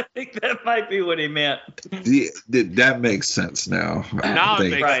think that might be what he meant. That makes sense now. Now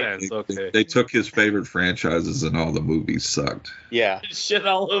it makes sense. Okay. They took his favorite franchises and all the movies sucked. Yeah. Shit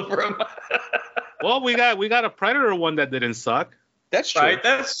all over him. Well, we got a Predator one that didn't suck. That's true. Right,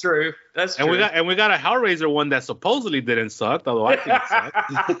 that's true. That's true. And we got a Hellraiser one that supposedly didn't suck, although I think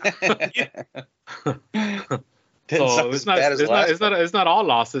it sucked. So it's not all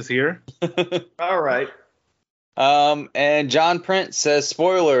losses here. All right. And John Prince says,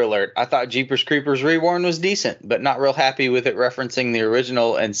 spoiler alert, I thought Jeepers Creepers Reborn was decent, but not real happy with it referencing the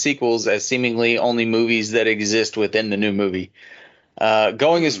original and sequels as seemingly only movies that exist within the new movie.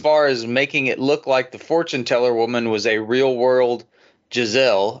 Going as far as making it look like the fortune teller woman was a real world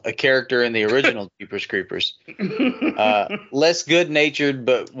Giselle, a character in the original Jeepers Creepers. Less good natured,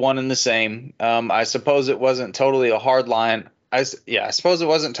 but one and the same. I suppose it wasn't totally a hard line. I suppose it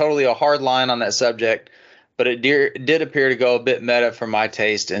wasn't totally a hard line on that subject, but it did appear to go a bit meta for my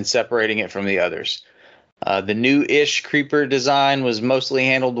taste in separating it from the others. The new-ish creeper design was mostly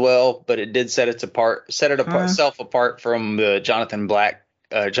handled well, but it did set itself apart from the Jonathan Brett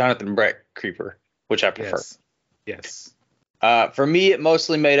creeper, which I prefer. Yes. For me, it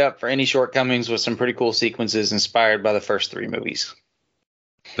mostly made up for any shortcomings with some pretty cool sequences inspired by the first three movies.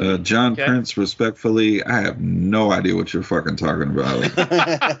 John Prince, respectfully, I have no idea what you're fucking talking about.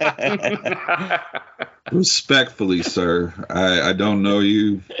 Respectfully, sir, I don't know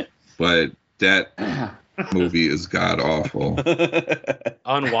you, but that movie is god awful.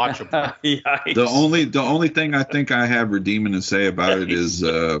 Unwatchable. The only thing I think I have redeeming to say about it is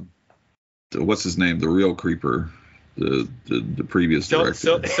what's his name, the real creeper, the previous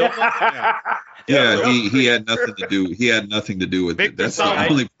director. Yeah, he had nothing to do. He had nothing to do with it. That's the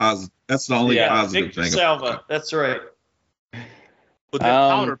only positive. That's the only positive Victor thing. Salva. That's right. With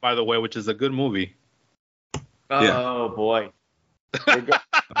Powder, by the way, which is a good movie. Oh boy.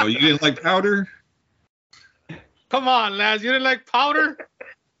 Oh, you didn't like Powder? Come on, lads, you didn't like Powder?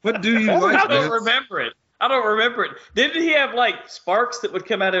 What do you like? I don't remember it. Didn't he have like sparks that would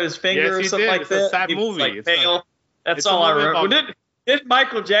come out of his finger or something like that? It's a sad He was, movie. like, pale. That's all I remember. Did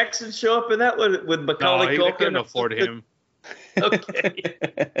Michael Jackson show up in that with Macaulay Culkin? No, he couldn't afford him. Okay.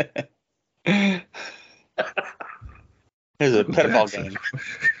 There's a pedophile game.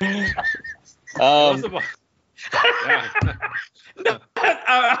 No,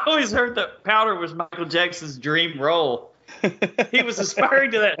 I always heard that Powder was Michael Jackson's dream role. He was aspiring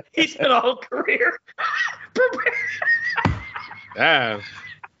to that. He spent a whole career Yeah.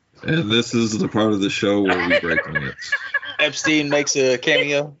 And this is the part of the show where we break limits. Epstein makes a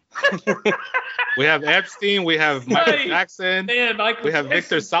cameo. We have Epstein. We have Michael Jackson. Man, we have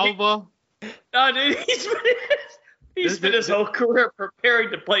Victor Salva. No, dude, he's spent his whole career preparing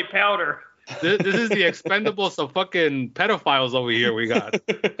to play Powder. This is the Expendables of fucking pedophiles over here. We got.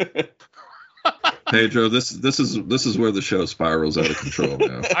 Pedro, this is where the show spirals out of control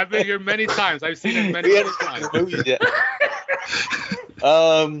now. I've been here many times. I've seen it many times.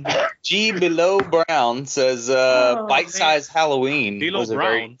 G Below Brown says Bite Size Halloween was a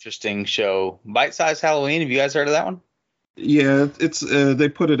very interesting show. Bite Size Halloween, have you guys heard of that one? Yeah, it's they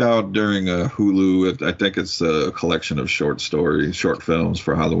put it out during Hulu. I think it's a collection of short films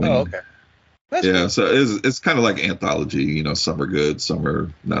for Halloween. Oh, okay. That's cool. Cool. So it's kind of like anthology. You know, some are good, some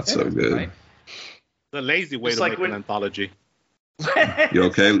are not so good. Right. The lazy way to make an anthology. You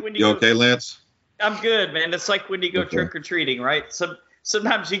okay? You okay, Lance? I'm good, man. It's like when you go trick or treating, right?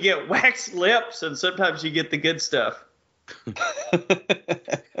 Sometimes you get waxed lips, and sometimes you get the good stuff.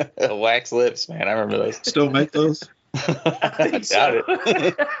 Wax lips, man. I remember those. Still make those? I doubt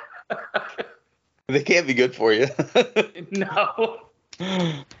it. They can't be good for you. No.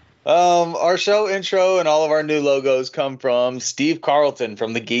 Our show intro and all of our new logos come from Steve Carlton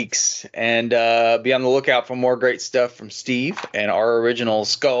from The Geeks. And be on the lookout for more great stuff from Steve. And our original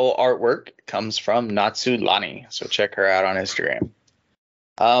skull artwork comes from Natsu Lani. So check her out on Instagram.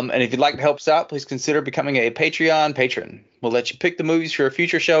 And if you'd like to help us out, please consider becoming a Patreon patron. We'll let you pick the movies for a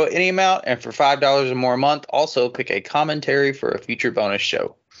future show at any amount, and for $5 or more a month, also pick a commentary for a future bonus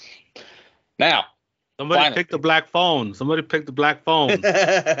show. Now, Somebody pick the black phone. Somebody pick the black phone. we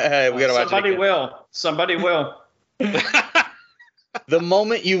gotta watch Somebody will. Somebody will. The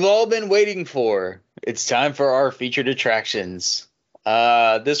moment you've all been waiting for. It's time for our featured attractions.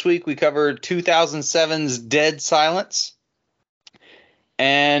 This week we covered 2007's Dead Silence.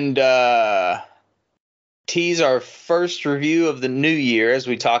 And tease our first review of the new year as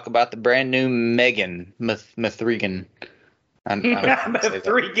we talk about the brand new M3GAN. M3GAN.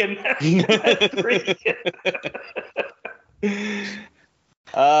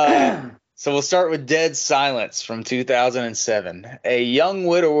 So we'll start with Dead Silence from 2007. A young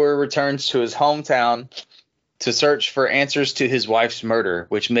widower returns to his hometown to search for answers to his wife's murder,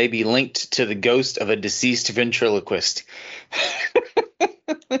 which may be linked to the ghost of a deceased ventriloquist.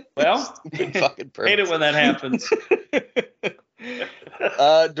 Well, hate it when that happens.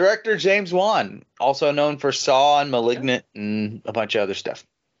 Director James Wan, also known for Saw and Malignant and a bunch of other stuff.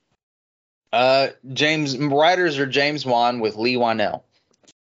 Writers are James Wan with Lee Whannell.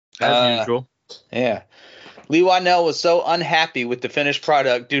 As usual. Yeah. Lee Whannell was so unhappy with the finished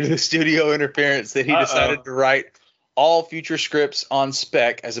product due to the studio interference that he decided to write all future scripts on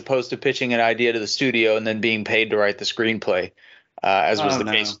spec as opposed to pitching an idea to the studio and then being paid to write the screenplay, as was the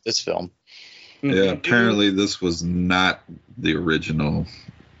case with this film. Yeah, apparently this was not the original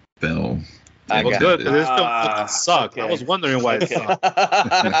film. It was good, but this film sucked. Okay. I was wondering why it sucked.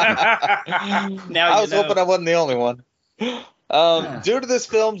 I was hoping I wasn't the only one. Due to this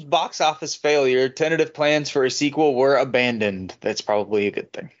film's box office failure, tentative plans for a sequel were abandoned. That's probably a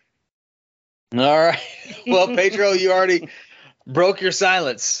good thing. All right. Well, Pedro, you already broke your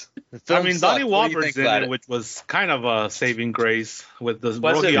silence. I mean, Donnie Wahlberg's in it, which was kind of a saving grace with the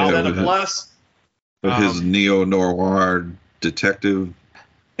rookie. Was it a plus? With his neo-noir detective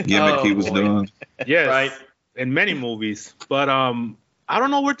gimmick he was doing. Yes, right. In many movies. But I don't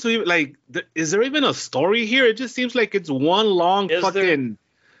know where to even, like, is there even a story here? It just seems like it's one long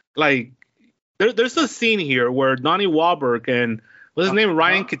like, there's a scene here where Donnie Wahlberg and, what's his name?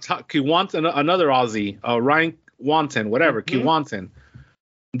 Ryan Kiwanton, another Aussie, Ryan Wanton, whatever, Kiwanton.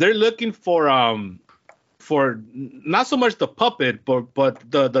 They're looking for not so much the puppet, but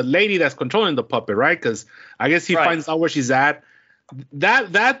the lady that's controlling the puppet, right? Because I guess he finds out where she's at.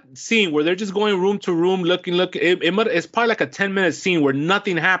 That scene where they're just going room to room looking, it's probably like a 10-minute scene where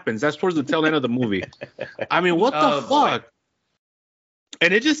nothing happens. That's towards the tail end of the movie. I mean, what the fuck? Boy.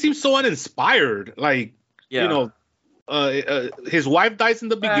 And it just seems so uninspired. Like, you know, his wife dies in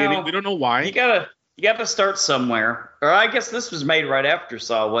the beginning. We don't know why. You gotta start somewhere. Or I guess this was made right after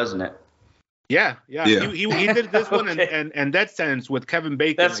Saw, wasn't it? Yeah. He did this one and Dead Silence with Kevin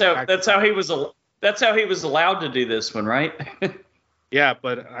Bacon. That's how he was allowed to do this one, right? Yeah,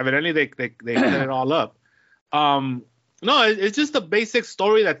 but evidently they set it all up. No, it's just a basic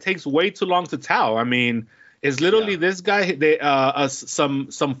story that takes way too long to tell. I mean, it's literally this guy.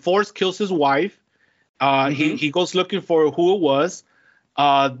 Some force kills his wife. He goes looking for who it was.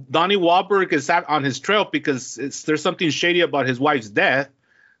 Donnie Wahlberg is on his trail because there's something shady about his wife's death.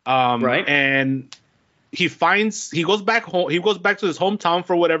 And he goes back home. He goes back to his hometown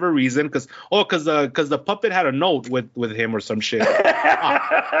for whatever reason, because the puppet had a note with him or some shit. He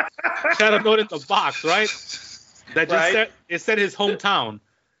had a note in the box, right? That just said his hometown.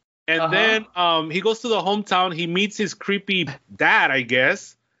 And then he goes to the hometown. He meets his creepy dad, I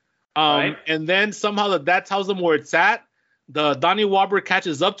guess. And then somehow the dad tells him where it's at. The Donnie Wahlberg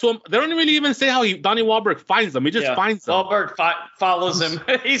catches up to him. They don't really even say how Donnie Wahlberg finds them. He just finds them. Wahlberg follows him.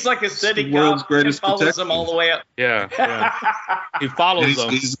 He's like a steady cop. He follows him all the way up. Yeah. He follows them.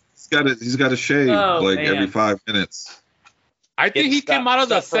 He's got a shave every 5 minutes. I think he came out of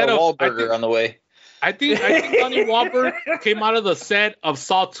the set of Wahlburger on the way. I think Donnie Wahlberg came out of the set of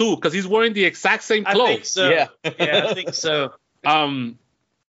Saw 2 because he's wearing the exact same clothes. I think so. Yeah, I think so.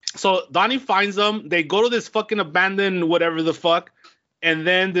 So Donnie finds them. They go to this fucking abandoned whatever the fuck, and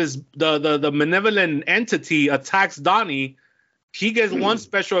then the malevolent entity attacks Donnie. He gets one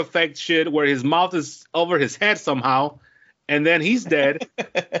special effect shit where his mouth is over his head somehow, and then he's dead.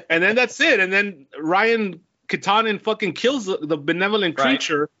 And then that's it. And then Ryan Kitanen fucking kills the benevolent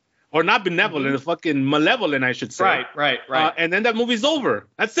creature, or not benevolent, the fucking malevolent, I should say. Right. And then that movie's over.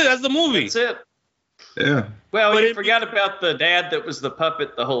 That's it. That's the movie. That's it. Yeah. Well, you forgot about the dad that was the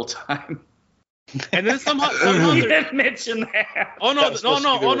puppet the whole time. And then somehow you didn't mention that. Oh no!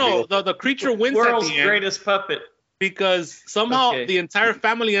 The creature wins world's at the end greatest puppet because somehow the entire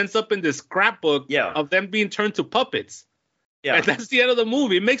family ends up in this scrapbook of them being turned to puppets. Yeah. And that's the end of the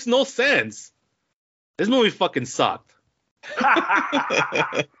movie. It makes no sense. This movie fucking sucked.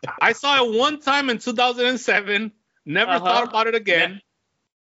 I saw it one time in 2007. Never thought about it again.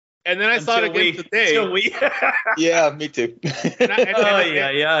 And then I saw it again today. Yeah, me too. And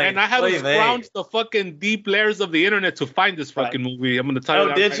I had to scrounge the fucking deep layers of the internet to find this fucking movie. I'm gonna tell you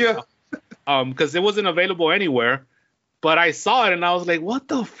that. Oh, did you? Because it wasn't available anywhere. But I saw it and I was like, what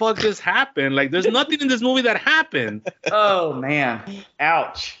the fuck just happened? Like, there's nothing in this movie that happened. Oh man.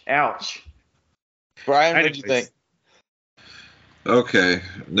 Ouch. Brian, what did you think? Okay.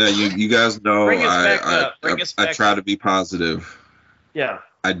 Now you guys know I try to be positive. Yeah.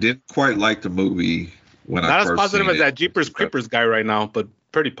 I didn't quite like the movie when I first Not as positive seen as that Jeepers Creepers guy right now, but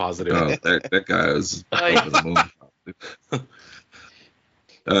pretty positive. Oh, that guy is over the moon.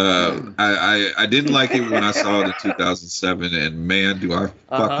 I didn't like it when I saw it in 2007, and man, do I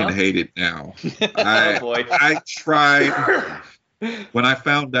fucking hate it now. I tried when I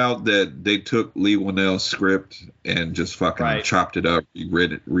found out that they took Lee Whannell's script and just fucking chopped it up,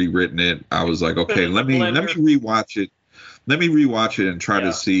 rewritten it. I was like, okay, let me rewatch it. Let me rewatch it and try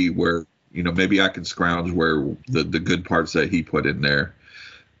to see where, maybe I can scrounge where the good parts that he put in there.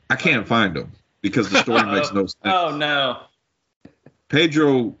 I can't find them because the story makes no sense. Oh no.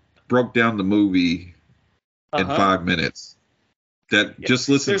 Pedro broke down the movie in 5 minutes. Just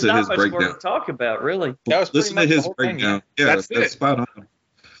listen to his breakdown. There's not much more to talk about, really. Listen to his breakdown. Yeah, that's spot on.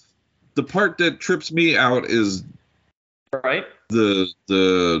 The part that trips me out is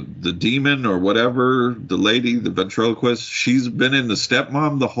the demon or whatever, the lady, the ventriloquist. She's been in the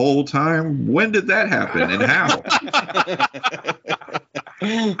stepmom the whole time. When did that happen and how?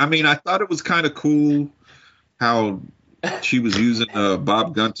 I mean, I thought it was kind of cool how she was using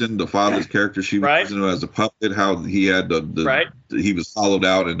Bob Gunton, the father's character. She was using him as a puppet. How he had he was hollowed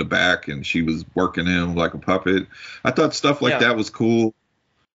out in the back, and she was working him like a puppet. I thought stuff like that was cool.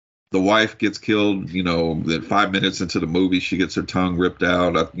 The wife gets killed. Then 5 minutes into the movie, she gets her tongue ripped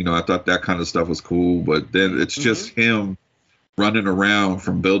out. I thought that kind of stuff was cool. But then it's just him running around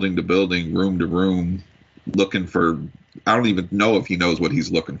from building to building, room to room, looking for. I don't even know if he knows what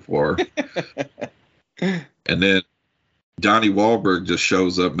he's looking for. And then Donnie Wahlberg just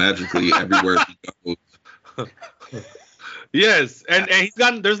shows up magically everywhere he goes. Yes,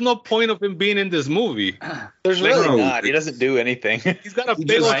 and there's no point of him being in this movie. There's really not. He doesn't do anything. He's got a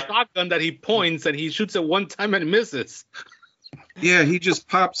big old shotgun that he points, and he shoots it one time and misses. Yeah, he just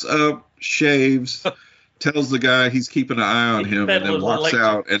pops up, shaves, tells the guy he's keeping an eye on him, and then walks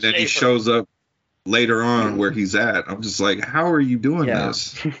out, and then he shows up later on where he's at. I'm just like, how are you doing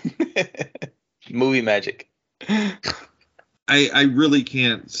this? Movie magic. I really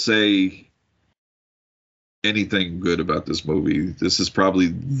can't say anything good about this movie. This is probably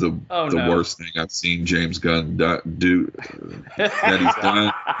the worst thing I've seen James Gunn do that he's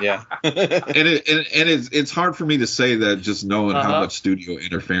done. Yeah. and it's hard for me to say that just knowing how much studio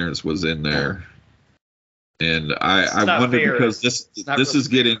interference was in there. And I wonder because this is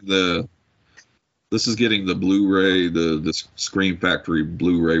getting the Blu-ray, the Scream Factory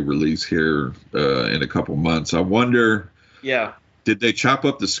Blu-ray release here in a couple months. I wonder. Yeah. Did they chop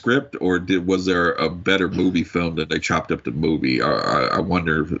up the script, or was there a better movie film that they chopped up the movie? I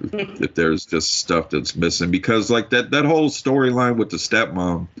wonder if there's just stuff that's missing, because like that whole storyline with the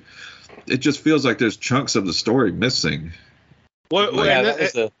stepmom, it just feels like there's chunks of the story missing. One of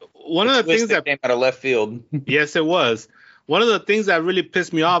the things that came out of left field. Yes, it was. One of the things that really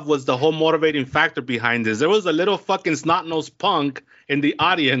pissed me off was the whole motivating factor behind this. There was a little fucking snot-nosed punk in the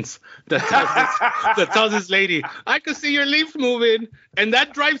audience that tells this lady, I can see your lips moving. And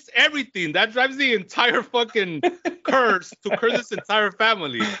that drives everything. That drives the entire fucking curse to curse this entire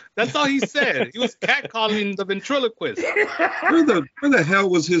family. That's all he said. He was catcalling the ventriloquist. Where the hell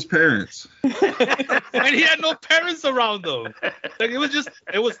was his parents? And he had no parents around him. Like it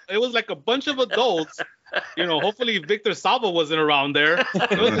was like a bunch of adults. Hopefully Victor Salva wasn't around there.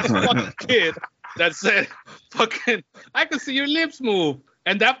 It was this fucking kid that said, fucking, I can see your lips move.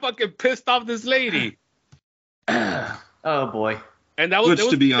 And that fucking pissed off this lady. Oh, boy. And that was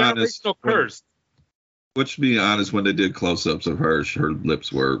to be honest, curse. Which, to be honest, when they did close-ups of her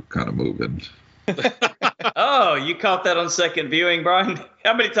lips were kind of moving. Oh, you caught that on second viewing, Brian?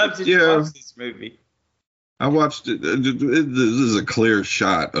 How many times did you watch this movie? I watched it. This is a clear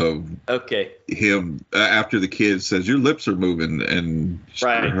shot of him after the kid says, your lips are moving, and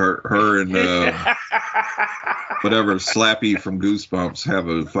her and whatever Slappy from Goosebumps have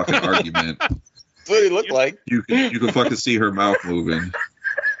a fucking argument. That's what he looked like. You can fucking see her mouth moving.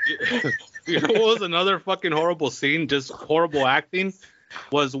 You know what was another fucking horrible scene, just horrible acting,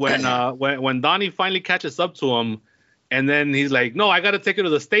 was when Donnie finally catches up to him, And then he's like, no, I got to take her to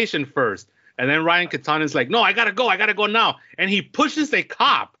the station first. And then Ryan Katanin's like, no, I got to go now. And he pushes a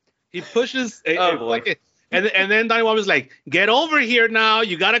cop. He pushes a boy. And then Donnie Wahlberg's like, get over here now.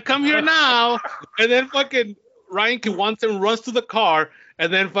 You got to come here now. And then fucking Ryan Katanin runs to the car.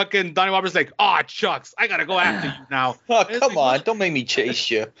 And then fucking Donnie Wahlberg's like, Chucks, I got to go after you now. Oh, come on. Don't make me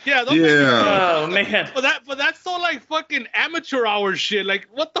chase you. Yeah. Oh, man. But that's so like fucking amateur hour shit. Like,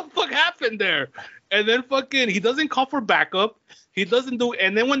 what the fuck happened there? And then fucking he doesn't call for backup. He doesn't do.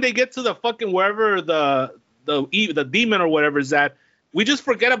 And then when they get to the fucking wherever the demon or whatever is at, we just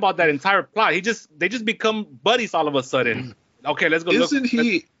forget about that entire plot. They just become buddies all of a sudden. Okay, let's go. Isn't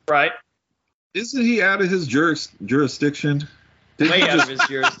he right? Isn't he out of his jurisdiction? Way out of his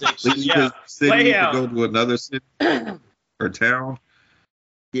jurisdiction. Yeah. City to go to another city or town.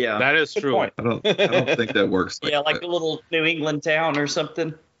 Yeah, that is true. I don't think that works. Like a little New England town or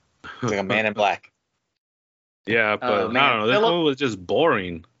something. Like a Man in Black. Yeah, but I don't know. This movie was just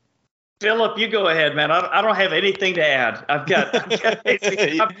boring. Philip, you go ahead, man. I don't have anything to add. I'm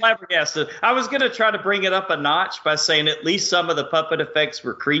flabbergasted. I was going to try to bring it up a notch by saying at least some of the puppet effects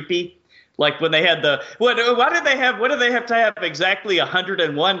were creepy. Like when they had what do they have to have exactly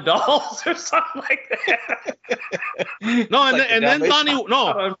 101 dolls or something like that? No, and then Donnie.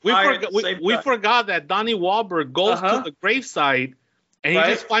 No, we forgot that Donnie Wahlberg goes to the gravesite and he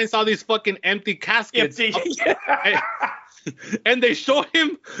just finds all these fucking empty caskets. And they show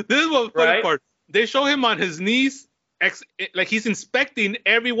him. This is what the funny part. They show him on his knees. Like he's inspecting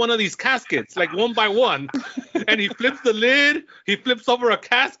every one of these caskets, like one by one, and he flips the lid. He flips over a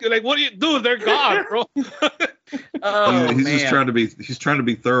casket. Like, what do you do? They're gone, bro. He's trying to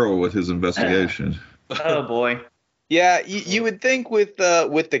be thorough with his investigation. Oh boy. Yeah, you would think with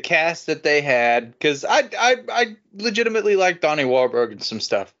the cast that they had, because I legitimately like Donnie Wahlberg and some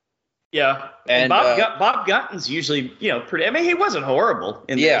stuff. Yeah, and Bob Gunton's usually, pretty. I mean, he wasn't horrible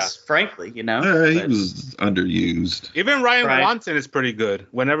in this, frankly, he was underused. Even Ryan Swanson is pretty good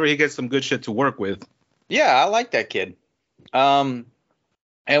whenever he gets some good shit to work with. Yeah, I like that kid. And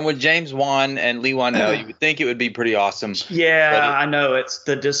with James Wan and Lee Whannell, you would think it would be pretty awesome. Yeah, I know it's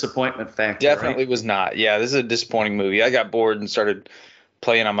the disappointment factor. Definitely was not. Yeah, this is a disappointing movie. I got bored and started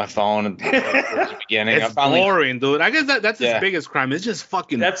playing on my phone at the beginning. It's boring, dude. I guess that's his biggest crime. It's just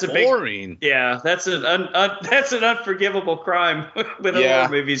fucking boring. That's an unforgivable crime with horror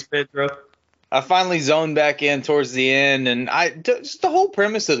movies, Pedro. I finally zoned back in towards the end, and just the whole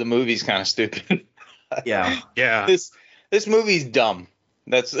premise of the movie's kind of stupid. Yeah. This movie's dumb.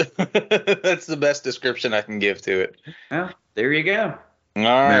 That's the best description I can give to it. Well, there you go. All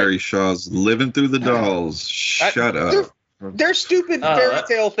right. Mary Shaw's living through the dolls. Shut up. Their stupid fairy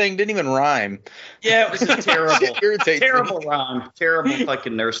tale thing didn't even rhyme. Yeah, it was a terrible rhyme. Terrible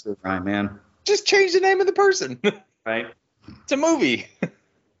fucking nursery rhyme, man. Just change the name of the person. Right. It's a movie.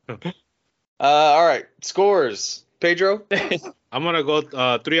 All right. Scores. Pedro? I'm going to go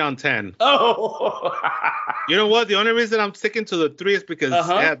 3 on 10. Oh. You know what? The only reason I'm sticking to the 3 is because it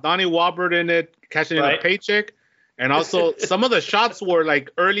had Donnie Wahlberg in it, cashing in a paycheck. And also, some of the shots were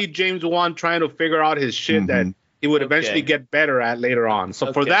like early James Wan trying to figure out his shit that he would eventually get better at later on.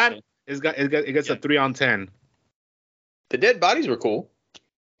 So for that, it gets a 3 on 10. The dead bodies were cool.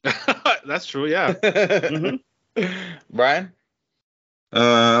 That's true, yeah. Brian?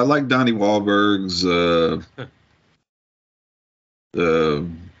 I like Donnie Wahlberg's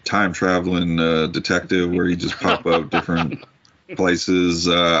time traveling detective where he just pop up different places.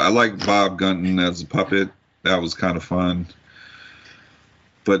 I like Bob Gunton as a puppet. That was kind of fun.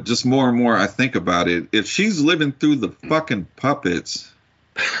 But just more and more I think about it. If she's living through the fucking puppets,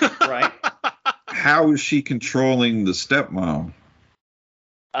 right? How is she controlling the stepmom?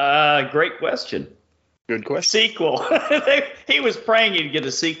 Great question. Good question. Sequel. He was praying you'd get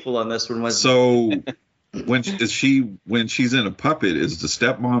a sequel on this one, wasn't so when she's in a puppet, is the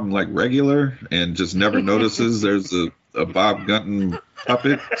stepmom like regular and just never notices there's a Bob Gunton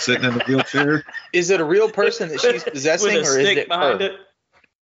puppet sitting in a wheelchair? Is it a real person that she's possessing, or is it behind it?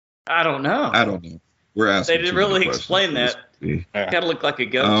 I don't know. We're asking. They didn't really explain that. Kind of looked like a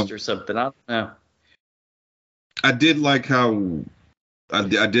ghost or something. I don't know. I did like how I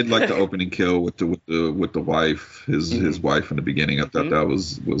did like the opening kill with the wife, his wife in the beginning. I thought that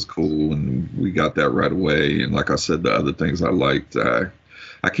was cool, and we got that right away. And like I said, the other things I liked,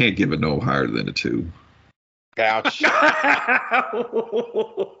 I can't give it no higher than a 2. Ouch.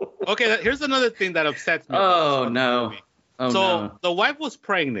 Okay, here's another thing that upsets me. The wife was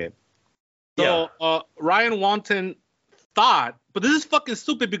pregnant. So Ryan Wanton thought, but this is fucking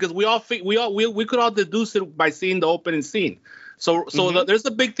stupid because we could all deduce it by seeing the opening scene. So there's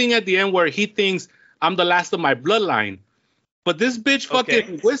a big thing at the end where he thinks I'm the last of my bloodline. But this bitch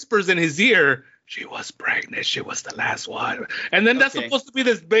fucking whispers in his ear, she was pregnant. She was the last one. And then that's supposed to be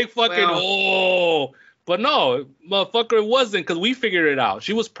this big fucking, But no, motherfucker, it wasn't, because we figured it out.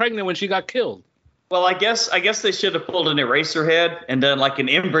 She was pregnant when she got killed. Well, I guess they should have pulled an Eraserhead and done like an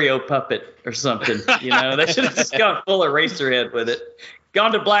embryo puppet or something. You know, they should have just gone full Eraserhead with it.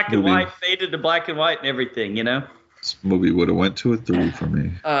 Gone to black and white, faded to black and white and everything, you know? This movie would have went to a 3 for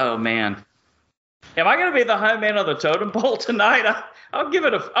me. Oh, man. Am I going to be the high man on the totem pole tonight? I'll give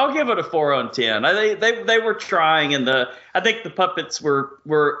it a 4 on 10. They were trying, and I think the puppets were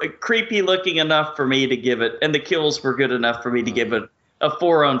creepy looking enough for me to give it, and the kills were good enough for me to give it a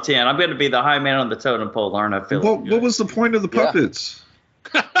 4 on 10. I'm going to be the high man on the totem pole, aren't I, Phil? What was the point of the puppets?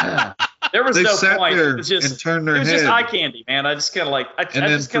 Yeah. There was no point. It was just, and turned their head. Just eye candy, man. I just kind of like.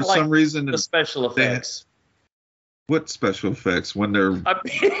 Some reason the special effects. What special effects? When they're when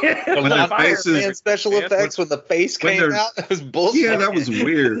the faces, special effects when the face came out, it was bullshit. Yeah, that was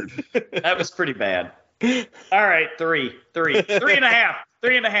weird. That was pretty bad. All right, 3.5. 3.5.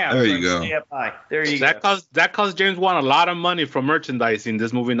 There you go. There you go. That cost James Wan a lot of money from merchandising.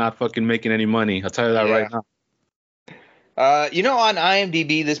 This movie not fucking making any money. I'll tell you that right now. On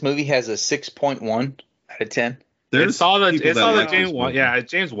IMDb, this movie has a 6.1 out of 10. It's all the James Wan. Yeah,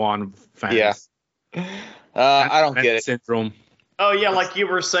 James Wan fans. Yeah. I don't get it. Syndrome. Oh yeah, like you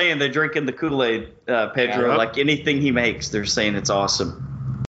were saying, they're drinking the Kool-Aid, Pedro. Yeah. Like anything he makes, they're saying it's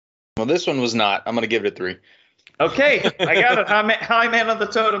awesome. Well, this one was not. I'm gonna give it a 3. Okay, I got it. High man on the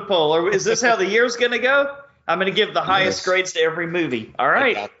totem pole. Or is this how the year's gonna go? I'm gonna give the highest grades to every movie. All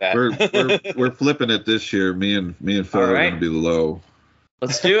right. We're flipping it this year. Me and Phil are gonna be low.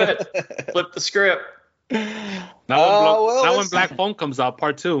 Let's do it. Flip the script. Now when Black Phone comes out,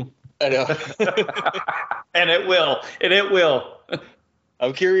 part 2. I know. And it will.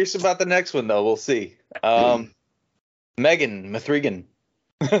 I'm curious about the next one, though. We'll see. M3GAN.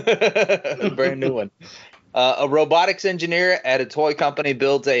 Brand new one. A robotics engineer at a toy company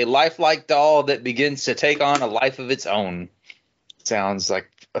builds a lifelike doll that begins to take on a life of its own. Sounds like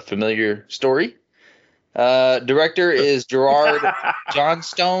a familiar story. Director is Gerard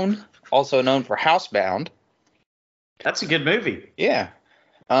Johnstone, also known for Housebound. That's a good movie. Yeah.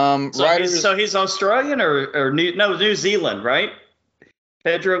 So he's Australian or New Zealand, right?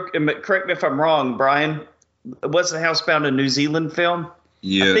 Pedro, correct me if I'm wrong, Brian. Wasn't Housebound a New Zealand film?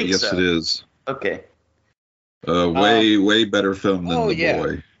 Yeah, yes, it is. Okay. Way better film than The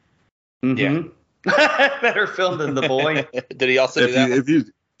Boy. Mm-hmm. Yeah. Better film than The Boy. Did he also do that?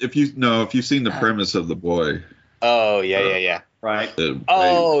 If you've seen the premise of The Boy. Oh yeah. Right.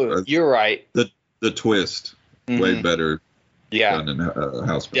 You're right. The twist, way better. Yeah, than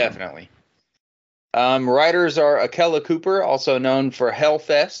Housebound. Definitely. Writers are Akela Cooper, also known for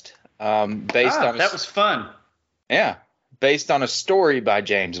Hellfest. That was fun. Yeah, based on a story by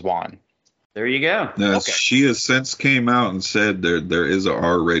James Wan. There you go. Now, she has since came out and said there is a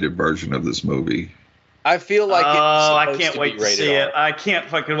R-rated version of this movie. I feel like I can't wait to see it. I can't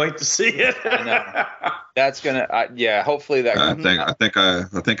fucking wait to see it. I know. That's gonna, hopefully that. I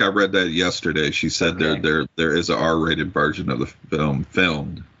think I read that yesterday. She said there is a R-rated version of the film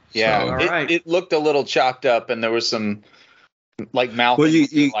filmed. Yeah, so. It looked a little chopped up, and there was some like mouth. Well,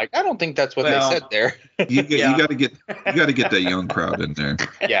 I don't think that's what they said there. You got to get that young crowd in there.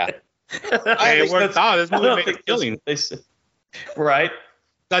 Yeah. It worked out. This movie made a killing. Right.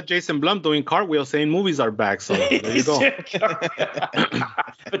 Got Jason Blum doing cartwheels saying movies are back. So there you go.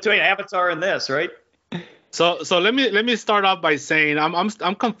 Between Avatar and this, right? So let me start off by saying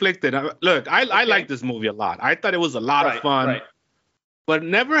I'm conflicted. Look, I like this movie a lot. I thought it was a lot of fun, but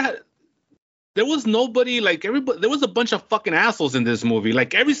there was nobody like everybody. There was a bunch of fucking assholes in this movie.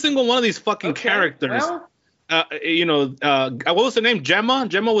 Like every single one of these fucking characters. Well, what was her name? Gemma.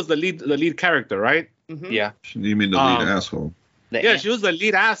 Gemma was the lead character, right? Mm-hmm. Yeah. You mean the lead asshole? Yeah, she was the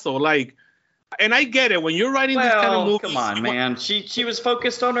lead asshole. Like, and I get it when you're writing this kind of movies. Come on, man. She was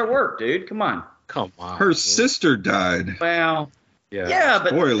focused on her work, dude. Come on. Her sister died. Well, yeah,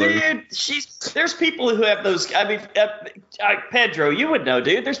 but dude, there's people who have those. I mean, Pedro, you would know,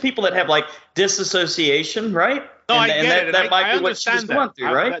 dude. There's people that have like disassociation, right? No, I get it. That might be what she was going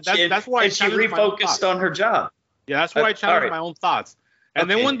through, right? That's why she refocused on her job. Yeah, that's why I challenged my own thoughts. And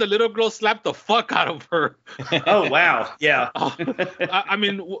then when the little girl slapped the fuck out of her. Oh wow, yeah. I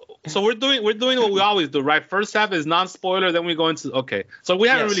mean, so we're doing what we always do, right? First half is non-spoiler, then we go into So we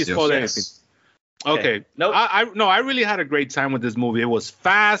haven't really spoiled anything. Okay. Nope. I really had a great time with this movie. It was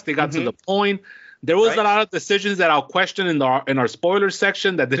fast. They got to the point. There was Right. a lot of decisions that I'll question in our spoiler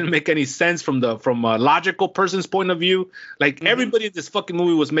section that didn't make any sense from a logical person's point of view. Like everybody in this fucking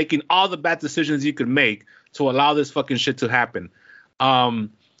movie was making all the bad decisions you could make to allow this fucking shit to happen.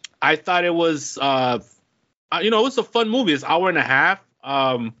 I thought it was, it was a fun movie. It's an hour and a half.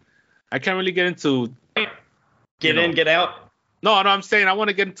 I can't really get into Get in, get out. No, I'm saying I want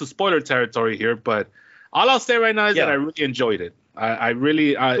to get into spoiler territory here, but all I'll say right now is that I really enjoyed it. I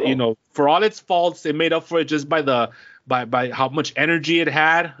really, Cool. for all its faults, it made up for it just by how much energy it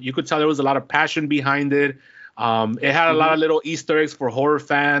had. You could tell there was a lot of passion behind it. It had a lot of little Easter eggs for horror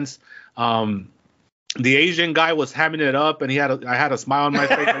fans. The Asian guy was hamming it up, and I had a smile on my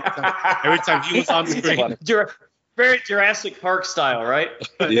face every time he was on screen. Very Jurassic Park style, right?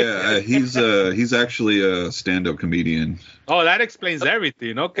 Yeah, he's actually a stand-up comedian. Oh, that explains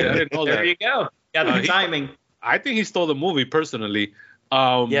everything. Okay, I didn't know that. There you go. Got the timing. I think he stole the movie personally.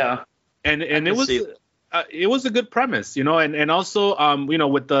 Yeah. And it was a good premise, and also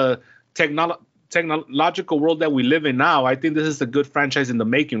with the technological world that we live in now, I think this is a good franchise in the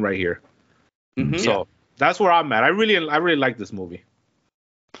making right here. So that's where I'm at. I really like this movie.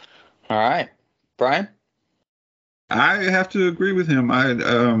 All right, Brian. I have to agree with him.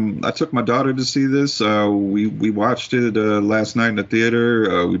 I took my daughter to see this. We watched it last night in the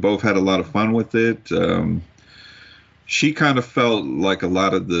theater. We both had a lot of fun with it. She kind of felt like a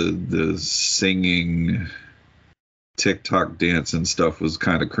lot of the singing, TikTok dance and stuff was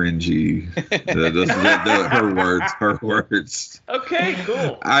kind of cringy. Her words. Okay,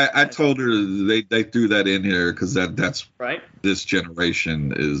 cool. I told her they threw that in here because that's right. This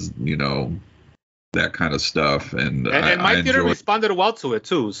generation is that kind of stuff, and my theater responded well to it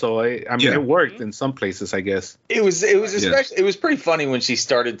too. So it worked in some places, I guess. It was especially it was pretty funny when she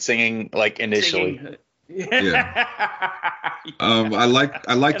started singing like initially. Singing. Yeah. I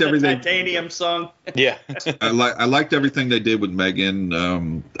liked everything. Titanium song. Yeah. I liked everything they did with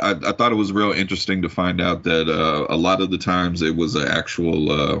M3GAN. I thought it was real interesting to find out that a lot of the times it was an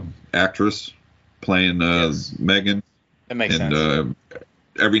actual actress playing M3GAN. That makes sense.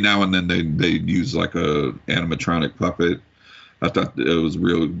 Every now and then they use like a animatronic puppet. I thought it was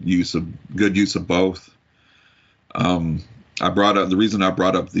good use of both. The reason I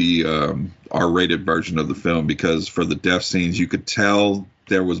brought up the R-rated version of the film because for the death scenes you could tell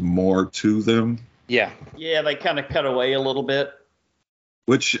there was more to them. Yeah. Yeah, they kind of cut away a little bit.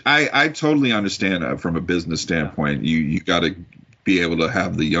 Which I totally understand from a business standpoint. You got to be able to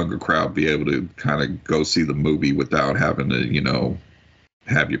have the younger crowd be able to kind of go see the movie without having to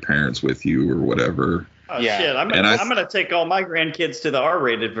have your parents with you or whatever. Oh shit! I'm gonna take all my grandkids to the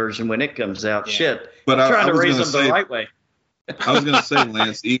R-rated version when it comes out. Yeah. Shit, but I'm trying to raise them the right way. I was gonna say,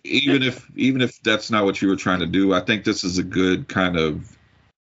 Lance, even if that's not what you were trying to do, I think this is a good kind of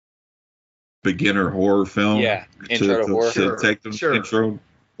beginner horror film. Yeah, intro to horror. To take them intro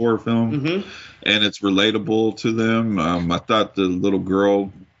horror film, and it's relatable to them. I thought the little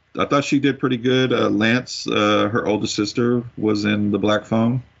girl. I thought she did pretty good. Lance, her older sister, was in the Black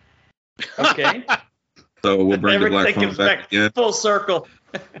Phone. Okay. So we'll bring the Black Phone back again. Full circle.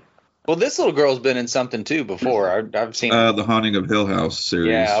 Well, this little girl's been in something too before. I've seen the Haunting of Hill House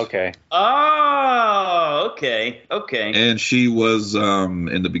series. Yeah. Okay. Oh. Okay. And she was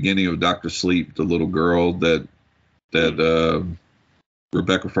in the beginning of Dr. Sleep, the little girl that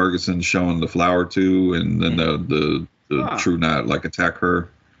Rebecca Ferguson showing the flower to, and then the True Knot like attack her.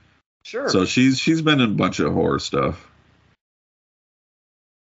 Sure. So she's been in a bunch of horror stuff.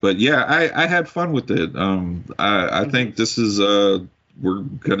 But yeah, I had fun with it. I think this is we're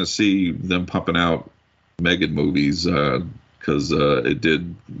gonna see them pumping out M3GAN movies because it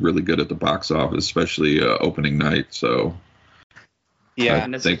did really good at the box office, especially opening night. So yeah,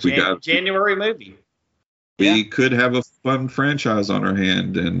 and it's a January movie. We could have a fun franchise on our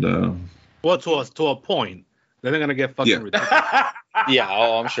hand, and to a point. Then they're gonna get fucking ridiculous. Yeah,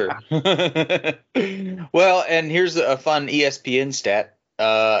 I'm sure. Well, and here's a fun ESPN stat.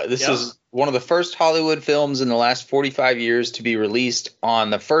 This is one of the first Hollywood films in the last 45 years to be released on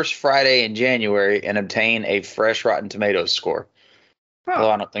the first Friday in January and obtain a fresh Rotten Tomatoes score. Well,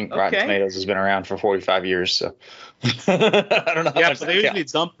 I don't think Rotten Tomatoes has been around for 45 years, so I don't know. Yeah, but they usually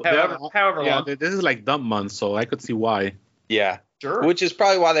dump. However long. This is like dump month, so I could see why. Yeah, sure. Which is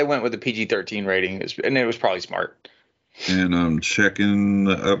probably why they went with the PG-13 rating, and it was probably smart. And I'm checking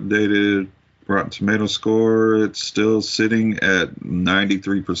the updated Rotten Tomato score. It's still sitting at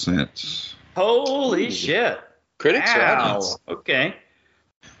 93%. Holy shit! Critics or audience? Okay.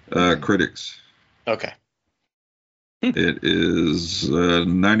 Critics. Okay. It is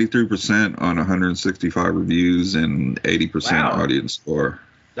 93% on 165 reviews and 80% audience score.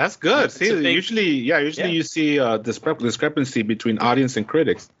 That's good. It's See, a big- usually you see discrepancy between audience and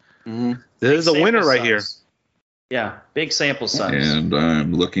critics. Mm-hmm. This is a sample winner right size. Yeah, big sample size. And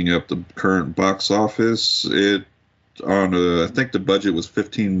I'm looking up the current box office. I think the budget was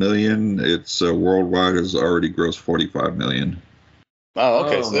 15 million. It's worldwide has already grossed 45 million. Oh,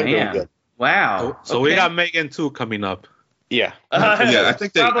 okay. So they're doing man. good. Wow. So we got M3GAN 2 coming up. Yeah. Yeah, I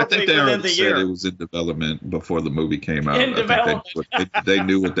think they Probably within already the said year. it was in development before the movie came out. In development. They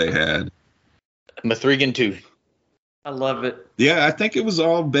knew what they had. M3GAN 2. I love it. Yeah, I think it was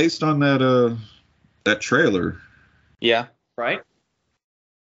all based on that trailer. Yeah. Right?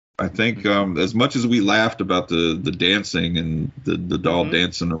 I think as much as we laughed about the dancing and the doll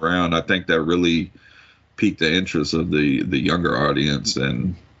dancing around, I think that really piqued the interest of the younger audience,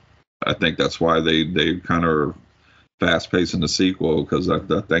 and I think that's why they kind of fast pacing the sequel, because I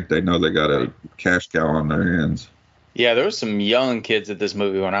think they know they got a cash cow on their hands. Yeah, there was some young kids at this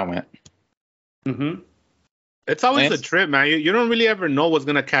movie when I went. Mm-hmm. It's always Lance? a trip, man. You don't really ever know what's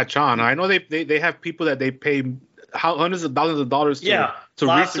gonna catch on. I know they have people that they pay hundreds of thousands of dollars to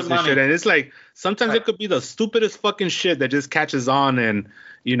Lots research of this money. shit, and it's like sometimes Right. it could be the stupidest fucking shit that just catches on and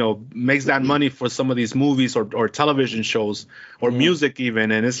makes that money for some of these movies or television shows or music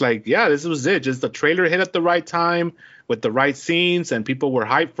even. And it's like, yeah, this was it. Just the trailer hit at the right time with the right scenes, and people were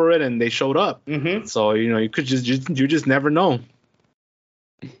hyped for it, and they showed up. Mm-hmm. So you could just never know.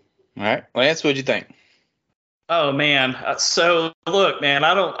 All right. Lance, what'd you think? Oh man. So look, man,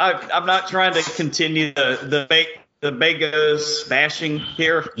 I'm not trying to continue the bagos bashing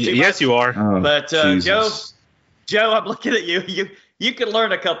here. too Yes, much. you are. Oh, But Jesus. Joe, I'm looking at you. You can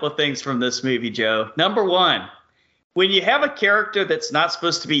learn a couple of things from this movie, Joe. Number one, when you have a character that's not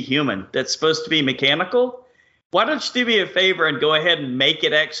supposed to be human, that's supposed to be mechanical, why don't you do me a favor and go ahead and make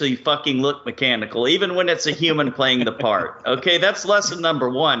it actually fucking look mechanical, even when it's a human playing the part? Okay, that's lesson number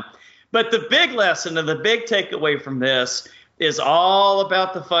one. But the big lesson and the big takeaway from this is all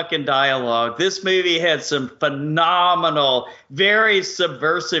about the fucking dialogue. This movie had some phenomenal, very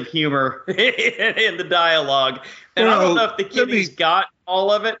subversive humor in the dialogue. And I don't know if the kiddies got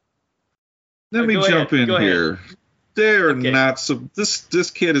all of it. Let me Go jump ahead, in go ahead. here. They're Okay. not so.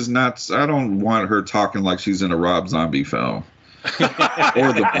 This kid is not. I don't want her talking like she's in a Rob Zombie film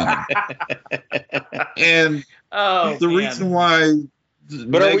or the Bond. And Oh, the man. reason why.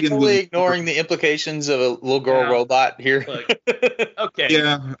 But are we M3GAN totally was- ignoring the implications of a little girl Yeah. robot here? Look, okay.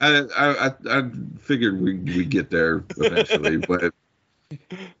 Yeah, I figured we'd get there eventually, but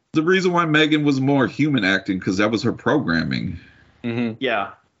the reason why M3GAN was more human acting because that was her programming. Mm-hmm.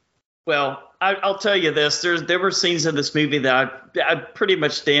 Yeah. Well, I'll tell you this. There were scenes in this movie that I pretty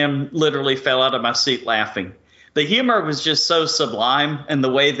much literally fell out of my seat laughing. The humor was just so sublime, and the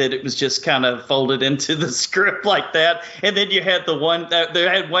way that it was just kind of folded into the script like that. And then you had there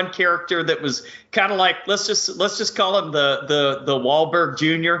had one character that was kind of like, let's just call him the Wahlberg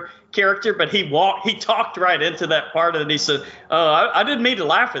Jr. character, but he talked right into that part, and he said, "Oh, I didn't mean to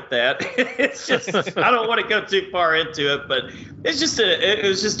laugh at that." It's just I don't want to go too far into it, but it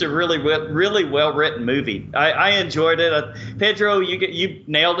was just a really well written movie. I enjoyed it. Pedro, you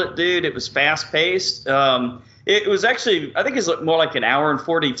nailed it, dude. It was fast paced. It was actually, I think it's more like an hour and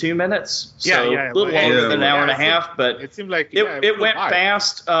 42 minutes. So Yeah. a little longer than an hour and a Yeah, half, but it seemed like it went by.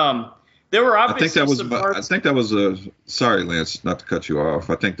 fast. There were I think obviously that was. some parts. I think that was sorry, Lance, not to cut you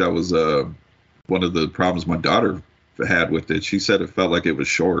off. I think that was one of the problems my daughter had with it. She said it felt like it was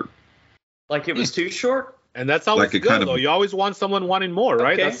short. Like it was too short? And that's always Like it good, kind of- You always want someone wanting more,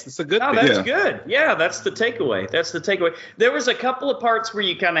 right? Okay. That's a good Oh, thing. that's Yeah. good. Yeah, that's the takeaway. There was a couple of parts where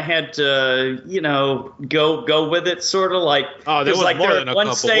you kind of had to, go with it, sort of like. Oh, there was like more there than a at one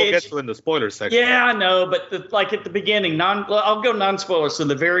couple. We'll get stage- to in the spoiler section. Yeah, I know, but like at the beginning, I'll go non-spoiler. So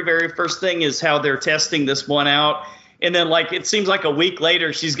the very, very first thing is how they're testing this one out. And then, like, it seems like a week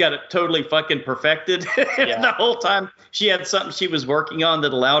later, she's got it totally fucking perfected. Yeah. The whole time she had something she was working on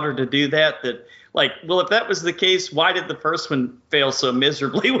that allowed her to do that. Like, well, if that was the case, why did the first one fail so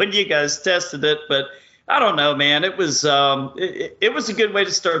miserably when you guys tested it? But I don't know, man. It was it was a good way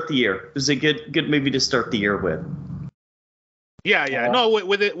to start the year. It was a good movie to start the year with. Yeah. No,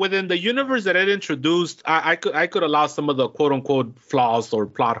 within the universe that it introduced, I could allow some of the quote unquote flaws or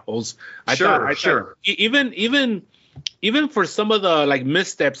plot holes. I thought even for some of the like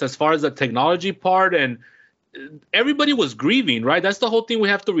missteps as far as the technology part, and everybody was grieving, right? That's the whole thing we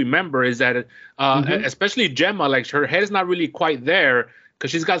have to remember is that especially Gemma, like her head is not really quite there because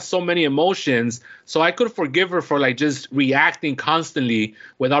she's got so many emotions. So I could forgive her for like just reacting constantly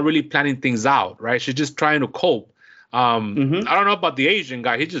without really planning things out, right? She's just trying to cope. I don't know about the Asian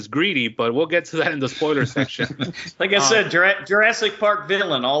guy. He's just greedy, but we'll get to that in the spoiler section. Like I said, Jurassic Park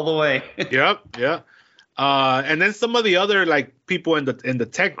villain all the way. Yep. And then some of the other like people in the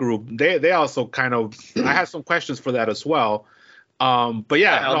tech group, they also kind of, I had some questions for that as well. But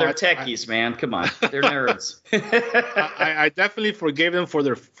yeah, no, they're techies, man. Come on, they're nerds. I definitely forgave them for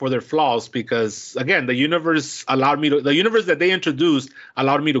their flaws because again, the universe that they introduced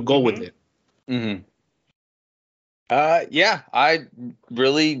allowed me to go with it. Mm-hmm. Yeah, I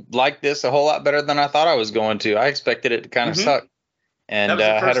really liked this a whole lot better than I thought I was going to. I expected it to kind of suck, and that was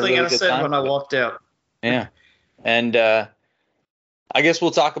the had first a really thing I good said time when I walked out. Yeah, and I guess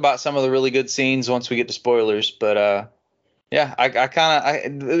we'll talk about some of the really good scenes once we get to spoilers. But yeah, I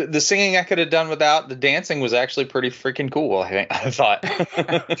kind of the singing I could have done without. The dancing was actually pretty freaking cool. I thought.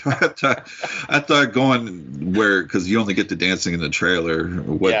 I thought going where, because you only get the dancing in the trailer,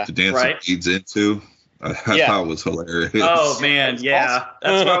 what the dancing leads into. I thought it was hilarious. Oh man, yeah,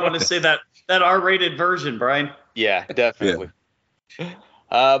 that's why I want to say that R-rated version, Brian. Yeah, definitely. Yeah.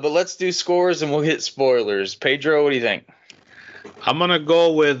 But let's do scores and we'll hit spoilers. Pedro, what do you think? I'm gonna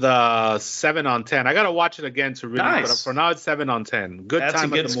go with 7 on 10. I gotta watch it again to really. Nice. But for now, it's 7 on 10. Good That's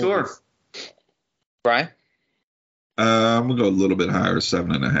time. a good score. Movies. Brian? I'm gonna go a little bit higher,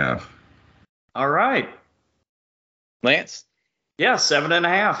 7.5. All right. Lance? Yeah,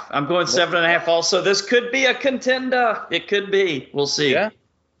 7.5. I'm going 7.5 also. This could be a contender. It could be. We'll see. Yeah.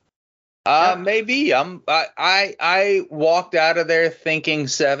 Maybe. I walked out of there thinking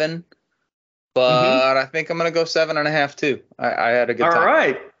 7, but I think I'm gonna go 7.5 too. I had a good time. All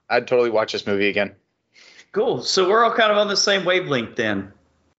right. I'd totally watch this movie again. Cool. So we're all kind of on the same wavelength then.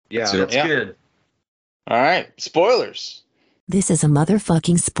 Yeah, that's good. All right. Spoilers. This is a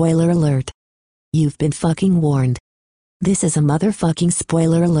motherfucking spoiler alert. You've been fucking warned. This is a motherfucking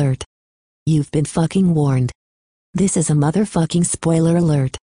spoiler alert. You've been fucking warned. This is a motherfucking spoiler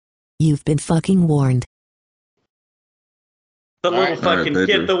alert. You've been fucking warned. The little fucking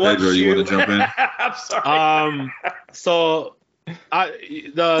kid, the one Pedro, shoe. you want to jump in? I'm sorry. So,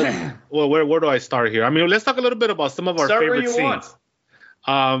 where do I start here? I mean, let's talk a little bit about some of our favorite scenes.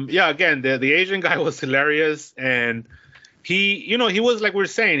 Yeah, again, the Asian guy was hilarious, and he was like we were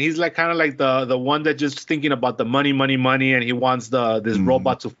saying, he's like kind of like the one that just thinking about the money, and he wants this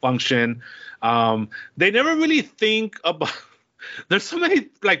robot to function. They never really think about. There's so many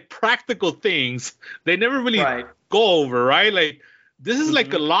like practical things they never really go over, right? Like this is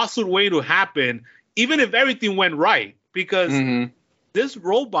like a lawsuit waiting to happen, even if everything went right, because this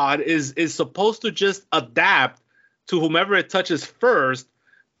robot is supposed to just adapt to whomever it touches first,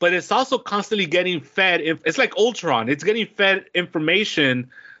 but it's also constantly getting fed. It's like Ultron. It's getting fed information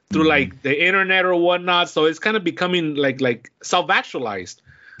through like the internet or whatnot. So it's kind of becoming like self-actualized.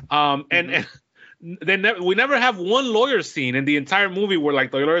 And we never have one lawyer scene in the entire movie where like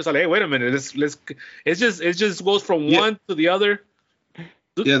the lawyers are like, hey, wait a minute, it just goes from one to the other.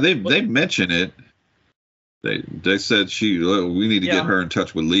 Yeah, they mention it. They said we need to get her in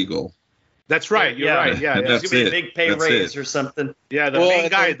touch with legal. That's right. You're right. Yeah. There's gonna be a big pay raise or something. Yeah, the main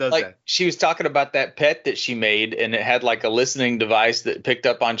guy does that. She was talking about that pet that she made, and it had like a listening device that picked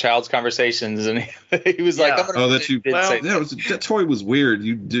up on child's conversations, and he was like, that toy was weird.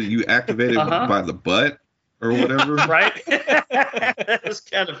 You activated it by the butt or whatever. Right. That was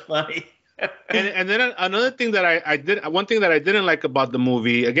kind of funny. And then another thing that one thing that I didn't like about the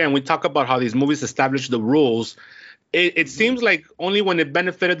movie, again, we talk about how these movies establish the rules. It seems like only when it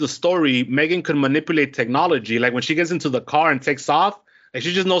benefited the story, M3GAN could manipulate technology. Like when she gets into the car and takes off, like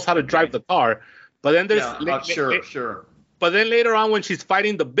she just knows how to drive the car. But then there's sure. But then later on, when she's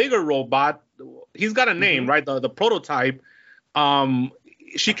fighting the bigger robot, he's got a name, right? The prototype.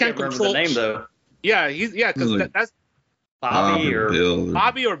 She can't control the name though. Yeah, because that's Bobby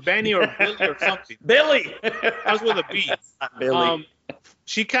or Benny or Billy or something. Billy. That's with a B. Billy.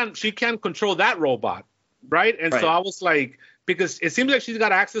 She can't control that robot. Right. And so I was like, because it seems like she's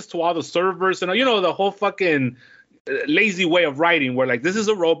got access to all the servers and, the whole fucking lazy way of writing where like this is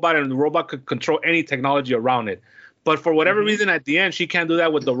a robot and the robot could control any technology around it. But for whatever reason, at the end, she can't do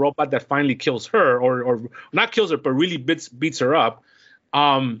that with the robot that finally kills her or not kills her, but really beats her up.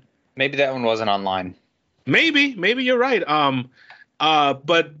 Maybe that one wasn't online. Maybe you're right.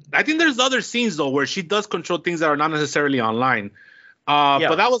 But I think there's other scenes, though, where she does control things that are not necessarily online.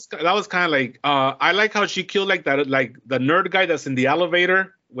 But that was kind of like I like how she killed like that, like the nerd guy that's in the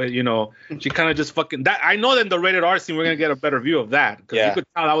elevator where she kind of just fucking that. I know that in the rated R scene we're gonna get a better view of that because you could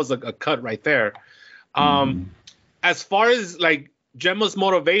tell that was a cut right there. As far as like Gemma's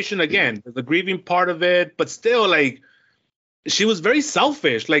motivation, again, the grieving part of it, but still like she was very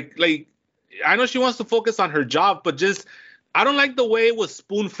selfish. Like I know she wants to focus on her job, but just I don't like the way it was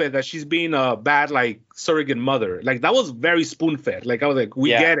spoon-fed that she's being a bad like surrogate mother. Like that was very spoon-fed. Like I was like, we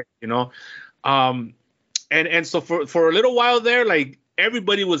get it, you know. And so for a little while there, like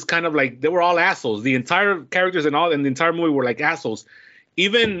everybody was kind of like they were all assholes. The entire characters and the entire movie were like assholes.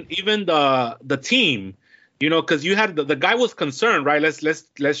 Even the team, you know, because you had the guy was concerned, right? Let's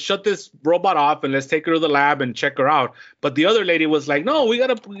shut this robot off and let's take her to the lab and check her out. But the other lady was like, no, we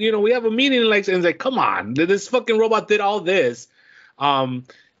gotta, you know, we have a meeting, like, and it's like, come on, this fucking robot did all this. And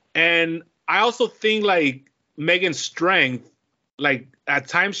I also think like Megan's strength, like at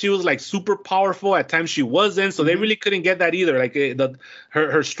times she was like super powerful, at times she wasn't, so they really couldn't get that either. Like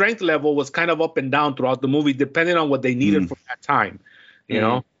her strength level was kind of up and down throughout the movie, depending on what they needed for that time, you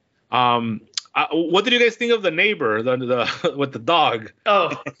know. What did you guys think of the neighbor, the with the dog?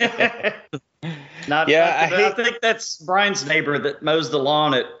 Oh, I think that's Brian's neighbor that mows the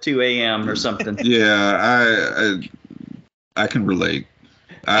lawn at 2 a.m. or something. Yeah, I can relate.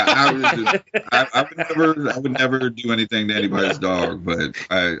 I would never do anything to anybody's dog, but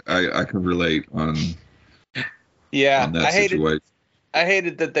I can relate on. Yeah, on that situation. I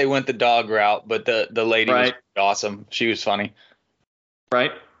hated that they went the dog route, but the lady was awesome. She was funny.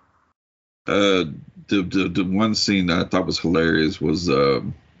 Right. The one scene that I thought was hilarious was the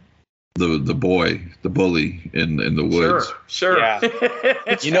boy, the bully in the woods. Sure. Yeah.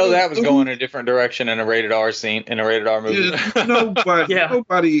 You know that was going a different direction in a rated R scene, in a rated R movie.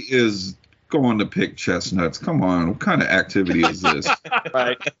 Nobody is going to pick chestnuts. Come on, what kind of activity is this?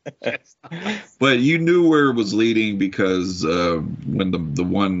 Right. But you knew where it was leading because when the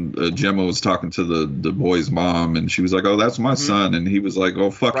one Gemma was talking to the boy's mom, and she was like, "Oh, that's my son," and he was like, "Oh,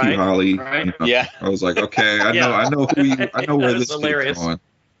 fuck you, Holly." Right. You know? Yeah. I was like, okay, I know who you, I know where this is going.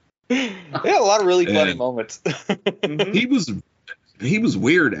 Yeah, a lot of really funny moments. He was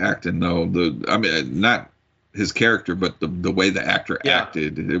weird acting though. I mean, not his character, but the way the actor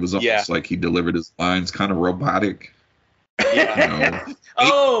acted. It was almost like he delivered his lines kind of robotic. Yeah. You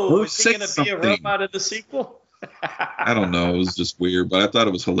know? Is he going to be a robot in the sequel? I don't know. It was just weird, but I thought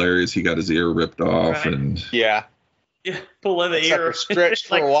it was hilarious. He got his ear ripped off, and pulling the ear. Stretched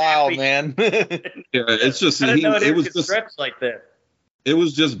for a while, man. It's just it was just stretched like that. It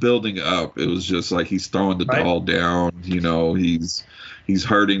was just building up. It was just like he's throwing the doll down. You know, he's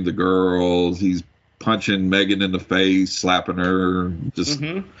hurting the girls. He's punching Megan in the face, slapping her, just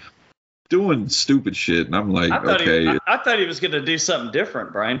doing stupid shit. And I'm like, I thought he was going to do something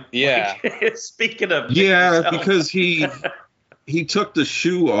different, Brian. Yeah. Like, speaking of, because he took the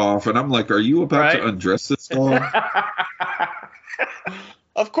shoe off, and I'm like, are you about to undress this doll?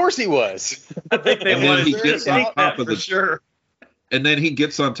 Of course he was. I think they wanted to gets on top of for sure. And then he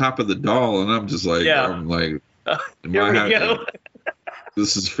gets on top of the doll, and I'm just like, Here we go.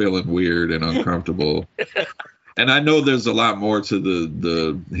 This is feeling weird and uncomfortable. And I know there's a lot more to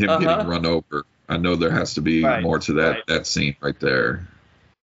the him getting run over. I know there has to be more to that scene right there.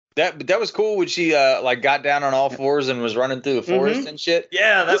 That was cool when she like got down on all fours and was running through the forest and shit.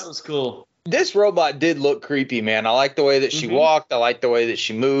 Yeah, that was cool. This robot did look creepy, man. I like the way that she walked. I like the way that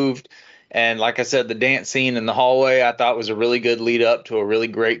she moved. And like I said, the dance scene in the hallway I thought was a really good lead up to a really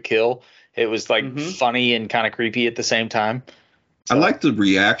great kill. It was like funny and kind of creepy at the same time. So, I like the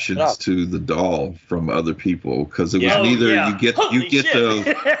reactions to the doll from other people, because it was you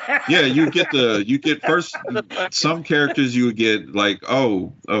get first some characters you would get like,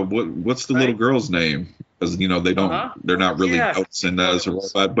 what's the little girl's name? Because you know they're not really noticing that as a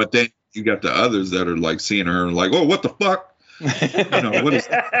robot, but then you got the others that are like seeing her and like, oh, what the fuck? You know, what is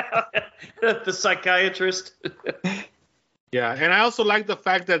the psychiatrist? Yeah, and I also like the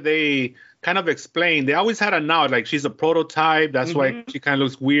fact that they kind of explained. They always had a nod, like she's a prototype. That's why she kind of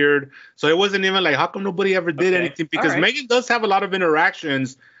looks weird. So it wasn't even like, how come nobody ever did anything? Because Megan does have a lot of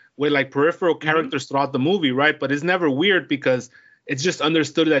interactions with like peripheral characters throughout the movie, right? But it's never weird because it's just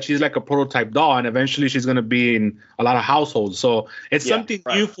understood that she's like a prototype doll, and eventually she's going to be in a lot of households. So it's something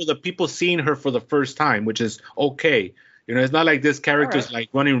new for the people seeing her for the first time, which is okay. You know, it's not like this character's like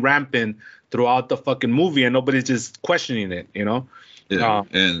running rampant throughout the fucking movie and nobody's just questioning it, you know? Yeah.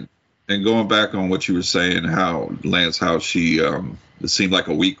 And going back on what you were saying, how she, it seemed like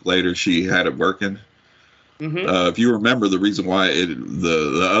a week later she had it working. If you remember, the reason why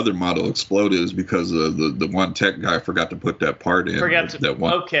the other model exploded is because the one tech guy forgot to put that part in.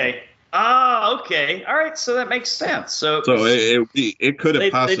 Okay. Okay. All right. So that makes sense. So it could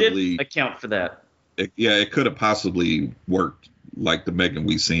have possibly they didn't account for that. It could have possibly worked like the Megan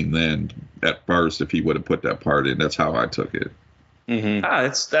we seen then at first if he would have put that part in. That's how I took it.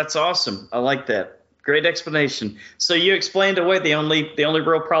 That's awesome. I like that. Great explanation. So you explained away the only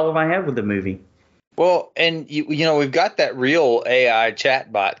real problem I had with the movie. Well, and you know, we've got that real AI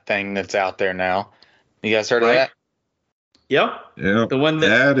chatbot thing that's out there now. You guys heard of that? Yep. Yeah. The one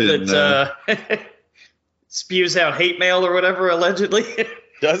that spews out hate mail or whatever, allegedly.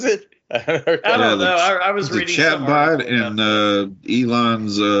 Does it? I don't know. I was the reading chatbot and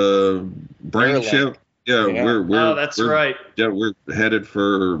Elon's brain chip. Yeah, we're that's we're, right. Yeah, we're headed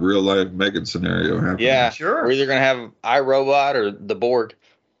for a real life M3GAN scenario happening. Yeah, sure. We're either gonna have iRobot or the Borg,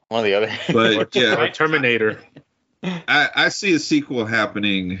 one or the other. But Or Terminator. I see a sequel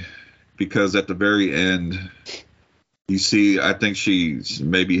happening because at the very end, you see, I think she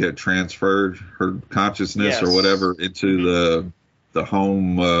maybe had transferred her consciousness or whatever into the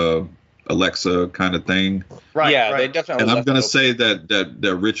home Alexa kind of thing. Right. Yeah, they definitely. And I'm going to say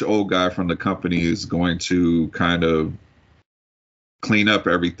that rich old guy from the company is going to kind of clean up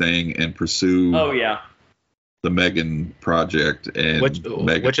everything and pursue. Oh yeah. The M3GAN project and which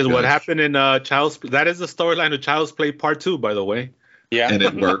is what happened in Child's. That is the storyline of Child's Play Part 2, by the way. Yeah, and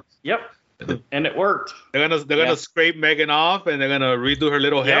it worked. Yep. And it worked. They're gonna scrape M3GAN off, and they're gonna redo her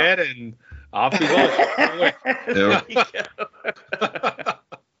little head, and off he goes.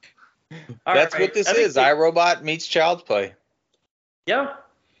 That's what this is. iRobot meets Child's Play. Yeah.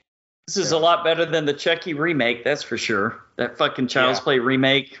 This is a lot better than the Chucky remake, that's for sure. That fucking Child's Play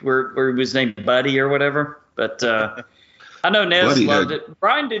remake where he was named Buddy or whatever. But I know Nez loved it.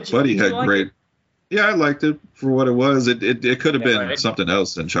 Brian, did you? Buddy had like great. It? Yeah, I liked it for what it was. It could have been something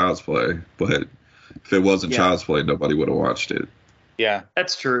else than Child's Play, but if it wasn't Child's Play, nobody would have watched it. Yeah,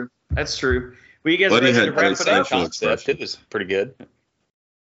 that's true. That's true. Were you guys Buddy ready to wrap it up? It was pretty good.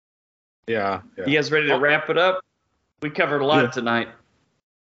 Yeah. You guys ready to wrap it up? We covered a lot tonight.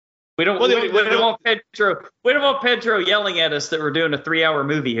 We don't want Pedro. We don't want Pedro yelling at us that we're doing a 3-hour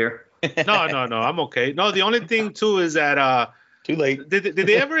movie here. No, I'm okay. No, the only thing too is that too late. Did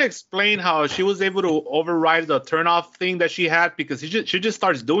they ever explain how she was able to override the turnoff thing that she had, because she just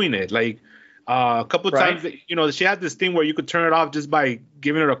starts doing it like a couple of times? You know, she had this thing where you could turn it off just by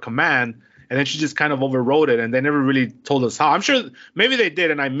giving her a command, and then she just kind of overrode it, and they never really told us how. I'm sure maybe they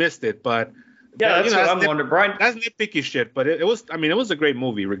did and I missed it, but. Yeah, that's what I'm wondering, Brian. That's nitpicky shit, but it was. I mean, it was a great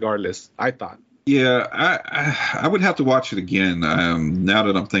movie, regardless. I thought. Yeah, I would have to watch it again. Now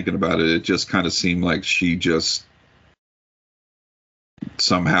that I'm thinking about it, it just kind of seemed like she just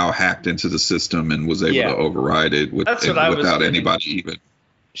somehow hacked into the system and was able to override it without anybody even.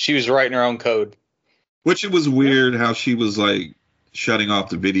 She was writing her own code. Which it was weird how she was like shutting off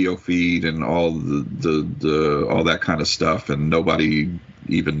the video feed and all the all that kind of stuff, and nobody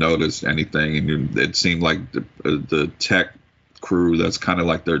even noticed anything, and it seemed like the tech crew, that's kind of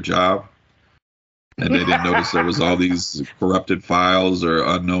like their job, and they didn't notice there was all these corrupted files or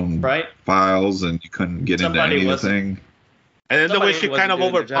unknown files, and you couldn't get into anything. And then the way she kind of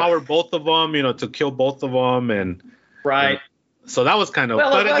overpowered both of them, you know, to kill both of them, and so that was kind of.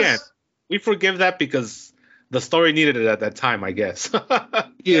 But again, we forgive that because the story needed it at that time, I guess.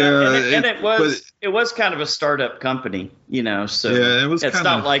 It was kind of a startup company, you know, so it's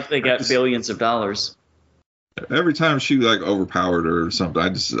not like they got billions of dollars. Every time she like overpowered her or something, I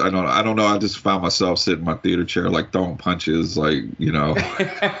don't know. I just found myself sitting in my theater chair like throwing punches, like, you know,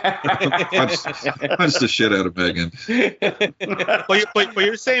 punch the shit out of M3GAN. But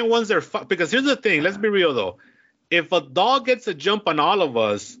you're saying ones that are because here's the thing. Let's be real though. If a dog gets a jump on all of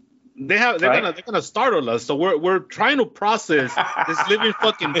us, they're gonna startle us. So we're trying to process this living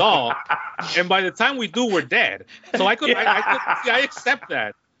fucking doll, and by the time we do, we're dead. So I accept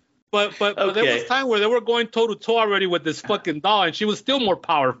that. But there was time where they were going toe to toe already with this fucking doll, and she was still more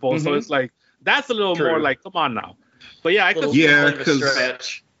powerful. Mm-hmm. So it's like that's a little more like, come on now. But yeah, I could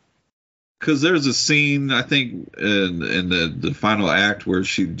because there's a scene I think in the final act where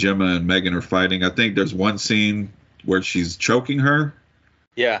Gemma and M3GAN are fighting. I think there's one scene where she's choking her.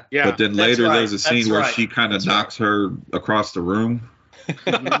 Yeah. But then later there's a scene where she kind of knocks her across the room.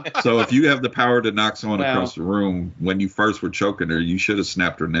 So if you have the power to knock someone across the room, when you first were choking her, you should have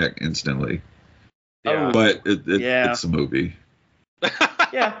snapped her neck instantly. Yeah. But it's a movie.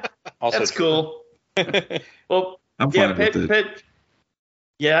 Yeah. Also that's cool. Well, I'm fine with it.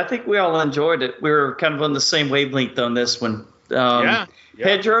 Yeah, I think we all enjoyed it. We were kind of on the same wavelength on this one. Pedro?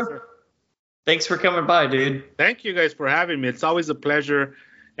 Sure. Thanks for coming by, dude. Thank you guys for having me. It's always a pleasure.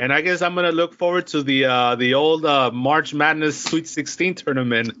 And I guess I'm going to look forward to the old March Madness Sweet 16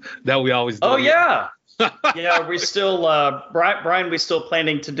 tournament that we always do. Oh, yeah. Yeah, we still, Brian, we still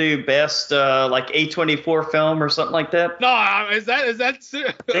planning to do best like A24 film or something like that? No, is that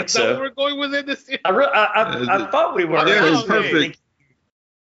what we're going with it this year? I thought we were. Yeah, it's perfect.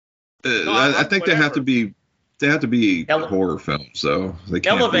 I think they have to be. They have to be Ele- horror films, so they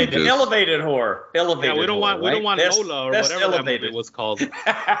can't be just. Elevated horror. Elevated. Yeah, we don't horror, want right? Lola or best whatever elevated. that movie was called.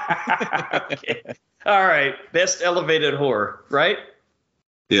 Okay. All right. Best elevated horror, right?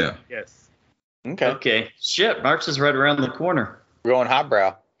 Yeah. Yes. Okay. Okay. Shit, March is right around the corner. We're going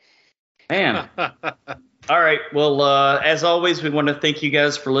highbrow. Man. All right. Well, as always, we want to thank you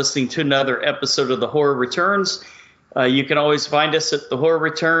guys for listening to another episode of The Horror Returns. You can always find us at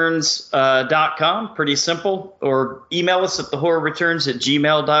thehorrorreturns.com. Pretty simple. Or email us at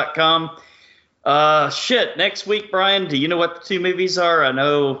thehorrorreturns@gmail.com. Next week, Brian, do you know what the two movies are? I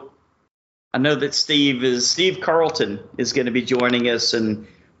know that Steve Carlton is going to be joining us, and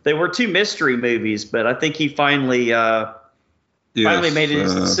they were two mystery movies, but I think he finally made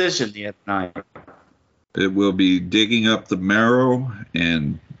his decision the other night. It will be Digging Up the Marrow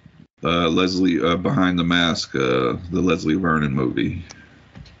and Leslie Behind the Mask, the Leslie Vernon movie.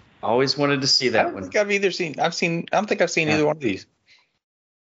 Always wanted to see that I don't one. think I've seen either one of these.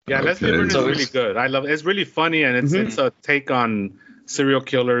 Yeah, Okay. Leslie Vernon is So really good. I love it. It's really funny, and it's a take on serial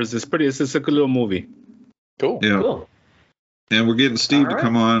killers. It's a good little movie. Cool. Yeah. Cool. And we're getting Steve All to right.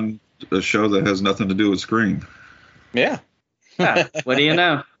 come on a show that has nothing to do with Scream. Yeah. What do you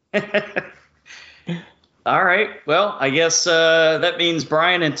know? All right. Well, I guess that means,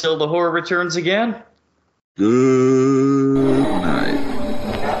 Brian, until the horror returns again. Good.